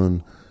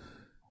alone.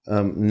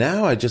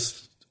 Now I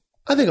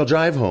think I'll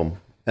drive home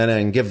and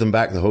then give them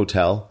back the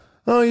hotel.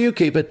 Oh, you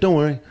keep it, don't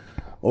worry.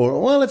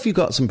 Or, well, if you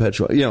got some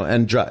petrol,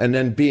 and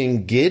then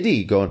being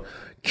giddy, going,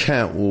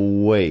 can't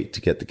wait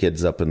to get the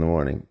kids up in the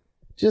morning.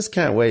 Just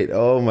can't wait.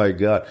 Oh my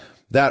God.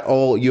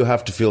 You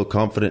have to feel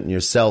confident in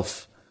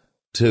yourself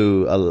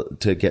to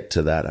get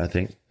to that, I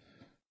think.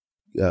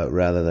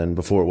 Rather than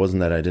before, it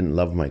wasn't that I didn't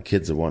love my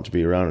kids that want to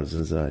be around us,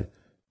 as I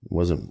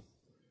wasn't,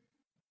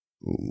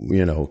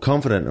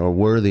 confident or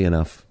worthy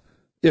enough.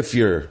 If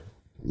you're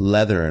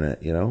leather in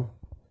it, you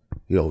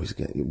always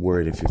get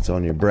worried if it's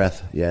on your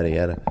breath, yada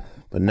yada.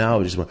 But now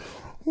I just went,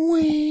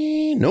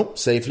 nope,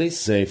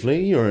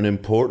 safely. You're an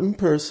important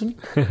person.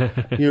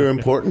 You're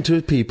important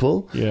to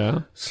people.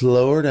 Yeah.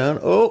 Slow her down.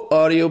 Oh,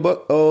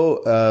 audiobook.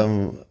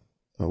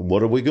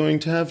 What are we going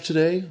to have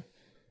today?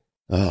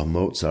 Oh,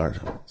 Mozart,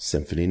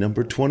 Symphony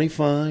Number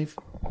 25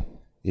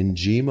 in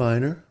G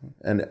minor.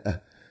 And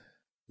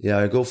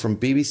I go from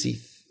BBC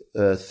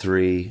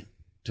 3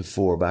 to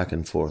 4 back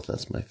and forth.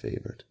 That's my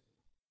favorite.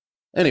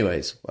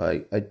 Anyways,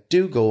 I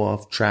do go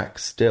off track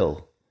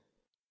still.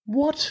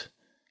 What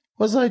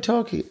was I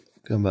talking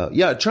about?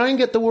 Yeah, try and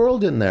get the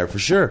world in there for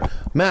sure.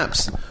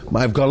 Maps.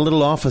 I've got a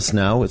little office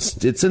now.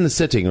 It's in the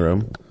sitting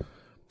room,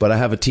 but I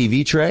have a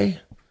TV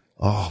tray.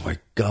 Oh my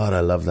God,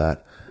 I love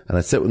that. And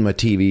I sit with my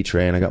TV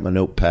tray and I got my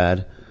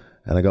notepad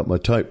and I got my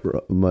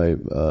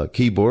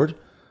keyboard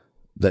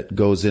that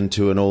goes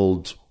into an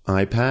old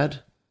iPad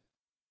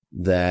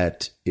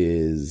that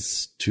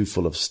is too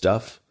full of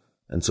stuff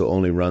and so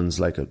only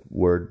runs like a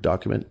Word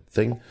document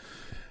thing.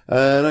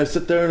 And I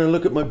sit there and I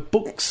look at my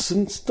books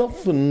and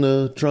stuff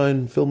and try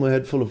and fill my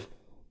head full of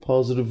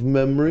positive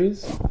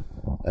memories.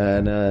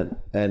 And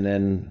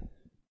then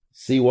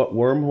see what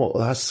wormhole.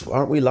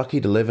 Aren't we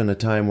lucky to live in a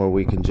time where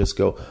we can just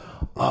go,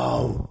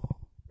 oh,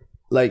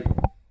 like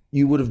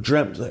you would have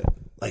dreamt,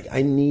 like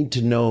I need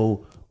to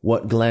know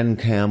what Glenn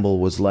Campbell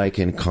was like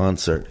in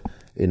concert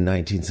in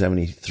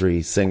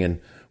 1973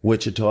 singing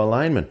Wichita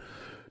Lineman.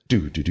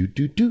 Do, do, do,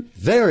 do, do.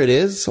 There it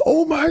is.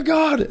 Oh my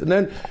God. And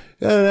then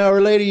an hour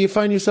later, you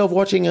find yourself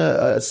watching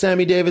a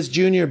Sammy Davis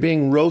Jr.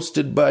 being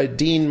roasted by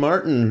Dean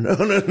Martin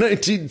on a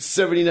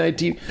 1979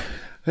 TV.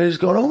 And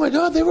just going, oh my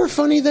God, they were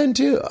funny then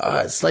too.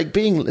 It's like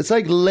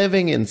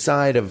living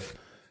inside of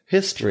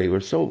history.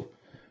 We're so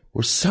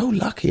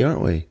lucky,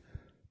 aren't we?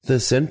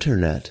 This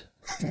internet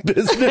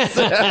business.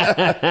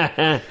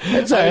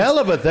 It's a hell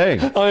of a thing.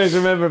 I always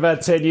remember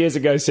about 10 years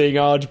ago seeing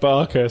Arj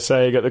Barker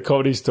saying at the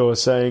Comedy Store,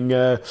 saying,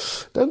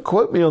 don't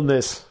quote me on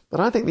this,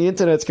 but I think the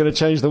internet's going to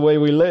change the way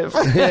we live.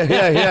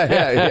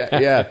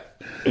 Yeah.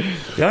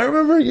 I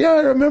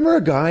remember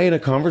a guy in a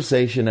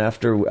conversation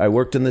after I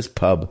worked in this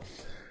pub,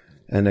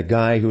 and a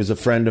guy who was a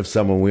friend of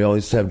someone, we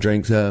always have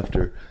drinks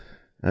after,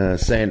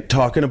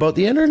 talking about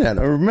the internet.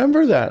 I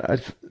remember that.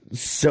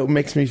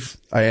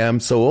 I am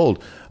so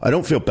old. I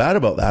don't feel bad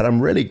about that.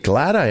 I'm really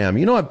glad I am.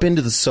 I've been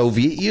to the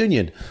Soviet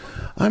Union.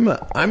 I'm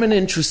an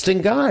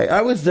interesting guy.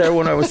 I was there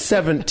when I was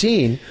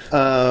 17.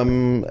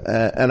 And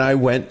I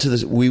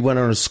we went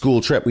on a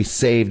school trip. We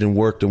saved and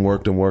worked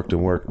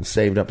and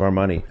saved up our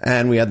money.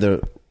 And we had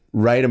the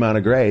right amount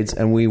of grades.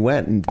 And we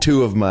went, and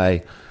two of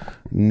my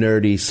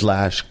nerdy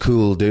 /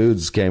 cool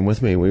dudes came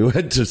with me. We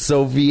went to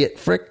Soviet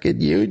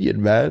frickin'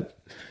 Union, man.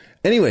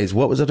 Anyways,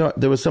 what was I talking?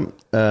 There was some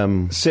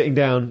sitting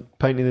down,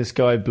 painting the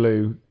sky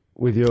blue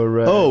with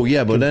your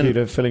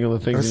computer, filling all the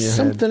things in your head.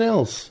 Something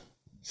else.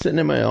 Sitting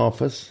in my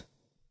office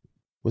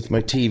with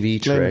my TV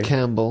tray.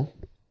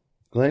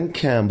 Glenn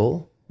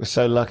Campbell. We're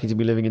so lucky to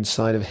be living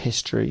inside of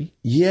history.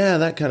 Yeah,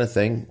 that kind of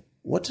thing.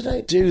 What did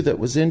I do that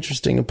was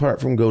interesting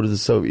apart from go to the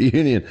Soviet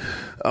Union?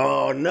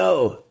 Oh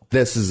no.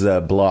 This is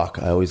a block.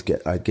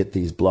 I get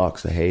these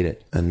blocks. I hate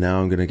it. And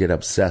now I'm going to get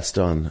obsessed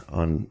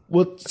on.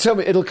 Well, tell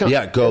me, it'll come.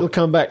 Yeah, go. It'll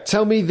come back.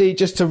 Tell me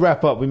just to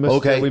wrap up. We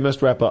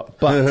must wrap up.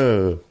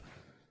 But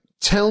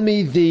tell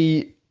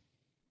me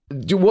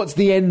what's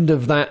the end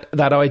of that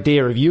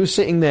idea of you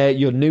sitting there,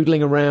 you're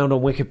noodling around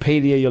on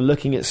Wikipedia, you're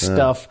looking at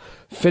stuff,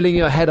 filling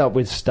your head up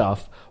with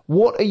stuff.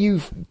 What are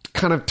you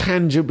kind of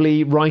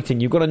tangibly writing?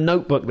 You've got a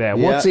notebook there.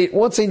 Yeah.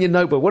 What's in your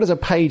notebook? What does a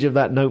page of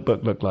that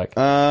notebook look like?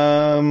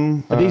 Are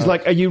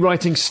you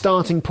writing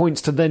starting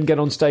points to then get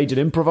on stage and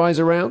improvise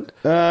around?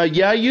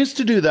 Yeah, I used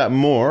to do that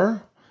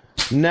more.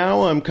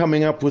 Now I'm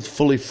coming up with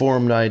fully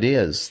formed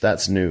ideas.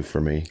 That's new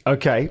for me.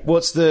 Okay.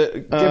 What's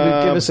give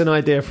us an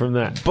idea from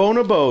that.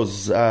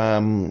 Bonobos.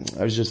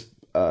 I was just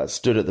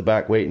stood at the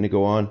back waiting to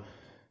go on,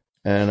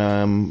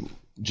 and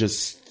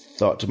just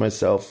thought to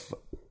myself,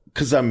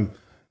 because I'm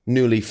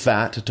newly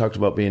fat. I talked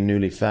about being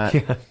newly fat.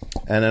 Yeah.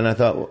 And then I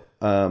thought,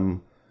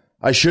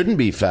 I shouldn't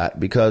be fat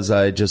because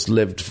I just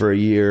lived for a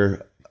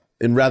year,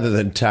 and rather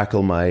than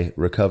tackle my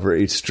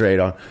recovery straight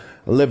on,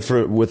 I lived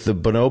with the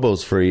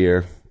bonobos for a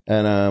year.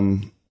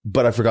 And,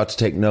 but I forgot to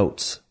take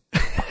notes,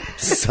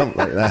 something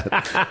like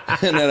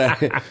that. And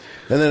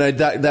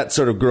then that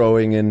sort of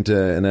growing into,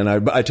 and then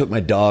I took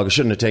my dog. I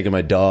shouldn't have taken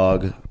my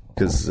dog,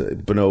 because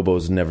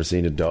Bonobo's never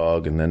seen a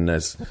dog, and then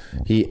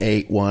he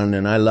ate one,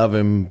 and I love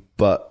him,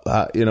 but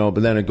but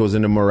then it goes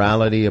into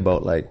morality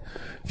about, like,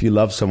 if you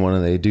love someone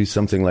and they do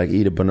something like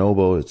eat a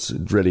bonobo,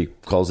 it really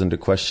calls into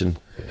question,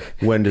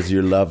 when does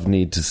your love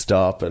need to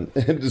stop?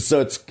 And so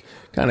it's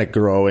kind of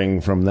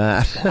growing from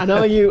that. And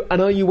are you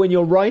when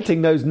you're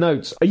writing those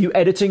notes, are you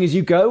editing as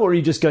you go, or are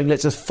you just going,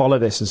 let's just follow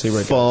this and see where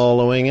it goes?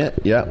 Following it,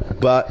 yeah.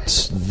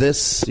 But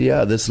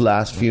this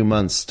last few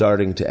months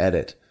starting to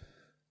edit.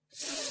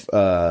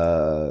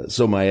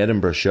 So my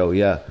Edinburgh show,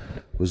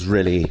 was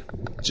really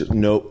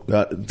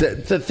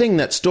the thing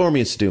that Storm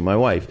used to do, my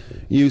wife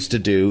used to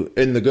do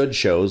in the good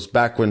shows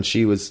back when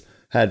she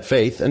had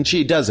faith, and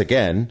she does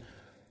again,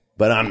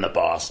 but I'm the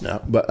boss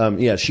now. But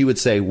she would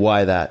say,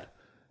 why that?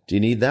 Do you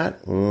need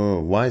that? Oh,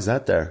 why is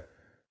that there?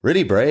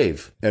 Really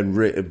brave.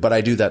 But I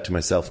do that to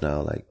myself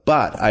now.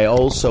 But I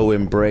also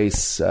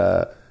embrace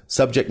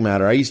subject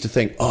matter. I used to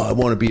think, I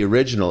want to be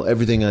original. But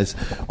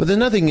there's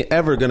nothing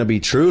ever going to be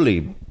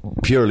truly,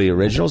 purely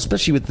original,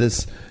 especially with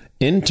this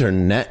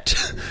internet.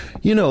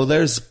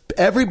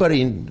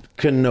 Everybody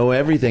can know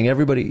everything.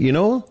 Everybody,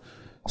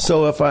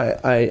 So if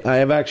I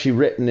have actually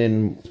written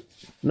in,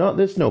 not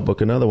this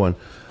notebook, another one,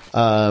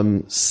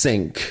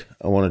 sync.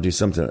 I want to do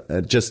something,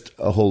 just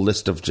a whole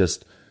list of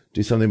just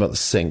do something about the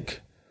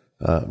sync,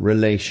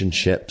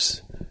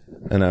 relationships.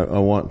 And I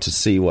want to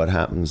see what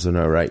happens when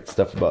I write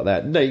stuff about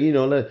that.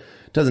 It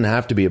doesn't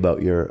have to be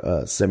about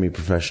your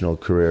semi-professional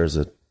career as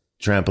a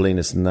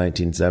trampolinist in the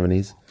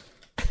 1970s.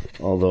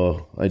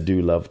 Although I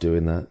do love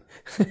doing that.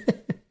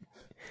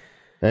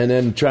 And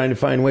then trying to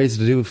find ways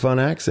to do fun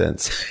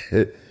accents.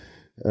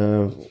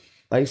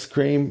 Ice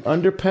cream,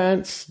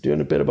 underpants,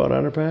 doing a bit about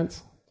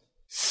underpants.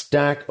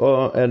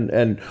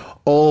 And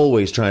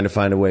always trying to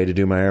find a way to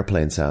do my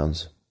airplane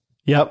sounds.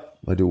 Yep.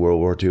 I do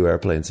World War II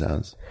airplane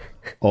sounds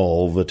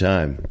all the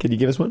time. Can you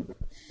give us one?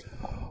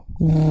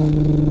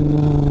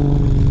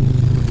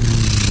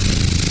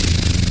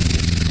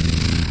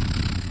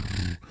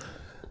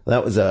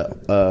 That was a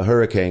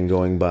hurricane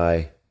going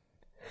by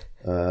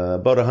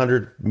about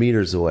 100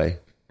 meters away.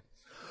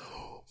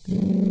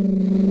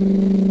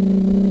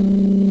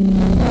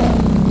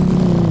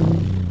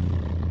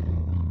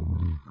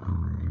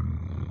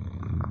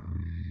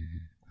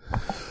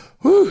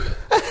 Whew.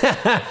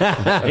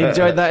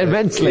 Enjoyed that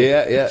immensely.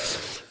 Yeah.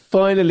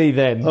 Finally,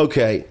 then.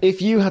 Okay.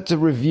 If you had to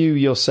review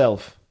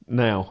yourself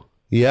now,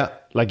 Yeah.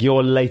 like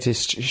your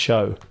latest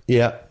show,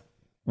 Yeah.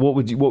 what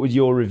would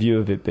your review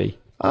of it be?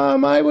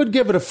 I would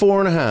give it a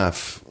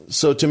 4.5.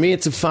 So to me,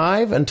 it's a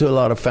 5, and to a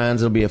lot of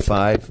fans, it'll be a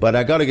 5. But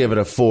I got to give it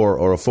a 4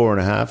 or a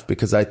 4.5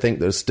 because I think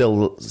there's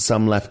still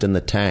some left in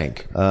the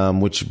tank,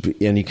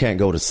 and you can't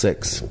go to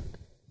 6.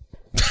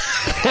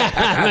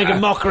 Make a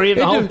mockery of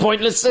the whole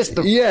pointless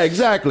system. Yeah,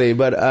 exactly.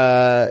 But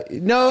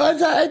no,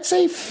 I'd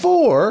say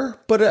 4,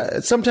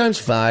 but sometimes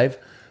 5.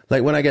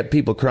 Like when I get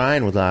people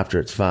crying with laughter,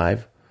 it's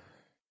 5.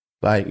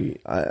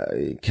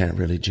 I can't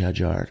really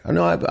judge art.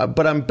 No,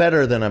 but I'm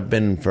better than I've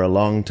been for a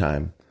long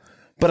time.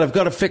 But I've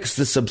got to fix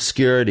this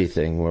obscurity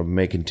thing. We're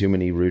making too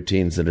many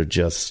routines that are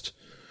just,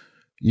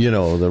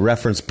 the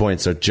reference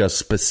points are just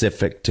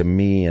specific to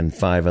me and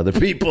 5 other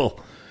people.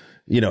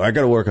 I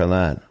got to work on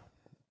that.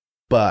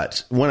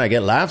 But when I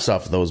get laughs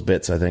off of those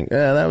bits, I think,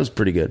 that was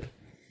pretty good.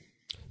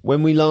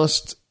 When we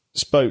last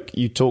spoke,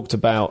 you talked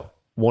about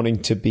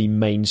wanting to be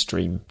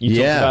mainstream. You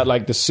talked about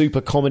like the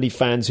super comedy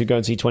fans who go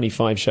and see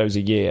 25 shows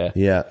a year.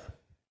 Yeah.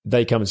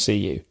 They come and see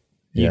you.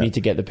 You need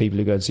to get the people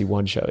who go and see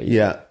one show a year.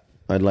 Yeah,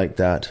 I'd like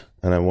that.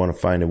 And I want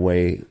to find a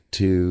way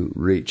to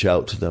reach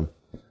out to them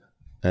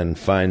and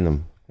find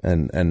them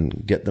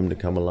and get them to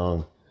come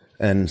along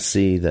and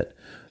see that,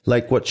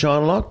 like what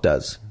Sean Locke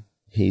does.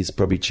 He's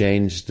probably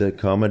changed the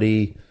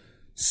comedy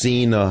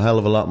scene a hell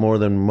of a lot more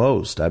than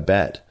most, I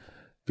bet.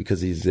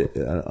 Because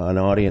an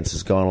audience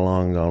has gone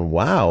along and gone,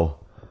 wow,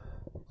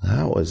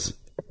 that was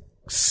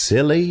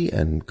silly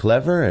and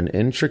clever and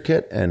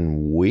intricate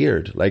and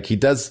weird. Like he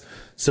does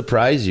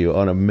surprise you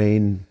on a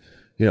main,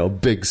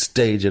 big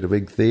stage at a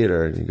big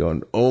theater, and you're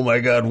going, oh my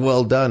God,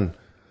 well done.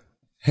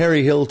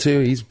 Harry Hill too,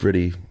 he's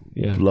pretty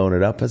blown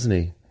it up, hasn't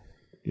he?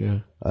 Yeah.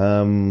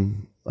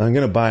 I'm going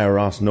to buy a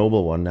Ross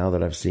Noble one now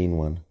that I've seen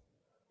one.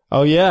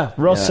 Oh yeah,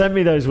 Ross sent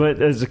me those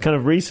as a kind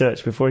of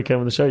research before he came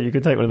on the show. You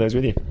could take one of those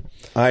with you.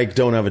 I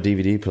don't have a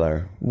DVD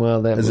player.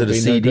 Well, that is it a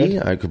CD?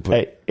 I could put.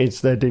 Hey,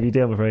 it's their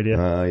DVD, I'm afraid.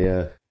 Yeah.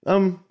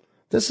 Yeah.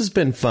 This has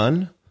been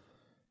fun.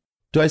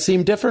 Do I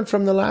seem different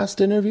from the last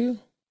interview?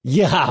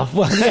 Yeah.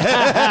 Well,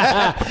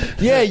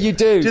 yeah, you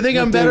do. Do you think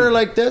I'm better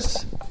like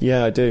this?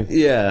 Yeah, I do.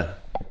 Yeah,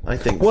 I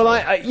think. Well,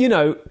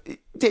 so.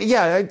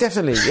 Yeah,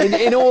 definitely.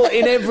 In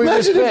every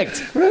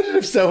respect. Imagine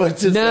if someone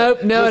just No,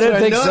 I don't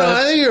think so. No,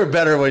 I think you're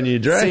better when you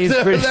drink. I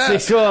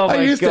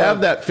used to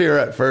have that fear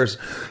at first.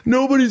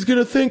 Nobody's going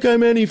to think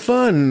I'm any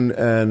fun.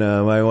 And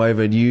my wife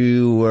and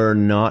you were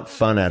not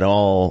fun at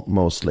all,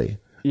 mostly.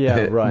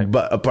 Yeah, right.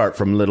 But apart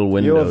from little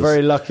windows. You're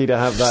very lucky to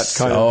have that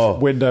kind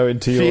of window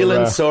into your...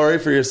 Feeling sorry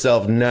for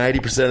yourself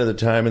 90% of the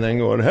time and then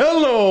going,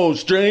 hello,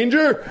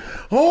 stranger.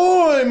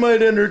 Oh, I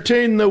might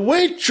entertain the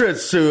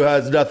waitress who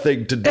has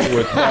nothing to do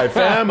with my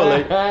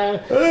family.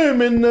 I'm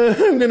going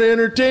to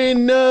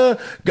entertain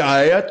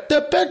guy at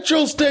the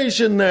petrol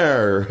station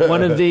there.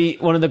 One of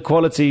the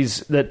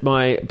qualities that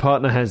my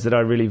partner has that I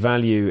really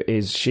value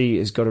is she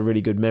has got a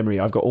really good memory.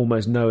 I've got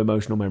almost no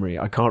emotional memory.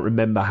 I can't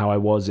remember how I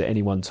was at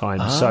any one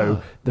time. So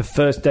the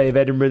first day of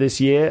Edinburgh this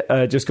year,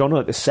 just gone,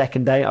 like the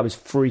second day, I was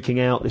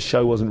freaking out. The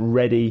show wasn't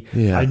ready.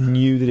 Yeah. I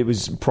knew that it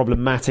was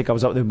problematic. I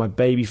was up there with my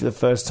baby for the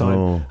first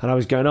time, and I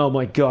was going, oh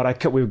my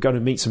God, we were going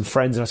to meet some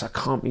friends, and I said, I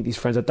can't meet these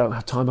friends. I don't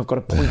have time. I've got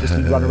to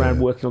pointlessly run around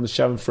working on the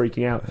show and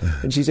freaking out.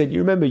 And she said, you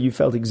remember you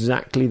felt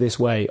exactly this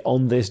way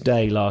on this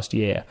day last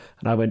year?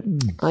 And I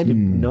went, I did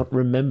not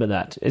remember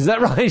that. Is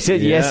that right? She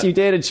said, yes, you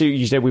did. And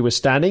you said, we were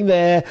standing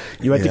there.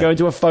 You had to go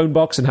into a phone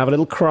box and have a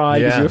little cry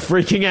because you were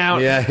freaking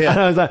out. And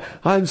I was like,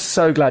 I'm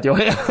so glad you're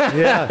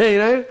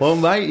here. Well,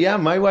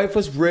 my wife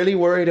was really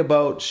worried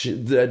about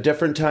the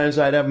different times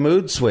I'd have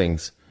mood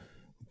swings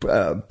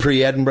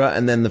pre-Edinburgh,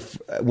 and then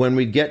when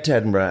we'd get to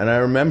Edinburgh. And I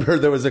remember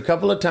there was a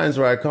couple of times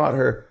where I caught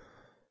her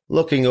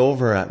looking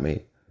over at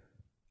me,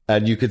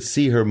 and you could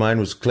see her mind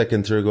was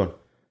clicking through, going,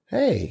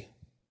 "Hey,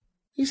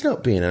 he's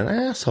not being an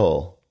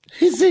asshole,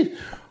 is he?"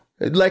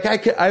 Like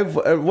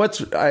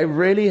I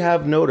really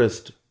have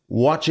noticed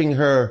watching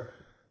her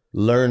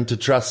learn to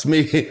trust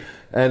me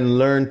and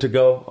learn to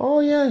go,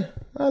 oh yeah,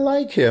 I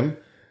like him.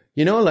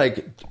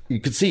 Like you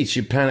could see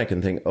she'd panic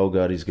and think, oh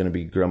God, he's going to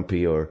be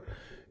grumpy or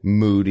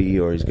moody,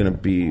 or he's going to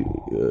be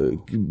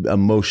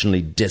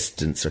emotionally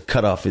distant or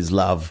cut off his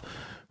love,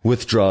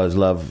 withdraw his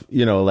love,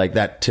 like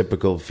that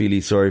typical feely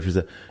sorry for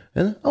himself.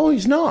 And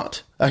he's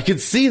not. I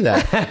could see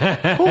that.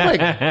 Oh my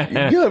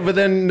God. But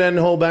then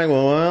hold back.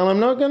 Well, I'm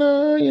not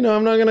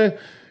gonna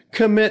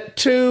commit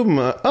too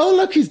much. Oh,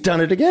 look, he's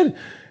done it again.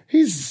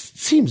 He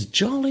seems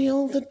jolly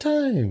all the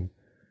time.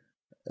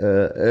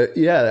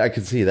 Yeah, I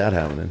could see that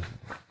happening.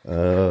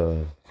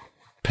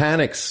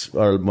 Panics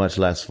are much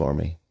less for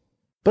me.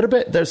 But a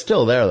bit, they're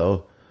still there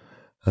though.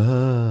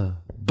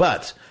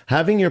 But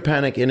having your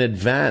panic in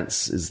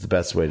advance is the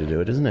best way to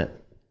do it, isn't it?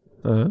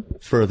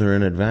 Further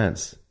in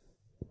advance.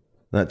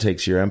 That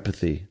takes your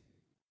empathy.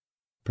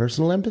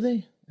 Personal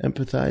empathy?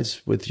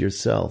 Empathize with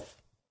yourself.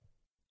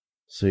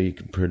 So you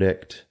can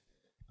predict,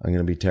 I'm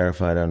going to be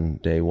terrified on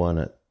day one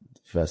at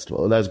the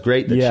festival. That's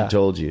great that she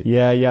told you.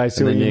 Yeah, I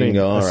see what you mean.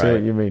 I see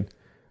what you mean.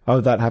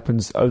 Oh, that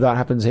happens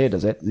here,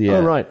 does it? Yeah.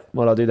 Oh, right.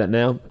 Well, I'll do that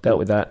now. Dealt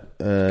with that.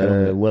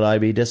 Will I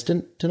be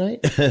distant tonight?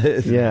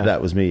 Yeah.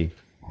 That was me.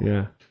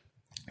 Yeah.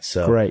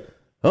 So great.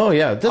 Oh,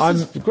 yeah. This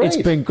is great. It's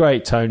been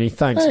great, Tony.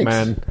 Thanks,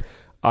 man.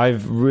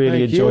 I've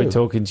really enjoyed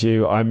talking to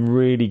you. I'm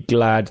really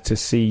glad to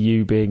see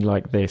you being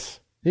like this.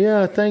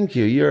 Yeah, thank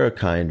you. You're a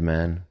kind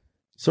man.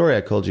 Sorry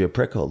I called you a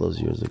prick all those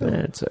years ago.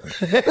 That's it.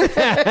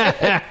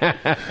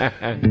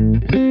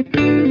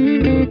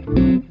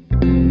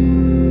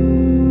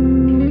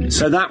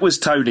 So that was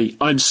Tony.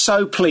 I'm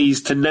so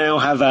pleased to now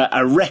have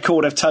a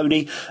record of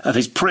Tony, of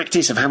his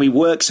practice, of how he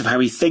works, of how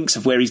he thinks,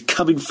 of where he's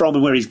coming from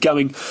and where he's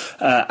going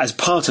as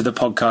part of the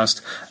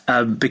podcast.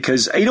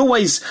 Because it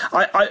always,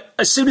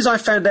 as soon as I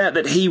found out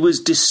that he was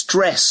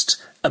distressed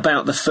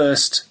about the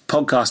first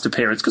podcast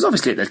appearance, because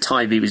obviously at the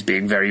time he was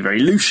being very,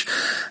 very louche,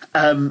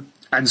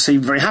 and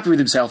seemed very happy with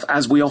himself,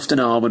 as we often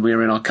are when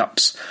we're in our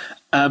cups.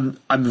 I'm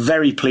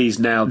very pleased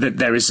now that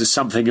there is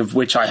something of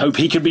which I hope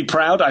he can be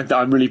proud.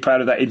 I'm really proud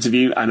of that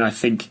interview, and I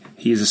think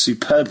he is a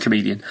superb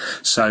comedian.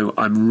 So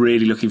I'm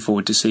really looking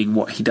forward to seeing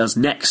what he does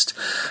next.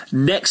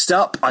 Next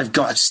up, I've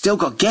still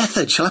got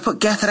Gethard. Shall I put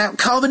Gethard out?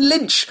 Carmen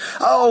Lynch.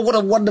 Oh, what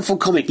a wonderful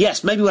comic.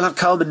 Yes, maybe we'll have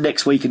Carmen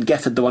next week and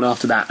Gethard the one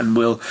after that, and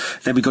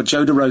then we've got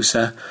Joe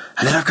DeRosa,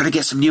 and then I've got to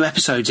get some new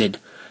episodes in.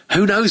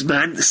 Who knows,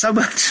 man? So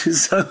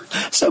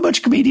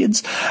much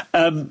comedians.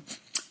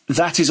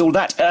 That is all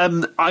that.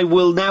 I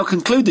will now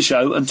conclude the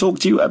show and talk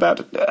to you about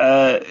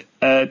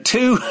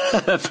two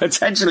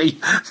potentially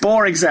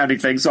boring sounding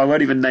things, so I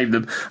won't even name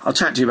them. I'll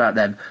chat to you about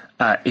them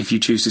if you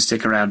choose to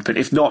stick around. But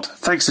if not,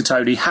 thanks to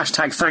Tony.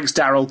 Hashtag thanks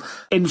Daryl.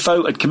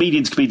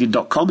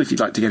 info@comedianscomedian.com if you'd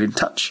like to get in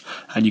touch.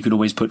 And you can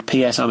always put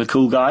PS I'm a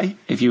cool guy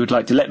if you would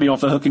like to let me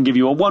off the hook and give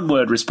you a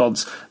one-word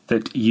response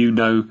that you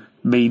know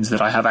means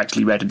that I have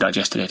actually read and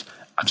digested it.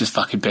 I'm just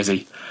fucking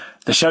busy.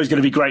 The show's going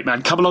to be great,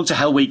 man. Come along to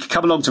Hell Week,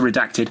 come along to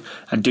Redacted,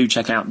 and do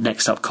check out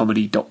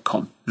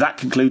nextupcomedy.com. That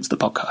concludes the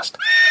podcast.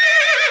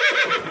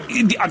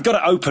 I've got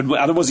to open,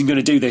 I wasn't going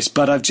to do this,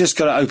 but I've just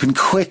got to open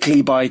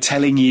quickly by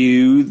telling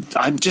you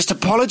I'm just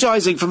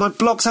apologising for my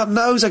blocked up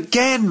nose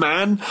again,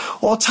 man.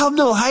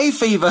 Autumnal hay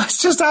fever.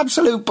 It's just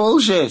absolute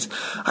bullshit.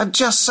 I'm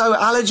just so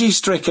allergy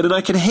stricken, and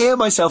I can hear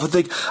myself and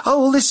think,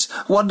 oh, all this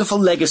wonderful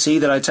legacy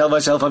that I tell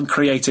myself I'm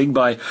creating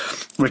by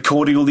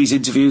recording all these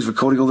interviews,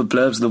 recording all the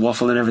blurbs and the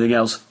waffle and everything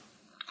else.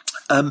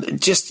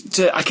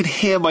 I can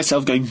hear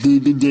myself going,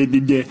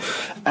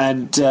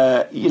 and,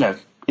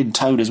 in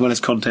tone as well as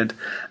content.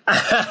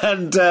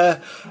 And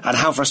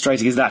how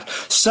frustrating is that?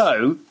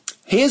 So,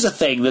 here's a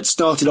thing that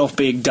started off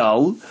being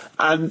dull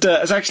and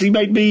has actually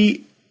made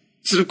me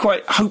sort of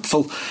quite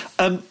hopeful.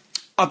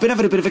 I've been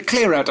having a bit of a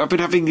clear out. I've been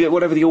having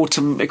whatever the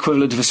autumn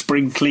equivalent of a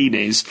spring clean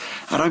is,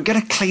 and I'm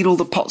going to clean all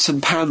the pots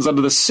and pans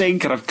under the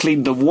sink, and I've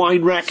cleaned the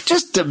wine rack,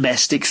 just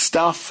domestic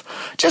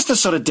stuff, just the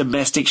sort of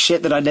domestic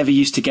shit that I never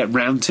used to get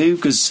round to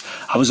because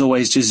I was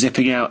always just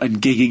zipping out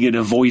and gigging and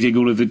avoiding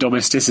all of the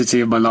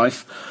domesticity of my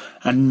life.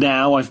 And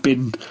now I've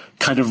been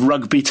kind of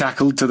rugby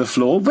tackled to the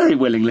floor very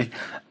willingly,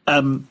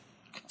 and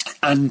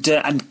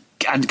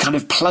kind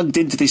of plugged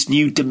into this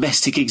new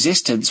domestic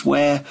existence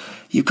where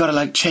you've got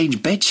to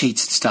change bed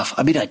sheets and stuff.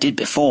 I mean, I did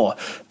before,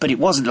 but it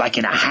wasn't like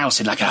in a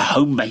house in a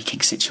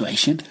homemaking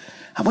situation.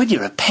 And when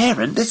you're a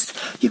parent,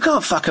 you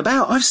can't fuck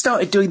about. I've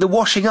started doing the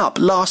washing up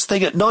last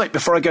thing at night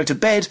before I go to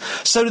bed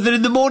so that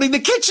in the morning the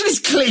kitchen is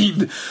clean.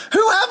 Who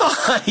am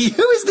I?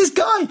 Who is this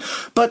guy?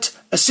 But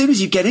as soon as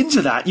you get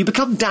into that, you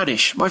become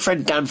Danish. My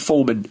friend Dan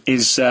Foreman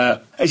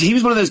he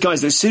was one of those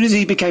guys that as soon as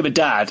he became a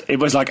dad, it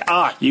was like,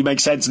 you make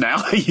sense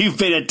now. You've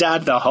been a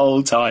dad the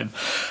whole time.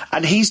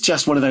 And he's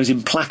just one of those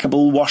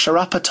implacable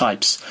washer-upper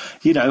types.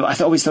 I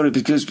always thought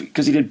it was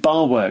because he did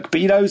bar work.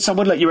 But,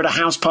 someone you're at a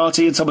house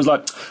party and someone's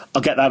like,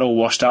 I'll get that all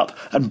washed up,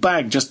 and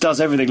bang, just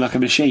does everything like a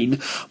machine.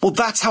 Well,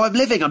 that's how I'm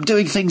living. I'm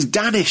doing things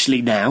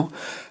Danishly now.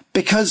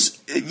 Because,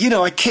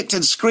 I kicked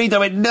and screamed. I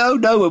went, no.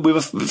 When we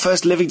were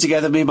first living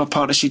together, me and my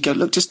partner, she'd go,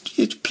 look,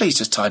 please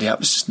just tidy up.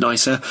 It's just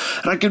nicer.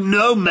 And I'd go,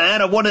 no,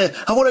 man, I want to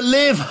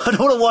live. I don't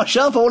want to wash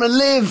up. I want to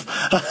live.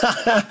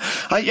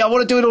 I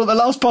want to do it all at the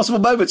last possible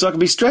moment so I can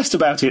be stressed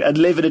about it and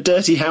live in a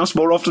dirty house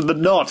more often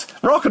than not.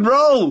 Rock and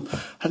roll.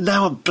 And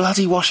now I'm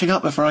bloody washing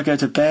up before I go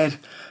to bed.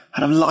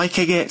 And I'm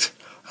liking it.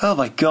 Oh,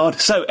 my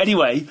God. So,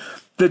 anyway,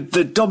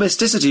 the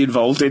domesticity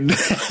involved in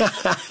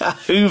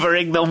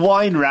hoovering the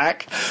wine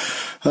rack...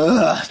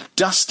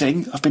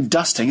 dusting. I've been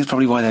dusting. It's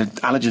probably why the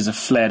allergies have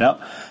flared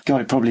up.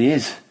 God, it probably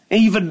is.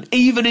 Even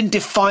in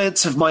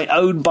defiance of my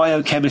own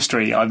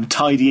biochemistry, I'm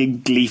tidying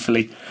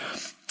gleefully.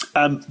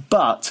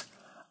 But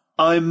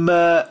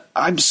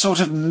I'm sort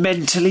of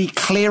mentally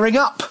clearing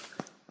up,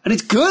 and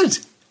it's good.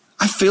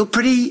 I feel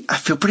pretty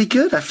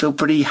good. I feel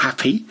pretty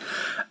happy.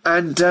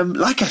 And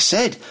like I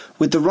said,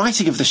 with the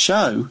writing of the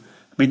show,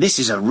 I mean, this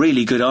is a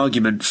really good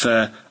argument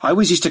for... I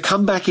always used to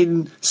come back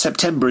in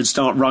September and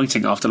start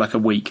writing after like a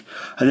week.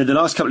 And then the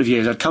last couple of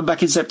years, I'd come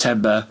back in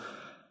September,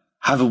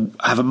 have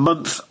a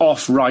month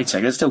off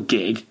writing. I'd still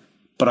gig,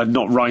 but I'd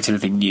not write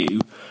anything new.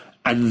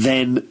 And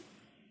then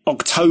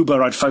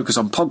October, I'd focus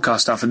on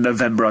podcast stuff, and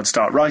November, I'd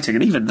start writing.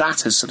 And even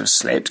that has sort of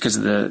slipped because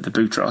of the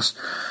Boutros.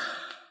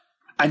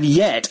 And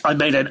yet, I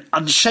made an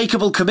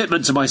unshakable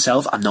commitment to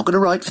myself. I'm not going to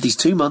write for these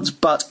 2 months,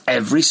 but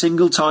every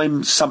single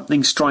time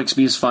something strikes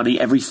me as funny,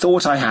 every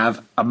thought I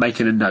have, I'm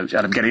making a note.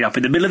 And I'm getting up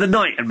in the middle of the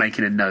night and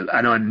making a note.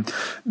 And I'm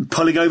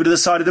pulling over to the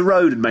side of the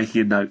road and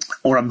making a note.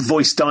 Or I'm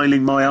voice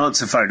dialing my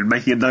answer phone and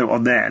making a note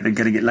on there and then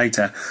getting it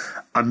later.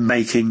 I'm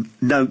making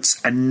notes.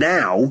 And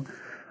now,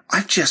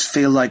 I just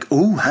feel like,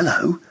 oh,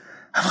 hello.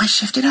 Have I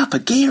shifted up a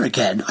gear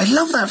again? I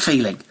love that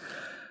feeling.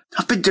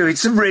 I've been doing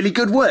some really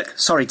good work.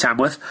 Sorry,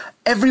 Tamworth.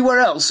 Everywhere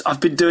else, I've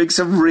been doing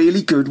some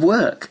really good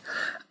work.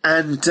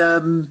 And,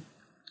 Tamworth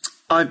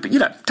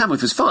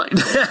was fine.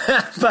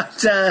 but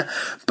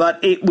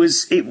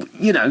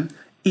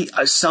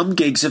some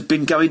gigs have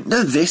been going,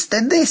 no, this,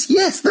 then this,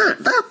 yes,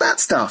 that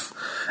stuff.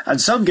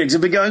 And some gigs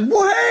have been going,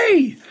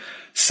 way!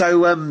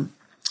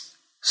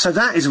 So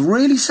that is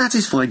really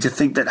satisfying to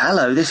think that,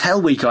 hello, this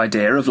Hell Week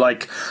idea of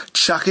like,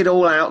 chuck it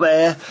all out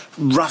there,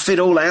 rough it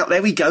all out,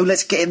 there we go,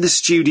 let's get in the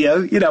studio.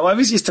 You know, I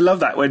always used to love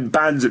that when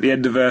bands at the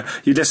end of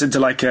you listen to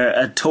like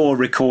a tour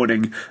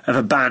recording of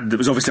a band that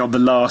was obviously on the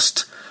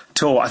last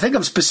tour. I think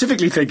I'm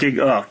specifically thinking,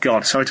 oh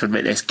God, sorry to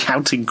admit this,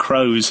 Counting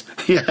Crows.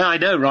 Yeah, I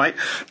know, right?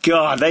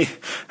 God,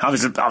 I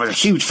was a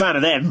huge fan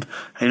of them,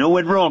 and it all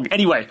went wrong.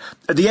 Anyway,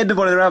 at the end of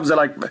one of their albums, they're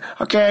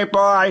like, okay,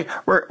 bye,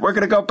 we're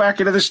going to go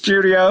back into the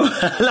studio.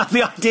 I love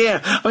the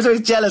idea. I was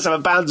always jealous of a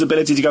band's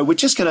ability to go, we're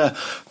just going to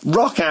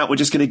rock out, we're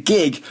just going to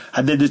gig,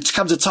 and then there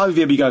comes a time for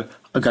you, you go,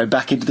 I'm going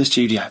back into the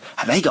studio.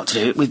 And they got to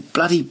do it with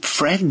bloody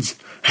friends,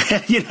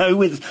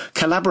 with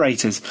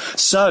collaborators.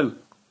 So,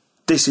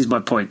 this is my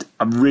point.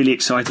 I'm really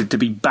excited to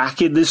be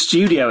back in the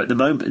studio at the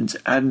moment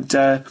and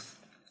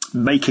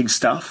making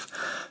stuff,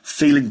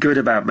 feeling good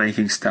about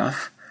making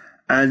stuff,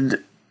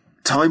 and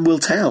time will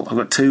tell. I've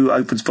got 2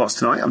 open spots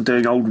tonight. I'm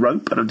doing Old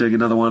Rope and I'm doing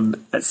another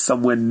one at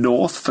somewhere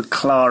north for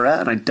Clara,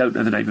 and I don't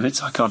know the name of it,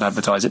 so I can't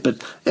advertise it,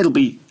 but it'll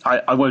be...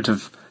 I won't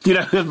have...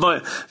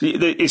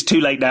 it's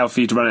too late now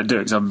for you to run out and do it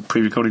because I'm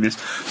pre-recording this.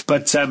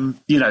 But,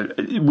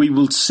 we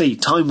will see.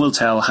 Time will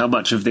tell how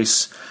much of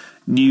this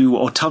new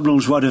autumnal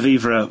joie de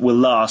vivre will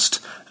last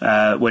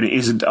when it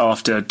isn't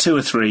after 2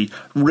 or 3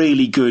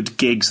 really good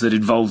gigs that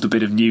involved a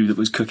bit of new that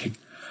was cooking.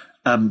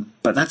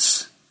 But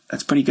that's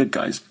pretty good,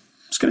 guys.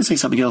 I was going to say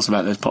something else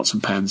about those pots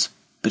and pans,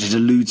 but it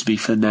eludes me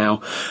for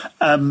now.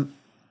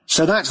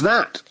 So that's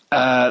that.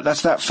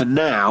 That's that for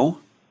now.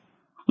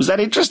 Was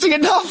that interesting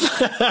enough?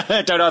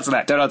 Don't answer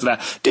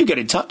that. Do get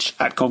in touch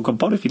at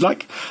ComComPod if you'd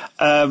like.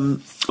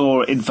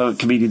 Or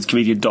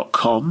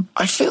info@comedianscomedian.com.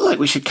 I feel like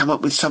we should come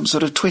up with some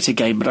sort of Twitter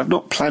game, but I've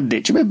not planned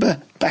it. Do you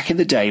remember back in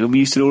the day when we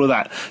used to do all of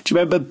that? Do you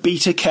remember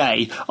Beta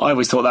K? I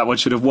always thought that one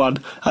should have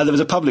won. There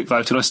was a public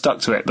vote and I stuck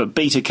to it, but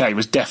Beta K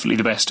was definitely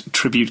the best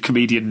tribute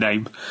comedian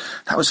name.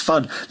 That was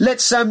fun.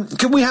 Let's,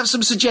 can we have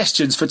some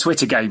suggestions for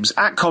Twitter games?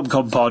 At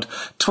ComComPod,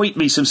 tweet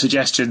me some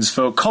suggestions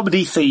for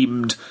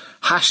comedy-themed,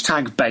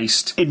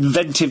 hashtag-based,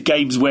 inventive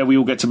games where we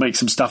all get to make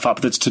some stuff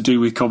up that's to do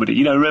with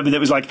comedy. Remember there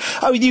was like,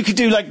 you could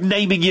do like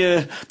naming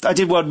your... I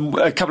did one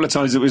a couple of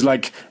times that was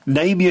like,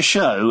 name your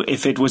show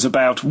if it was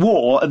about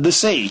war and the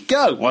sea.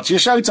 Go, what's your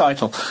show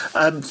title?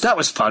 That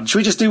was fun. Should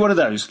we just do one of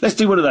those? Let's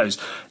do one of those.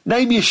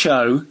 Name your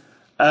show,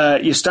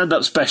 your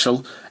stand-up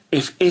special,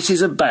 if it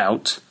is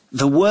about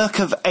the work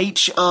of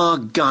H.R.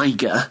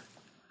 Geiger.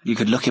 You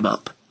could look him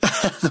up.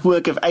 The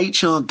work of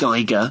H.R.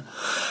 Geiger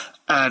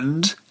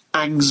and...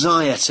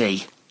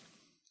 anxiety.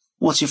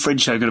 What's your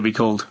fringe show going to be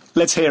called?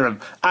 Let's hear them.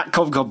 At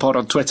ComComPod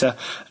on Twitter,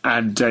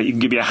 and you can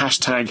give me a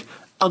hashtag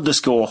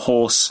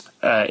 _horse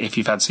if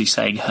you fancy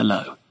saying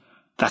hello.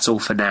 That's all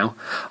for now.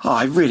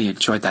 I really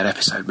enjoyed that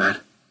episode, man.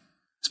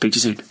 Speak to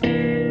you soon.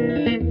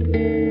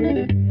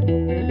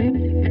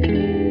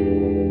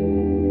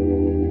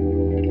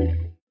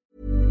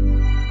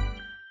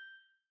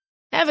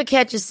 Ever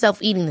catch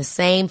yourself eating the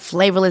same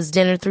flavorless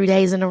dinner 3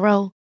 days in a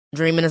row?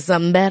 Dreaming of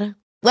something better?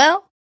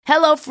 Well,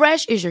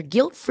 HelloFresh is your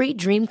guilt-free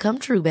dream come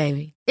true,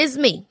 baby. It's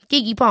me,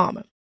 Keke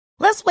Palmer.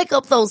 Let's wake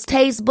up those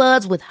taste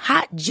buds with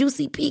hot,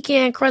 juicy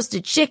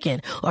pecan-crusted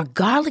chicken or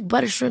garlic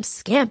butter shrimp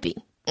scampi.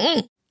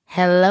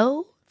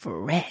 Hello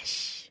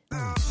Fresh.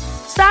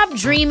 Stop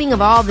dreaming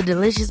of all the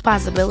delicious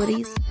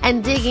possibilities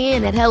and dig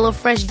in at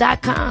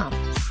HelloFresh.com.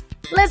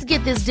 Let's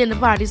get this dinner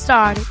party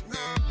started.